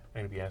 I'm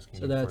going to be asking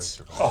So you for a that's-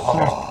 survival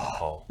check,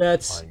 Paul,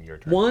 That's on your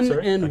turn. 1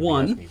 Sorry? and I'm gonna be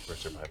 1. asking you for a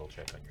survival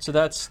check on your So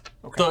that's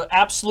the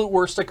absolute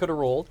worst I could have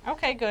rolled.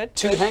 Okay, good.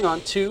 2. Hang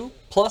on. 2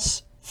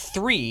 plus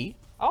 3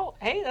 Oh,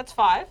 hey, that's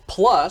 5.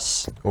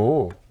 plus.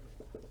 Oh.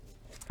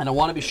 And I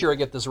want to be sure I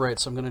get this right,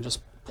 so I'm going to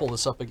just pull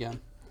this up again.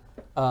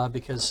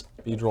 Because,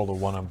 You'd rolled a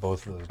 1 on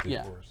both of those D4s.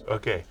 Yeah.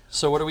 Okay.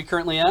 so what are we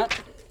currently at?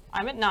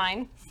 I'm at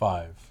 9.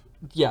 5.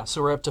 Yeah,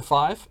 so we're up to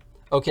 5.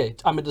 Okay,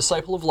 I'm a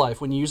Disciple of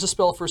Life. When you use a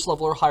spell first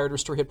level or higher to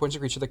restore hit points of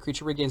a creature, the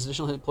creature regains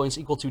additional hit points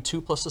equal to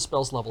 2 plus the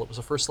spell's level. It was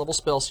a first level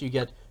spell, so you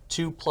get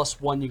 2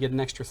 plus 1, you get an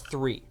extra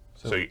 3.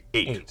 So, 8.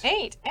 8.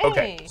 Hey.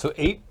 Okay, So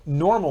 8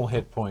 normal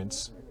hit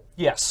points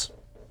Yes.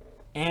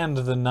 and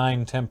the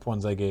 9 temp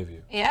ones I gave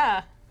you.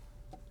 Yeah.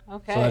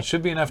 Okay. So that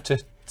should be enough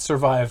to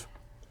survive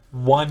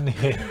 1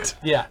 hit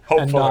Yeah.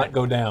 and not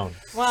go down.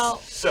 well,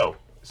 So,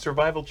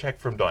 survival check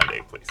from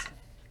Donde, please.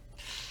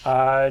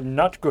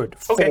 Not good.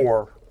 Okay.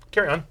 4.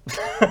 Carry on.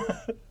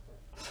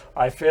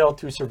 I failed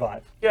to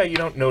survive. Yeah, you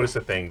don't notice a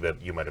thing that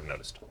you might have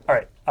noticed. All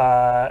right.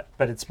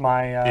 But it's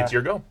my. It's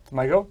your go.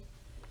 my go.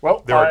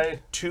 Well, There are I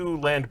 2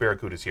 land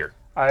barracudas here.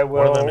 I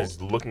One of them will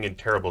is looking in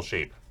terrible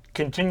shape.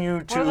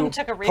 continue to one of them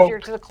took a rapier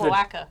poke to the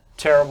cloaca.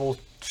 terrible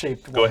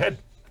shaped. Go ahead.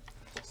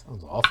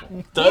 Sounds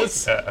awful.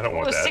 Does. I don't It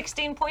want was that.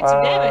 16 points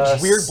of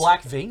damage. Weird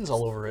black veins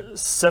all over it.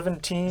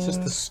 17. It's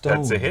just the stone.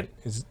 That's a hit.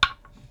 Is,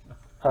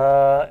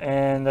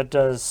 And that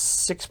does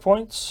 6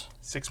 points.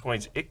 6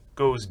 points. It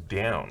goes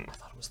down.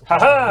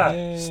 Haha!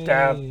 Yay.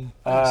 Stab. You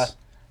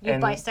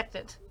and- bisect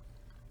it.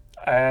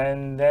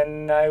 And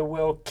then I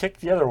will kick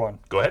the other one.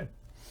 Go ahead.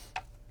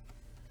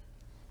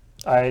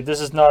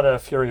 This is not a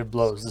Fury of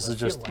Blows. This is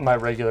just my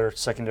regular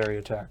secondary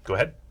attack. Go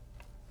ahead.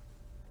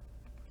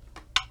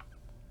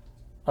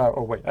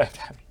 Oh, wait.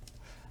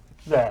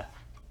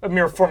 A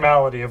mere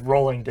formality of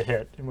rolling to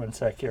hit in 1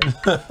 sec here.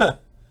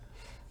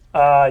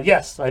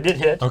 Yes, I did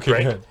hit. okay,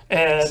 Great. good.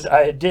 And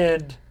I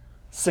did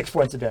 6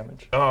 points of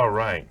damage. All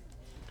right.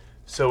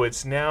 So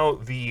it's now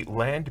the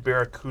land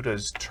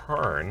barracuda's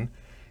turn.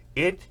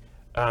 It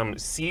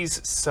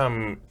sees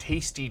some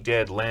tasty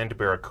dead land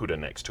barracuda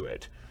next to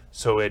it.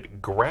 So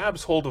it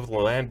grabs hold of the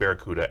land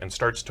barracuda and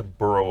starts to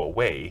burrow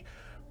away.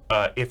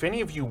 If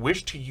any of you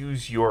wish to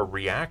use your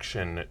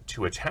reaction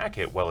to attack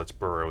it while it's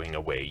burrowing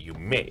away, you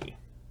may.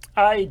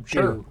 I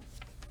do.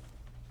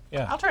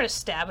 Sure. I'll try to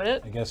stab at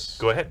it. I guess.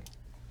 Go ahead.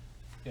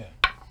 Yeah.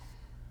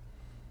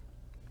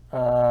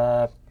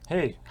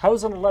 Hey,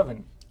 how's an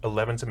 11?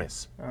 11's a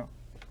miss.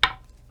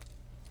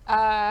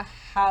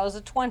 How's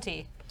a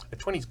 20? A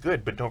 20's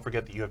good, but don't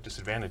forget that you have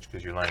disadvantage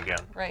because you're lying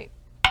down. Right.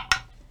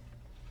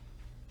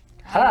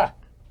 Ha!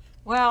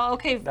 Well,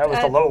 okay. That was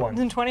the low one.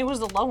 Then 20 was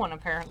the low one,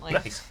 apparently.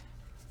 Nice.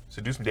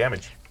 So do some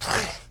damage.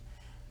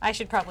 I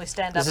should probably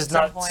stand This up is at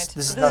some not- point.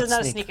 this is not not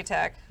a sneak. sneak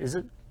attack. Is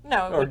it?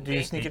 No. it Or wouldn't do you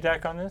be. sneak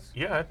attack on this?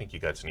 Yeah, I think you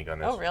got sneak on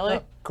this. Oh, really?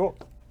 Cool.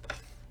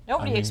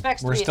 Nobody I mean,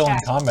 expects to we're be still in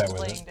attacked combat just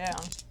with laying down.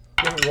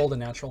 You haven't rolled a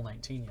natural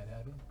 19 yet,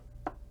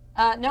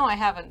 have you? No, I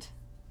haven't.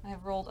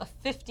 I've rolled a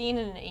 15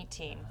 and an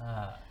 18.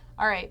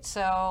 All right,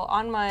 so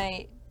on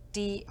my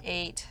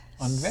D8,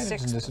 On advantages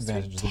 6 and plus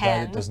disadvantages, the 10,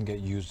 die that doesn't get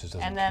used just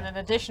doesn't and then count.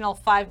 an additional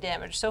 5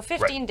 damage. So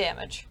 15 Right.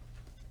 damage.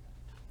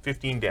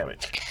 15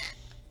 damage.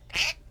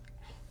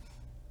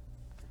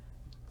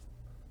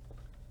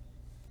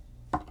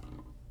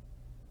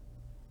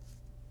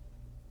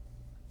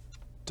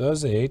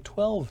 Does a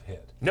 12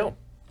 hit? No.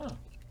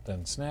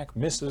 Then Snack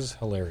misses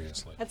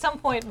hilariously. At some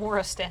point,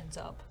 Mora stands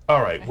up.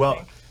 All right.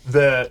 Well,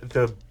 think.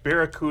 the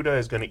barracuda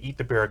is going to eat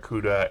the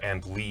barracuda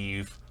and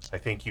leave. I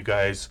think you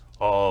guys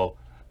all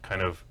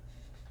kind of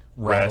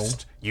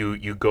rest.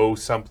 You go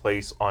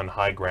someplace on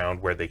high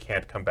ground where they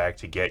can't come back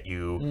to get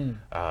you.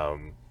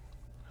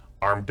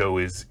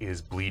 Armdo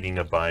is bleeding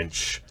a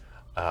bunch.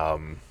 Oh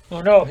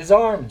no, his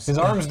arms. His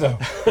arms, though.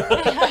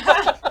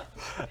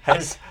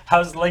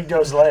 How's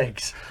Lingo's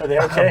legs? Are they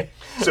okay?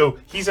 So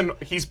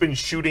he's been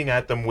shooting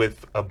at them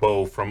with a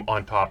bow from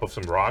on top of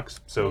some rocks.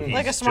 So he's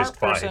Like a smart just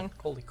fine. person.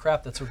 Holy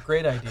crap, that's a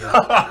great idea.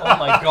 Oh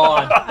my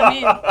god. I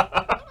mean,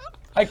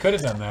 I could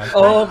have done that.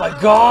 Oh my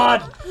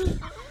god.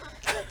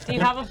 do you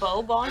have a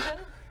bow, Bonton?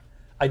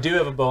 I do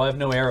have a bow. I have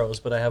no arrows,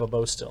 but I have a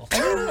bow still. I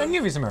can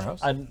give you some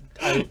arrows. I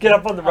Get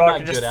up on the I'm rock not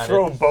and just good at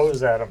throw it.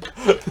 bows at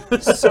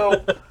him.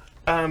 So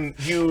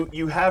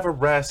you have a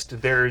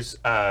rest. There's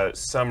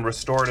some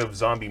restorative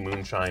zombie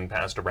moonshine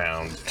passed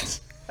around.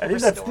 I think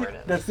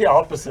Restorative. that's the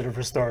opposite of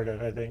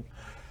restorative, I think.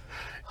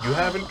 You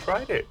haven't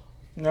tried it.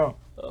 No,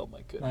 Oh my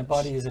goodness. my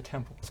body is a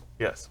temple.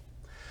 Yes.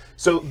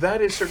 So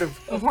that is sort of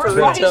Mora's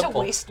Furry body's a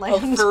temple.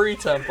 wasteland. A furry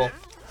temple.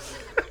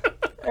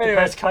 Anyway,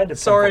 that's kind of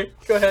Sorry,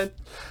 go ahead.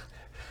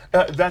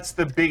 that's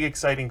the big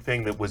exciting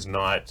thing that was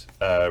not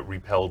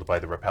repelled by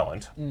the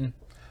repellent.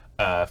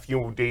 A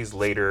few days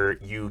later,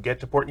 you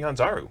get to Port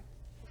Nyanzaru.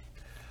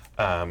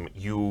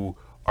 You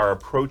are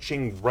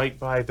approaching right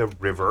by the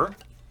river.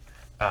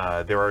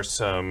 There are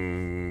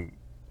some,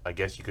 I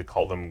guess you could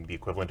call them the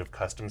equivalent of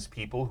customs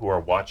people who are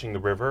watching the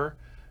river,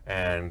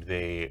 and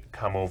they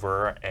come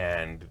over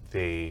and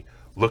they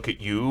look at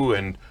you,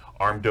 and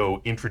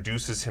Armdo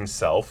introduces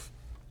himself,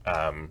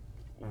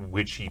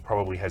 which he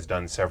probably has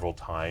done several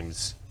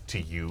times to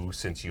you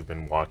since you've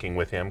been walking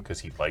with him, because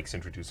he likes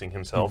introducing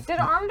himself. Did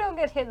Armdo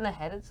get hit in the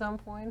head at some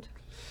point?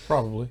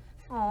 Probably.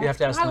 You have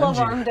to ask I love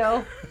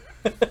Linji.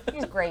 Armdo.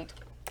 He's great.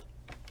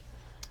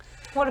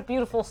 What a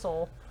beautiful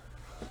soul.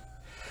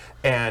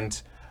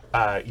 And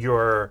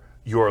you're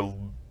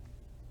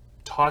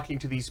talking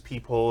to these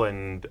people,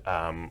 and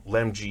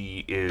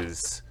Lemji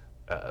is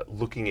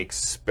looking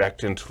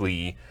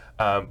expectantly.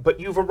 But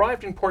you've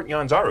arrived in Port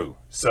Nyanzaru,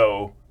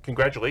 so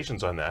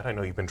congratulations on that. I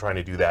know you've been trying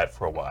to do that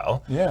for a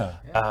while. Yeah.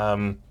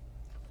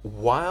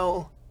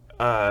 While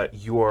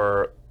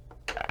you're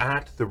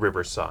at the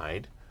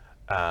riverside,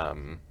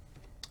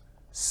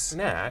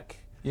 Snack,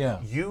 Yeah.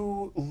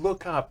 you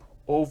look up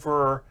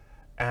over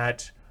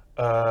at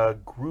a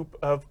group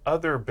of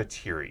other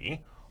Batiri,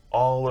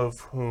 all of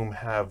whom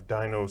have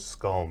dino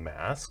skull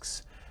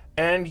masks,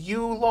 and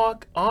you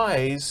lock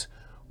eyes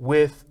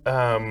with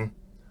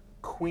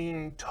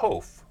Queen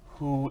Toph,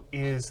 who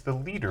is the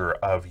leader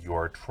of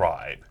your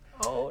tribe.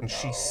 And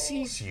she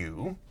sees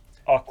you,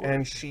 Awkward.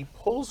 and she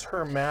pulls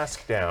her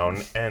mask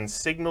down and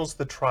signals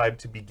the tribe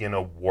to begin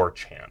a war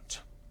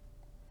chant,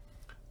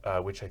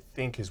 which I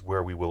think is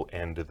where we will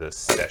end this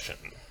session.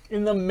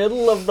 In the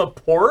middle of the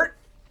port?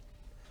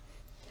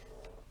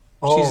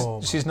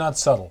 She's not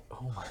subtle,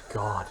 Oh my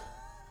god.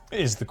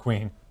 is the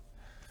queen.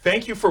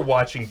 Thank you for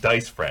watching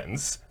Dice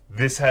Friends.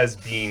 This has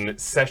been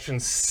session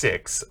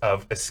 6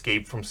 of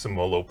Escape from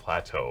Samolo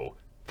Plateau.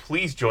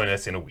 Please join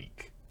us in a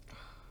week.